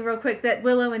 one thing real quick, that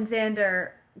Willow and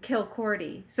Xander kill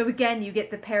Cordy. So again, you get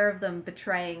the pair of them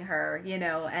betraying her,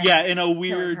 Yeah, and in a killing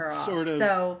weird her off. sort of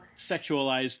So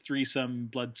sexualized threesome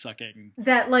blood sucking.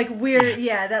 that like weird,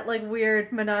 yeah, that like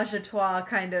weird menage a trois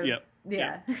kind of, Yep.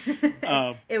 Yep. yeah.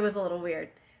 Um, It was a little weird,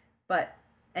 but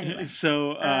anyway.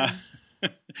 so Um,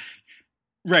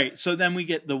 right. So then we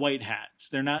get the white hats.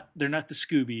 They're not the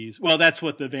Scoobies. Well, that's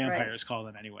what the right, vampires call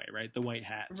them anyway, right? The white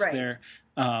hats. right,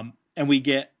 And we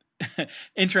get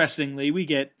interestingly, we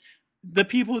get the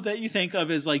people that you think of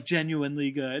as like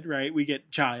genuinely good, right? We get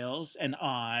Giles and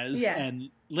Oz yeah, and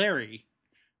Larry.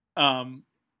 Um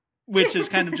which is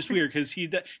kind of just weird because he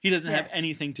doesn't have yeah.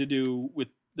 anything to do with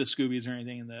the Scoobies or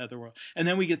anything in the other world. And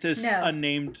then we get this No,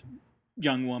 unnamed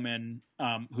young woman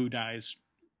who dies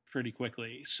pretty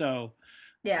quickly. So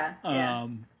yeah, yeah.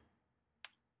 um,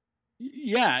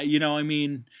 yeah, I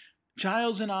mean,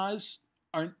 Giles and Oz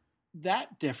aren't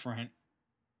that different,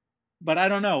 but I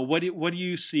don't know. What do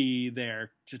you see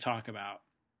there to talk about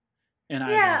in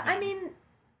either Yeah, of I them? mean,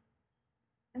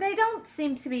 they don't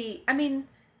seem to be. I mean,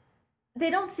 they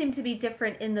don't seem to be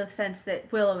different in the sense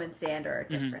that Willow and Xander are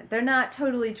Mm-hmm. different. They're not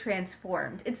totally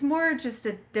transformed. It's more just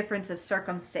a difference of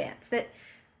circumstance. That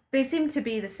they seem to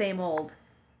be the same old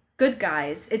good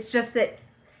guys. It's just that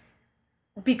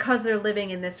because they're living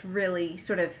in this really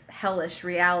sort of hellish Mm-hmm.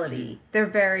 reality, they're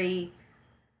very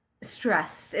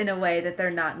stressed in a way that they're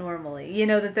not normally.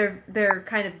 That they're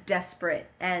kind of desperate,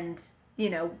 and you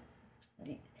know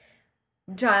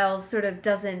Giles sort of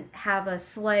doesn't have a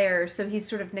slayer, so he's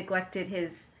sort of neglected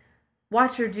his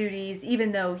watcher duties,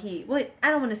 even though well, I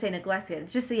don't want to say neglected,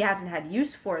 it's just that he hasn't had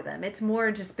use for them. It's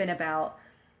more just been about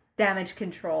damage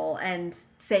control and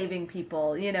saving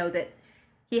people, that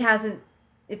he hasn't,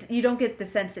 you don't get the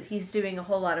sense that he's doing a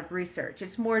whole lot of research.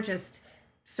 It's more just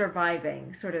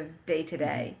surviving sort of day to Mm-hmm.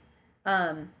 day.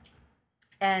 Um,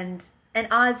 and and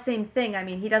Oz, same thing. I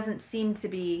mean, he doesn't seem to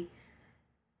be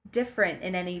different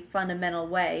in any fundamental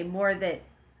way, more that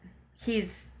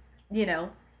he's, you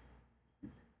know,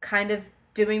 kind of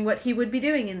doing what he would be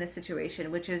doing in this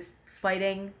situation, which is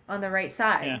fighting on the right Yeah.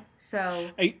 side. So,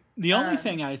 The only um,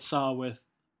 thing I saw with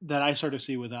that I sort of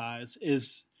see with Oz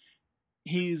is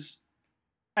he's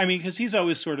I mean, because he's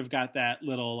always sort of got that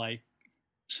little like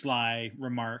sly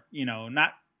remark,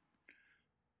 not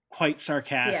quite yeah,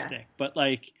 sarcastic, but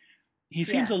like he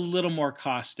seems yeah, a little more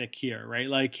caustic here, right?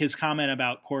 Like his comment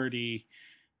about Cordy,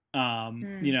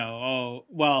 mm. oh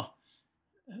well,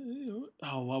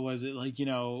 oh what was it like?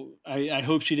 I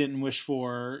hope she didn't wish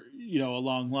for a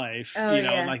long life, Oh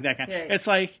yeah, like that kind. right, It's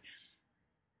like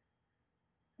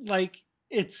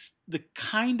it's the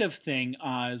kind of thing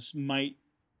Oz might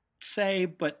say,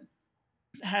 but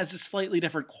has a slightly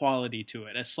different quality to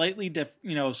it, a slightly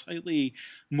slightly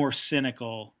more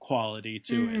cynical quality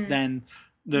to it Mm-hmm. than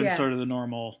Yeah. sort of the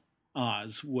normal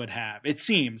Oz would have. It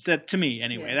seems that to me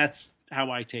anyway. Yeah. That's how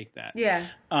I take that. Yeah.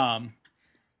 Um,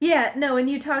 Yeah, no, and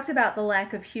you talked about the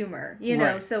lack of humor,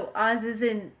 right, so Oz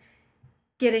isn't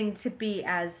getting to be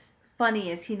as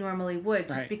funny as he normally would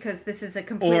just right, because this is a or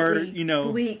completely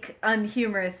bleak,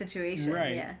 unhumorous situation.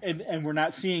 right, Yeah. and we're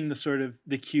not seeing the sort of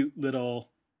the cute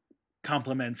little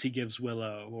compliments he gives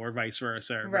Willow or vice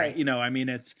versa, right? Right. I mean,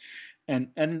 it's and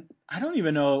I don't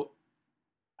even know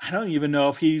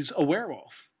if he's a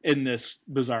werewolf in this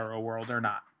bizarro world or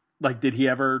not. Like, did he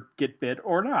ever get bit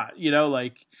or not?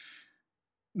 Like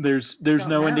there's Don't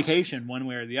no know. indication one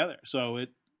way or the other. So it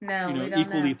No, we don't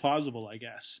equally know. plausible, I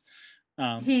guess.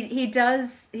 He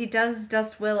does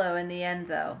dust Willow in the end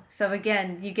though. So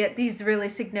again, you get these really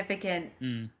significant,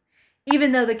 Mm,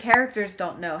 even though the characters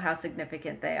don't know how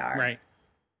significant they are. right.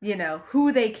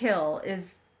 Who they kill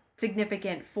is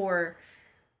significant for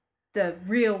the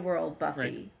real world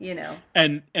Right. Buffy.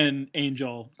 And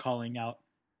Angel calling out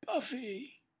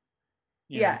Buffy.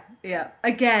 Yeah, yeah.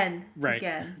 Again, Right.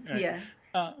 again. Right. Yeah.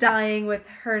 Dying with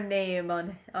her name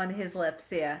on his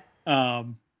lips, yeah.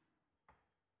 Um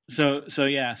so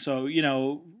yeah, so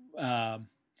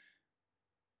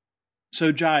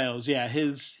so Giles, yeah,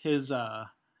 his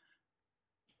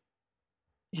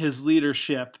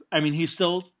leadership. I mean, he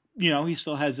still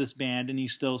has this band and he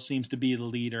still seems to be the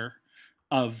leader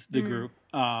of the Mm. group.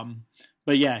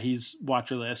 But yeah, he's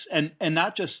Watcherless and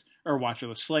not just or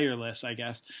Watcherless, Slayerless, I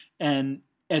guess. And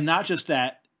not just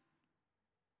that,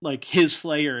 like his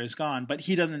Slayer is gone, but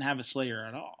he doesn't have a Slayer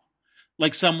at all.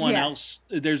 Like someone Yeah. else,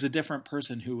 there's a different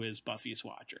person who is Buffy's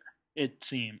Watcher. It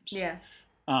seems. Yeah.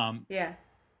 Um, Yeah.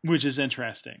 which is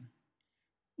interesting.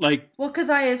 Like, Well,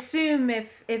 because I assume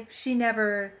if she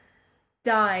never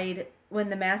died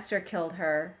when the Master killed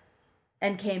her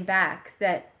and came back,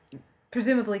 that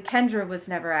presumably Kendra was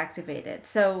never activated.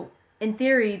 So in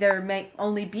theory, there may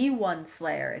only be one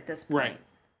Slayer at this point. right,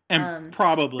 and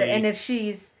probably, and if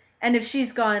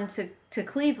she's gone to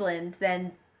Cleveland,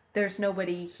 then there's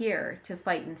nobody here to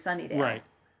fight in Sunnydale.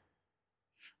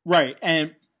 Right,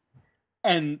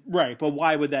 and right, but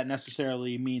why would that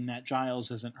necessarily mean that Giles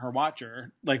isn't her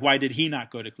Watcher? Like, why did he not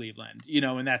go to Cleveland?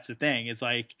 And that's the thing. It's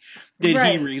like, did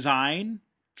he resign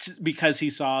because he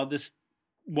saw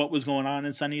what was going on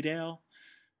in Sunnydale?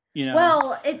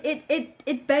 Well,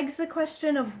 it begs the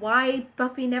question of why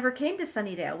Buffy never came to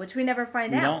Sunnydale, which we never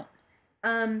find out. We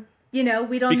don't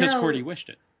know because Cordy wished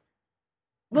it.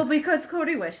 Well, because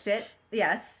Cordy wished it.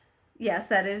 Yes,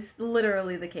 that is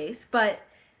literally the case. But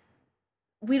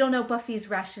we don't know Buffy's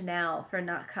rationale for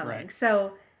not coming. Right.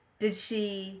 So, did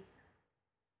she?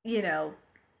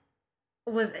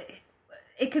 Was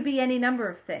it could be any number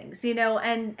of things,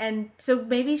 and so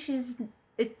maybe she's.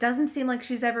 It doesn't seem like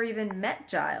she's ever even met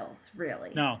Giles,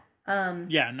 really. No.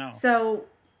 Yeah, no. So,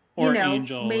 or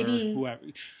Angel, maybe or whoever.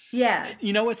 Yeah.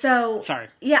 What's sorry.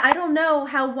 Yeah, I don't know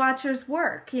how Watchers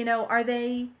work. Are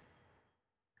they?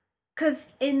 Because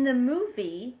in the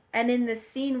movie and in the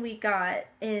scene we got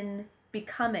in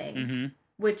Becoming, mm-hmm.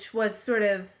 which was sort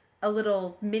of a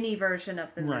little mini version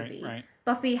of the movie, right.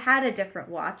 Buffy had a different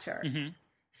Watcher. Mm-hmm.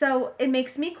 So it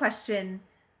makes me question: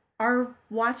 are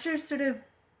Watchers sort of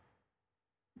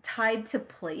tied to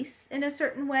place in a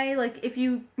certain way? Like if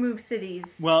you move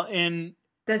cities,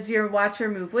 does your Watcher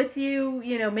move with you?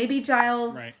 Maybe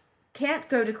Giles can't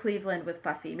go to Cleveland with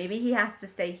Buffy. Maybe he has to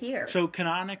stay here. So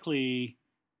canonically,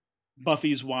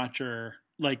 Buffy's Watcher,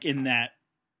 like in the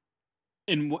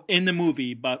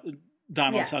movie, but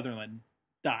Donald Sutherland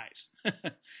dies.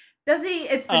 Does he?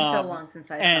 It's been so long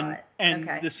since I saw it. And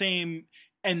the same,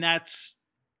 and that's,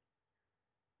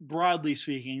 broadly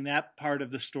speaking, that part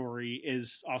of the story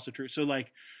is also true. So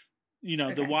like,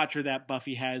 the Watcher that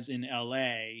Buffy has in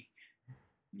LA,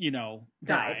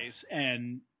 dies,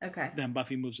 and then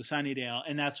Buffy moves to Sunnydale,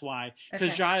 and that's why,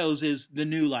 because Giles is the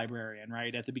new librarian,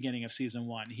 right? At the beginning of season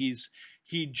 1,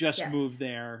 he just moved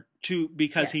there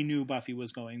because he knew Buffy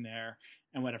was going there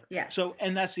and whatever. So,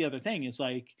 and that's the other thing, is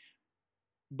like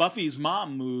Buffy's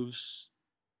mom moves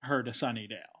her to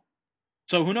Sunnydale.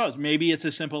 So who knows? Maybe it's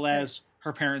as simple as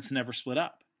her parents never split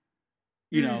up.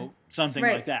 Something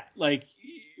like that. Like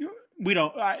we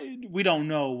don't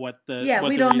know what the what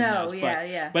we the don't reason know.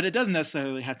 Is, but it doesn't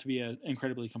necessarily have to be an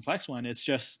incredibly complex one. It's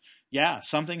just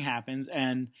something happens,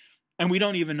 and we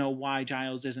don't even know why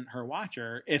Giles isn't her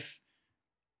Watcher. If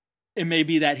it may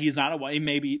be that he's not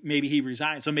maybe he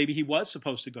resigned, so maybe he was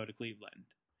supposed to go to Cleveland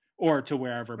or to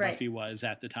wherever Buffy was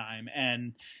at the time,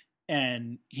 and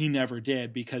and he never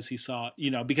did because he saw,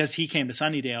 because he came to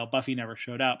Sunnydale, Buffy never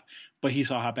showed up, but he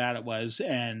saw how bad it was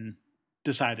and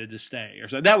decided to stay. Or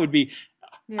so that would be.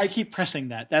 Yeah. I keep pressing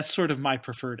that. That's sort of my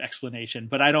preferred explanation,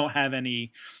 but I don't have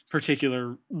any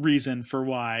particular reason for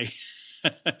why.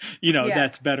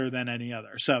 That's better than any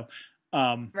other. So,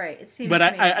 right. It seems. But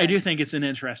I do think it's an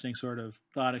interesting sort of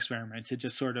thought experiment to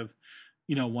just sort of,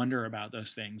 wonder about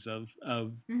those things of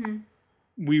mm-hmm.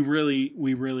 we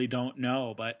really don't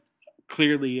know, but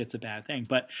clearly it's a bad thing.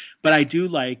 But I do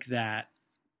like that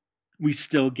we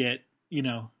still get,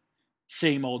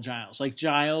 same old Giles. Like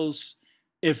Giles,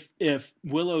 if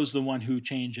Willow's the one who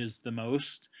changes the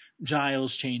most,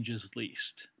 Giles changes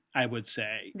least, I would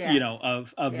say,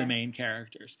 of the main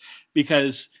characters,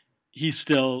 because he's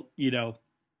still,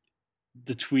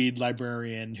 the tweed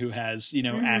librarian who has,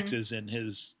 mm-hmm. axes in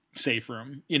his safe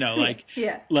room, like,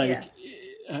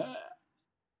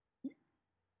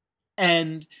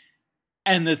 and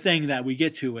the thing that we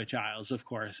get to with Giles, of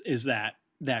course, is that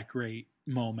great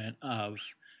moment of,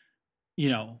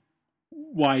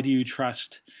 why do you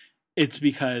trust? It's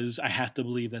because I have to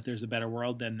believe that there's a better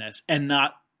world than this, and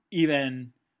not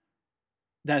even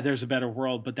that there's a better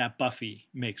world, but that Buffy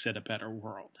makes it a better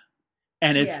world.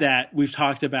 And it's that we've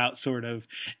talked about sort of,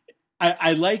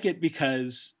 I like it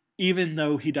because even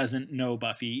though he doesn't know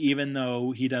Buffy, even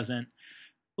though he doesn't,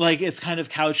 like, it's kind of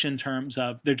couched in terms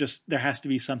of there has to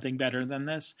be something better than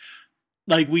this.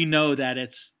 Like, we know that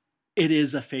it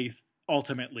is a faith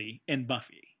ultimately in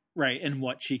Buffy, right? And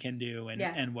what she can do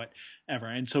and whatever.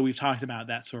 And so we've talked about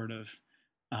that sort of,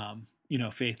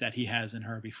 faith that he has in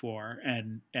her before.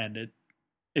 And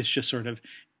it's just sort of,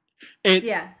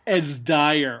 as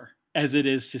dire as it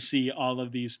is to see all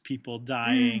of these people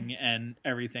dying and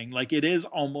everything. Like, it is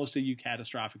almost a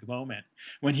catastrophic moment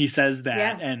when he says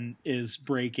that and is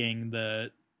breaking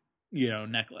the,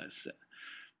 necklace.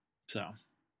 So.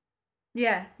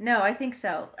 Yeah, no, I think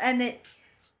so. And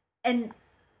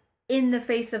in the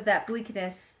face of that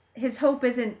bleakness, his hope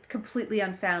isn't completely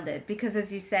unfounded because,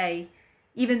 as you say,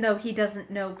 even though he doesn't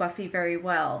know Buffy very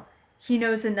well, he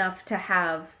knows enough to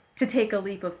take a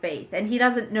leap of faith. And he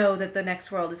doesn't know that the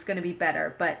next world is going to be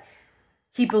better, but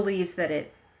he believes that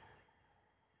it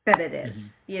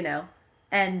is, mm-hmm.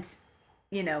 And,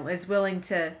 is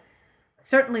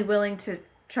certainly willing to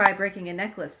try breaking a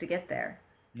necklace to get there.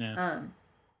 Yeah.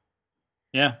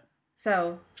 Yeah.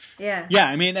 So, yeah. Yeah,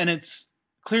 I mean, and it's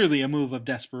clearly a move of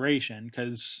desperation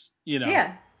because,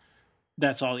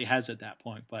 that's all he has at that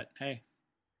point. But hey,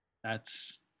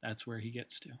 that's where he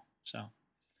gets to. So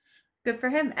good for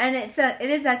him. And it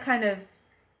is that kind of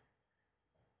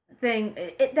thing.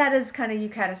 That is kind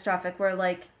of catastrophic where,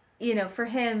 like, for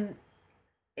him,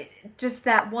 just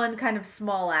that one kind of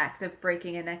small act of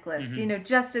breaking a necklace, mm-hmm.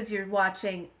 Just as you're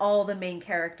watching all the main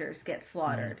characters get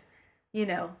slaughtered,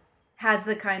 mm-hmm. Has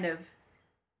the kind of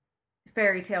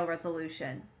fairy tale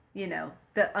resolution, the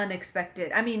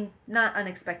unexpected. I mean, not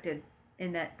unexpected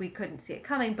in that we couldn't see it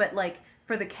coming, but like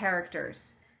for the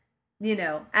characters,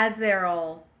 as they're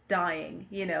all dying,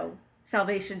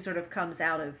 salvation sort of comes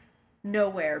out of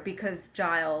nowhere because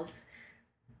Giles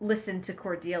listened to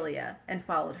Cordelia and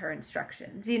followed her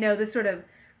instructions. The sort of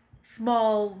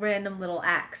small random little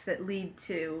acts that lead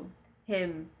to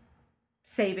him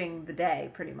saving the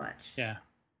day pretty much. Yeah.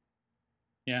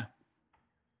 Yeah.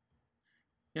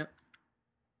 Yep.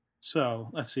 So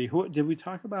let's see. Who did we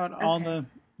talk about? All the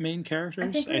main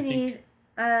characters?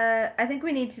 I think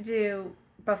we need to do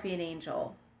Buffy and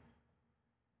Angel.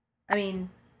 I mean,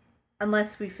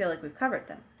 unless we feel like we've covered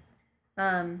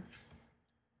them.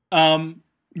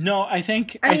 No, I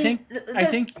think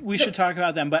we should talk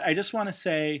about them. But I just want to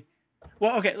say,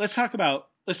 well, okay, let's talk about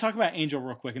Angel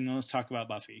real quick, and then let's talk about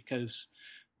Buffy because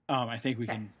I think we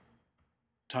can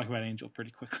talk about Angel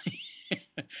pretty quickly.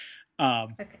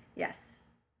 Okay. Yes.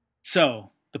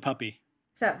 So the puppy.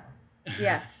 So,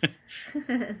 yes.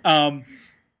 Go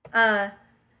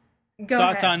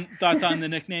thoughts ahead. Thoughts on the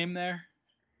nickname there?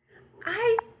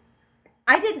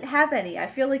 I didn't have any. I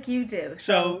feel like you do.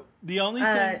 So the only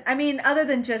thing, I mean, other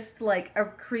than just like a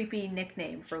creepy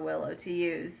nickname for Willow to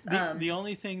use, the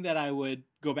only thing that I would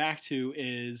go back to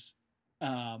is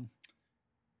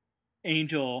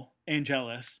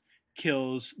Angelus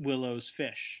kills Willow's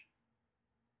fish.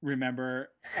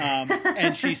 Remember?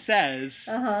 And she says,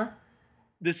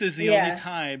 "This is the only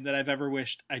time that I've ever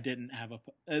wished I didn't have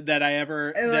glad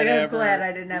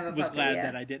I didn't have a puppy. Was glad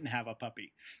that I didn't have a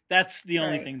puppy." That's the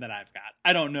only thing that I've got.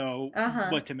 I don't know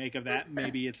what to make of that.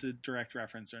 Maybe it's a direct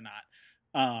reference or not.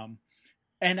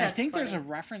 And that's I think funny. There's a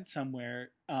reference somewhere,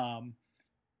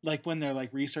 like when they're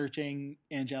like researching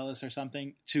Angelus or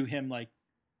something, to him like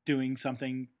doing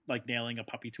something like nailing a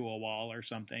puppy to a wall or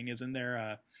something. Isn't there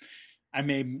a? I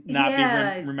may not be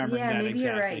Yeah, remembering yeah, that maybe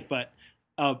you're exactly, right.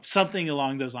 but something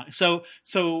along those lines. So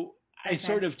I Okay.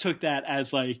 sort of took that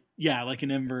as like, yeah, like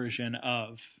an inversion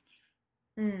of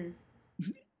Mm.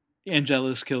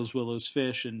 Angelus kills Willow's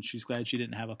fish, and she's glad she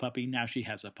didn't have a puppy. Now she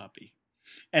has a puppy,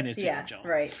 and it's Yeah, Angel.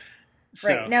 right. Right.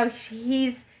 So Now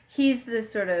he's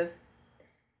this sort of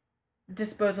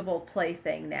disposable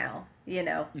plaything now,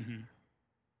 mm-hmm.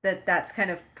 that's kind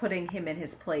of putting him in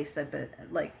his place a bit,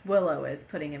 like Willow is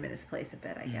putting him in his place a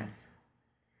bit, I Mm-hmm. guess.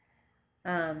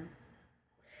 Um,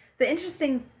 the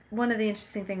interesting one of the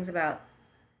interesting things about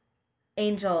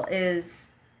Angel is,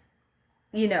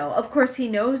 of course he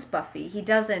knows Buffy. He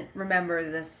doesn't remember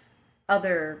this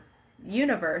other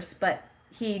universe, but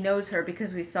he knows her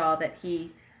because we saw that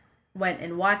he went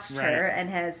and watched Right. her and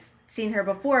has seen her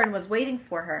before and was waiting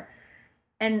for her.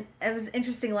 And it was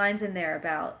interesting lines in there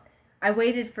about, I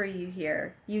waited for you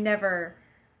here. You never,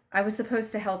 I was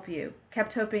supposed to help you.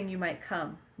 Kept hoping you might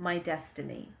come. My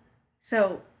destiny.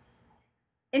 So,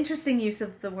 interesting use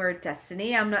of the word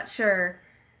destiny. I'm not sure,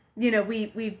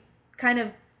 we kind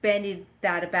of bandied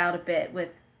that about a bit with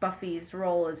Buffy's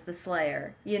role as the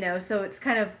Slayer, so it's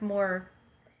kind of more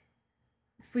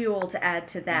fuel to add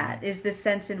to that, Mm-hmm. is this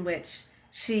sense in which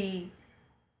she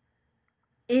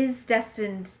is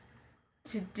destined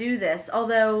to do this,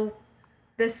 although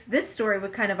this story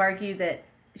would kind of argue that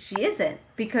she isn't,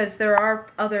 because there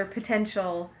are other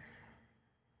potential.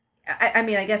 I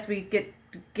mean, I guess we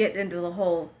get into the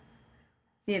whole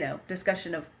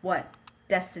discussion of what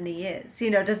destiny is.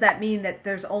 Does that mean that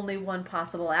there's only one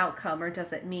possible outcome, or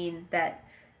does it mean that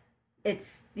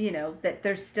it's that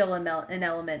there's still an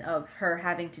element of her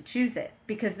having to choose it?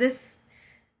 Because this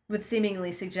would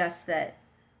seemingly suggest that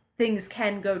things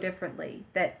can go differently,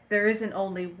 that there isn't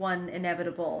only one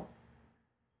inevitable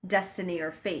destiny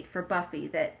or fate for Buffy,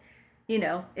 that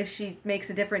if she makes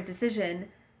a different decision,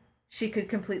 she could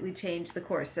completely change the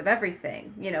course of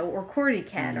everything, or Cordy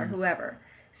can, or Mm-hmm. whoever.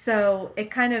 So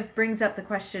it kind of brings up the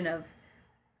question of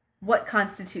what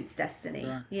constitutes destiny,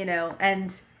 Sure.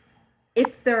 and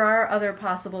if there are other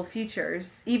possible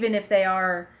futures, even if they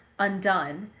are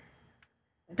undone,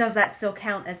 does that still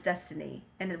count as destiny?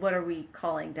 And what are we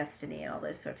calling destiny and all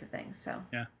those sorts of things? So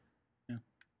Yeah. Yeah.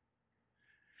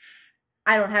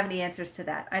 I don't have any answers to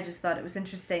that. I just thought it was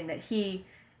interesting that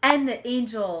that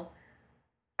Angel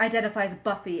identifies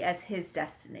Buffy as his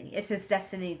destiny. It's his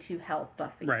destiny to help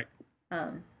Buffy. Right.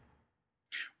 Um,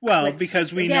 Well, which because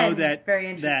is, we know again, that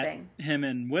very that interesting. him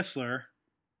and Whistler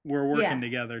were working Yeah.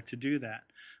 together to do that.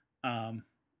 Um,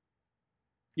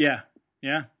 yeah.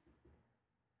 Yeah.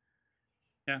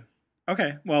 Yeah.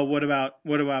 Okay. Well, what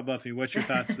about Buffy? What's your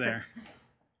thoughts there?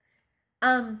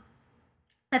 um,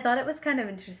 I thought it was kind of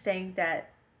interesting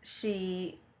that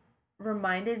she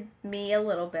reminded me a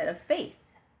little bit of Faith.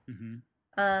 Mm-hmm.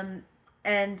 Um,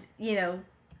 and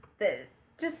the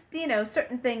just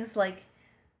certain things like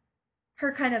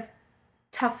her kind of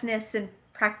toughness and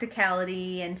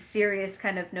practicality and serious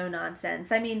kind of no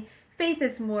nonsense. I mean, Faith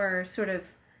is more sort of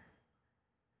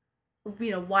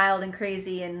wild and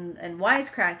crazy and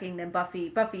wisecracking than Buffy.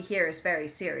 Buffy here is very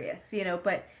serious,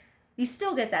 but you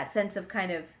still get that sense of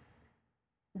kind of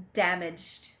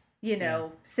damaged, Yeah.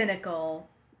 cynical,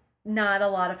 not a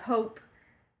lot of hope,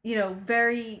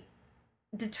 very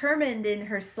determined in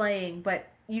her slaying, but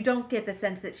you don't get the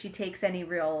sense that she takes any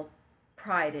real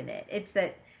pride in it. It's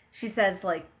that she says,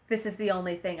 like, this is the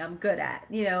only thing I'm good at,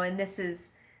 and this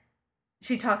is,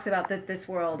 she talks about that this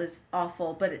world is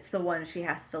awful, but it's the one she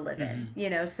has to live in,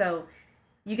 Mm-hmm. so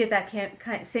you get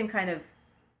that same kind of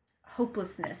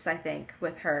hopelessness, I think,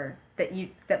 with her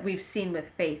that we've seen with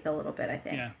Faith a little bit, I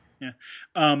think. Yeah.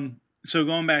 Yeah. So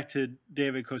going back to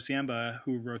David Kosiemba,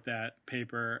 who wrote that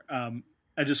paper,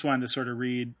 I just wanted to sort of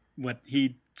read what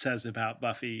he says about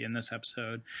Buffy in this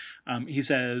episode. He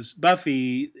says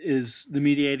Buffy is the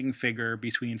mediating figure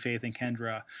between Faith and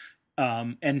Kendra,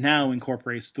 and now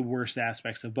incorporates the worst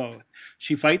aspects of both.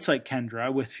 She fights like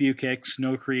Kendra with few kicks,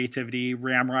 no creativity,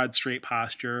 ramrod straight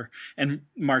posture, and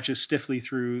marches stiffly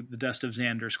through the dust of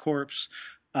Xander's corpse.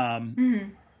 Um, Mm-hmm.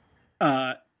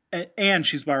 uh, and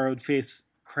she's borrowed Faith's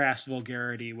crass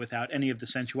vulgarity without any of the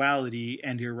sensuality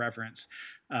and irreverence.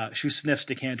 She sniffs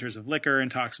decanters of liquor and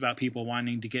talks about people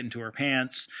wanting to get into her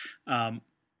pants.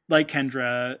 Like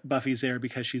Kendra, Buffy's there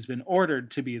because she's been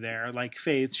ordered to be there. Like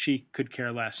Faith, she could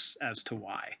care less as to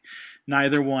why.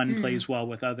 Neither one Mm-hmm. plays well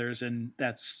with others, and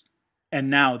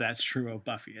now that's true of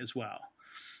Buffy as well.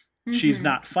 She's Mm-hmm.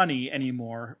 not funny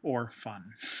anymore or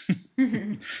fun.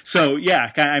 So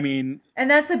yeah, I mean, And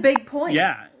that's a big point.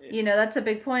 yeah, You know, that's a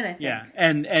big point, I think. Yeah,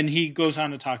 and he goes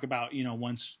on to talk about, you know,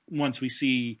 once we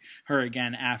see her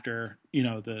again after, you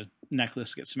know, the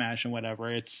necklace gets smashed and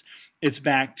whatever, it's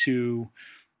back to,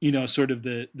 you know, sort of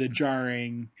the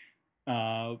jarring,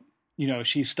 you know,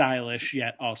 she's stylish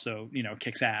yet also, you know,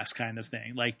 kicks ass kind of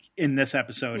thing. Like in this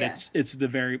episode, Yeah. it's the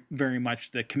very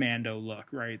much the commando look,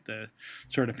 right? The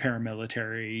sort of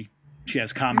paramilitary. She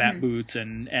has combat boots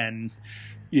and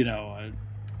you know,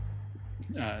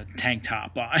 tank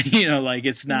top on. You know, like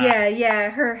it's not. Yeah.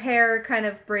 Her hair kind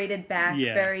of braided back,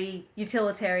 Yeah. very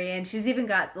utilitarian. She's even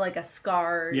got like a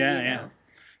scar. Yeah, you know.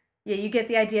 Yeah, you get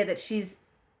the idea that she's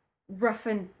rough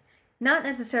and not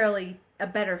necessarily a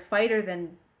better fighter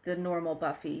than the normal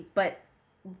Buffy, but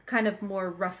kind of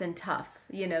more rough and tough.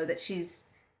 You know, that she's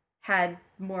had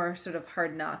more sort of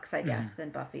hard knocks, I guess, than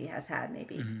Buffy has had,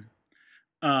 maybe.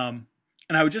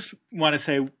 And I would just want to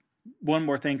say one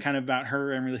more thing kind of about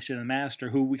her in relation to the Master,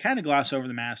 who we kind of gloss over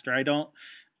the Master. I don't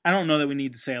know that we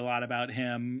need to say a lot about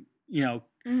him. You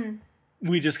know,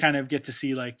 we just kind of get to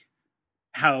see like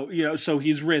how, you know, so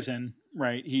he's risen,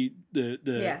 right?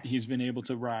 He's been able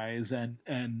to rise and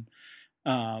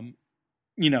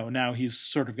you know, now he's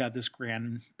sort of got this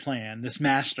grand plan, this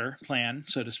master plan,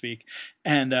 so to speak.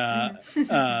 And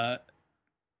but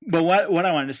what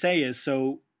I wanted to say is,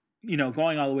 so, you know,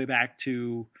 going all the way back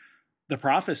to the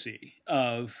prophecy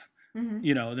of,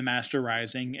 you know, the Master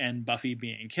rising and Buffy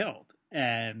being killed,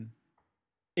 and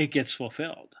it gets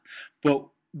fulfilled. But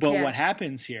what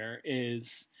happens here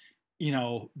is, you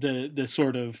know, the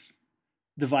sort of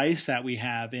device that we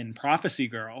have in Prophecy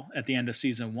Girl at the end of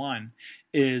season 1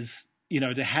 is, you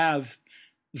know, to have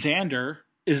Xander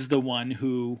is the one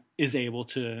who is able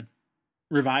to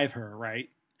revive her, right?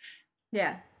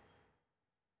 Yeah.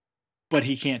 But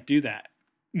he can't do that.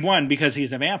 One, because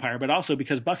he's a vampire, but also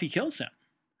because Buffy kills him,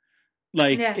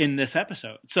 like in this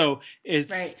episode. So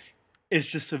it's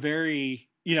just a very,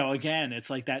 you know, again, it's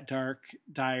like that dark,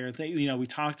 dire thing. You know, we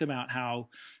talked about how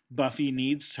Buffy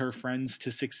needs her friends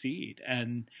to succeed,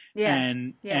 and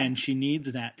she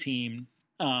needs that team,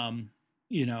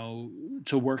 you know,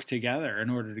 to work together in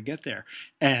order to get there.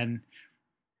 And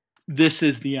this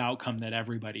is the outcome that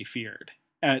everybody feared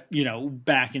at, you know,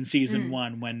 back in season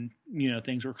 1 when, you know,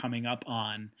 things were coming up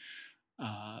on,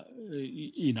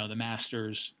 you know, the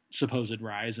Master's supposed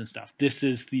rise and stuff. This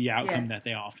is the outcome that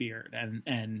they all feared.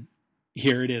 And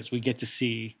here it is. We get to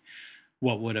see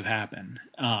what would have happened.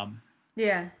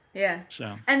 Yeah.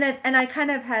 So, and I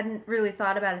kind of hadn't really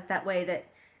thought about it that way, that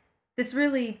this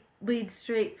really leads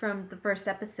straight from the first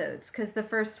episodes, because the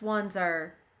first ones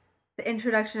are the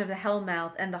introduction of the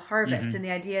Hellmouth and the Harvest, and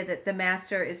the idea that the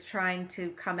Master is trying to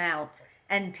come out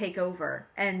and take over.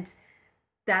 And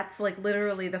that's like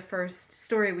literally the first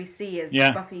story we see is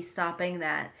Buffy stopping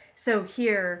that. So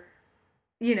here,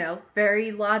 you know,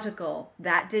 very logical.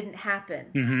 That didn't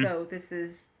happen. So this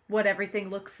is what everything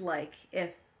looks like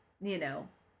if, you know,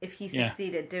 if he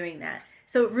succeeded doing that.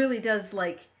 So it really does,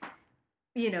 like,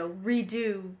 you know,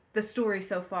 redo the story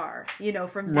so far, you know,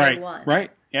 from day one.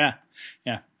 Right. Yeah.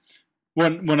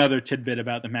 One other tidbit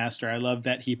about the Master. I love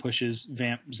that he pushes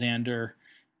Vamp Xander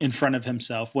in front of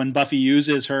himself when Buffy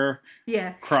uses her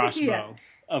crossbow.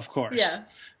 Of course. Yeah.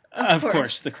 Of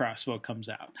course the crossbow comes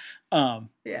out.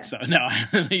 So no,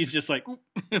 he's just like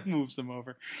moves him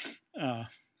over.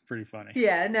 Pretty funny.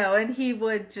 Yeah, no, and he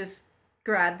would just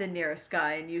grab the nearest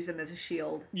guy and use him as a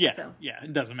shield. Yeah. So. Yeah.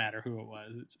 It doesn't matter who it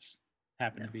was. It just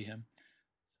happened to be him.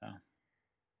 So,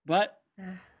 but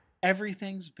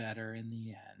everything's better in the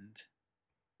end.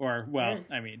 Or, well,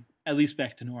 I mean, at least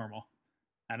back to normal.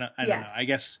 I don't know. I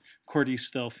guess Cordy's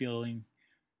still feeling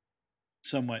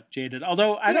somewhat jaded.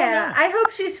 Although, I don't know. I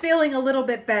hope she's feeling a little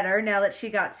bit better now that she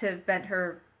got to vent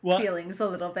her feelings a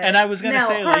little bit. And I was going to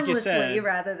say, like you said,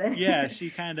 rather than yeah, she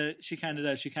kind of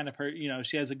does. She kind of, you know,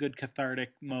 she has a good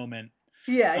cathartic moment.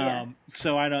 Yeah.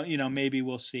 So I don't, you know, maybe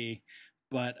we'll see.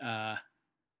 But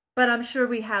I'm sure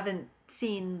we haven't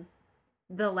seen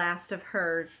the last of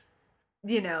her.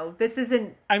 You know, this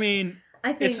isn't. I mean,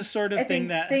 it's the sort of thing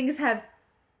that things have.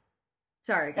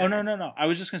 Sorry. Oh, no. I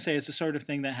was just going to say it's the sort of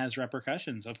thing that has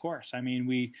repercussions, of course. I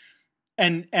mean,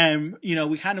 and you know,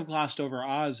 we kind of glossed over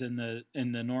Oz in the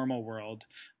normal world.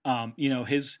 You know,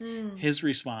 his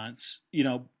response, you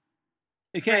know,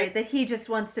 that he just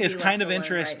wants to. It's kind of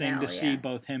interesting to see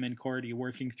both him and Cordy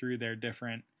working through their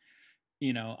different,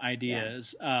 you know,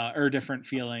 ideas or different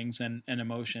feelings and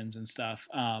emotions and stuff.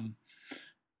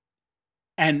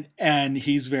 And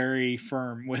he's very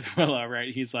firm with Willow,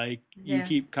 right? He's like, you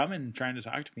keep coming, trying to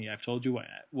talk to me. I've told you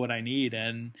what I need.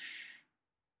 And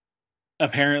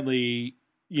apparently,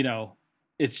 you know,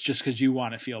 it's just because you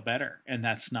want to feel better, and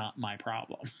that's not my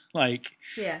problem. Like,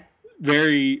 Yeah.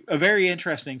 a very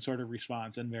interesting sort of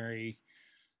response, and very,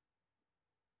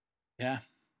 yeah.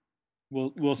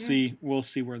 We'll see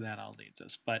where that all leads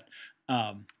us. But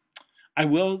I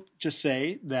will just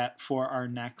say that for our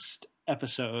next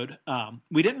episode,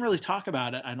 we didn't really talk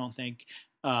about it, I don't think,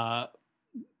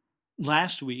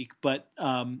 last week, but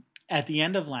at the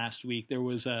end of last week, there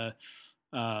was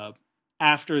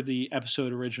after the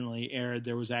episode originally aired,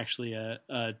 there was actually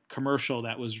a commercial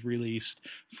that was released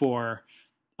for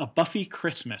a Buffy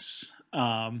Christmas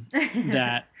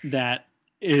that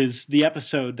is the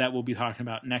episode that we'll be talking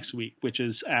about next week, which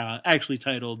is actually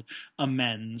titled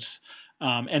Amends.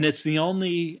 And it's the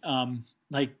only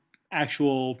like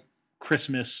actual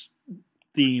Christmas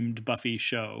themed Buffy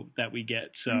show that we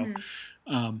get. So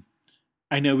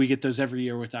I know we get those every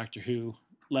year with Doctor Who,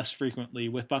 less frequently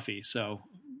with Buffy. So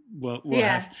we'll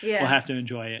have to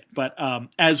enjoy it. But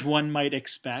as one might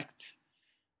expect,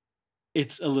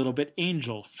 it's a little bit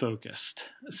angel focused.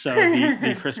 So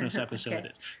the Christmas episode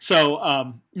is.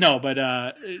 So no,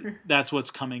 but that's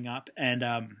what's coming up. And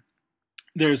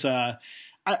there's I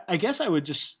guess I would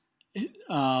just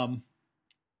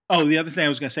the other thing I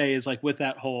was going to say is, like, with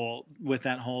that whole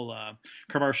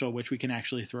commercial, which we can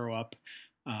actually throw up.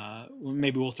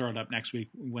 Maybe we'll throw it up next week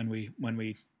when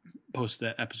we post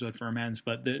the episode for Amends.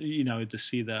 But to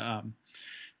see the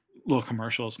little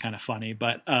commercial is kind of funny.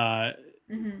 But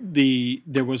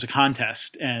there was a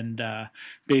contest, and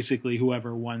basically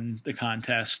whoever won the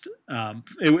contest,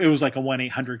 it was like a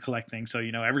 1-800-COLLECT thing. So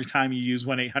every time you use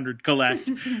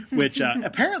 1-800-COLLECT, which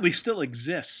apparently still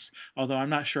exists, although I'm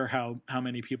not sure how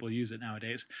many people use it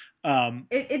nowadays.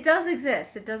 It does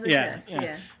exist. It does exist.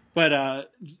 Yeah. But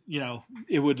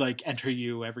it would like enter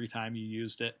you every time you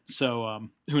used it. So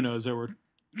who knows? There were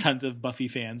tons of Buffy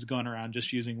fans going around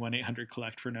just using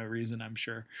 1-800-COLLECT for no reason, I'm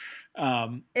sure.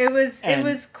 It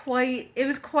was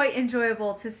quite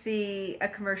enjoyable to see a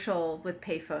commercial with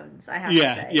payphones, I have to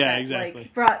say. Yeah,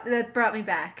 exactly. That brought me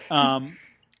back.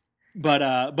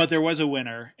 But there was a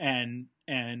winner, and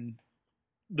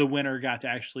the winner got to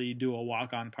actually do a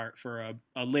walk-on part for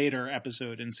a later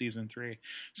episode in season 3.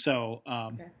 So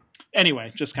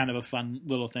anyway, just kind of a fun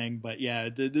little thing. But yeah,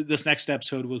 this next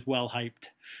episode was well hyped.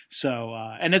 So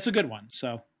and it's a good one.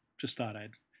 So just thought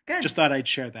I'd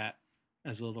share that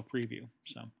as a little preview.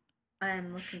 So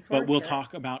I'm looking forward. But we'll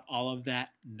talk about all of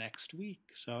that next week.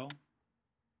 So, all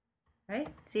right,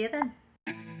 see you then.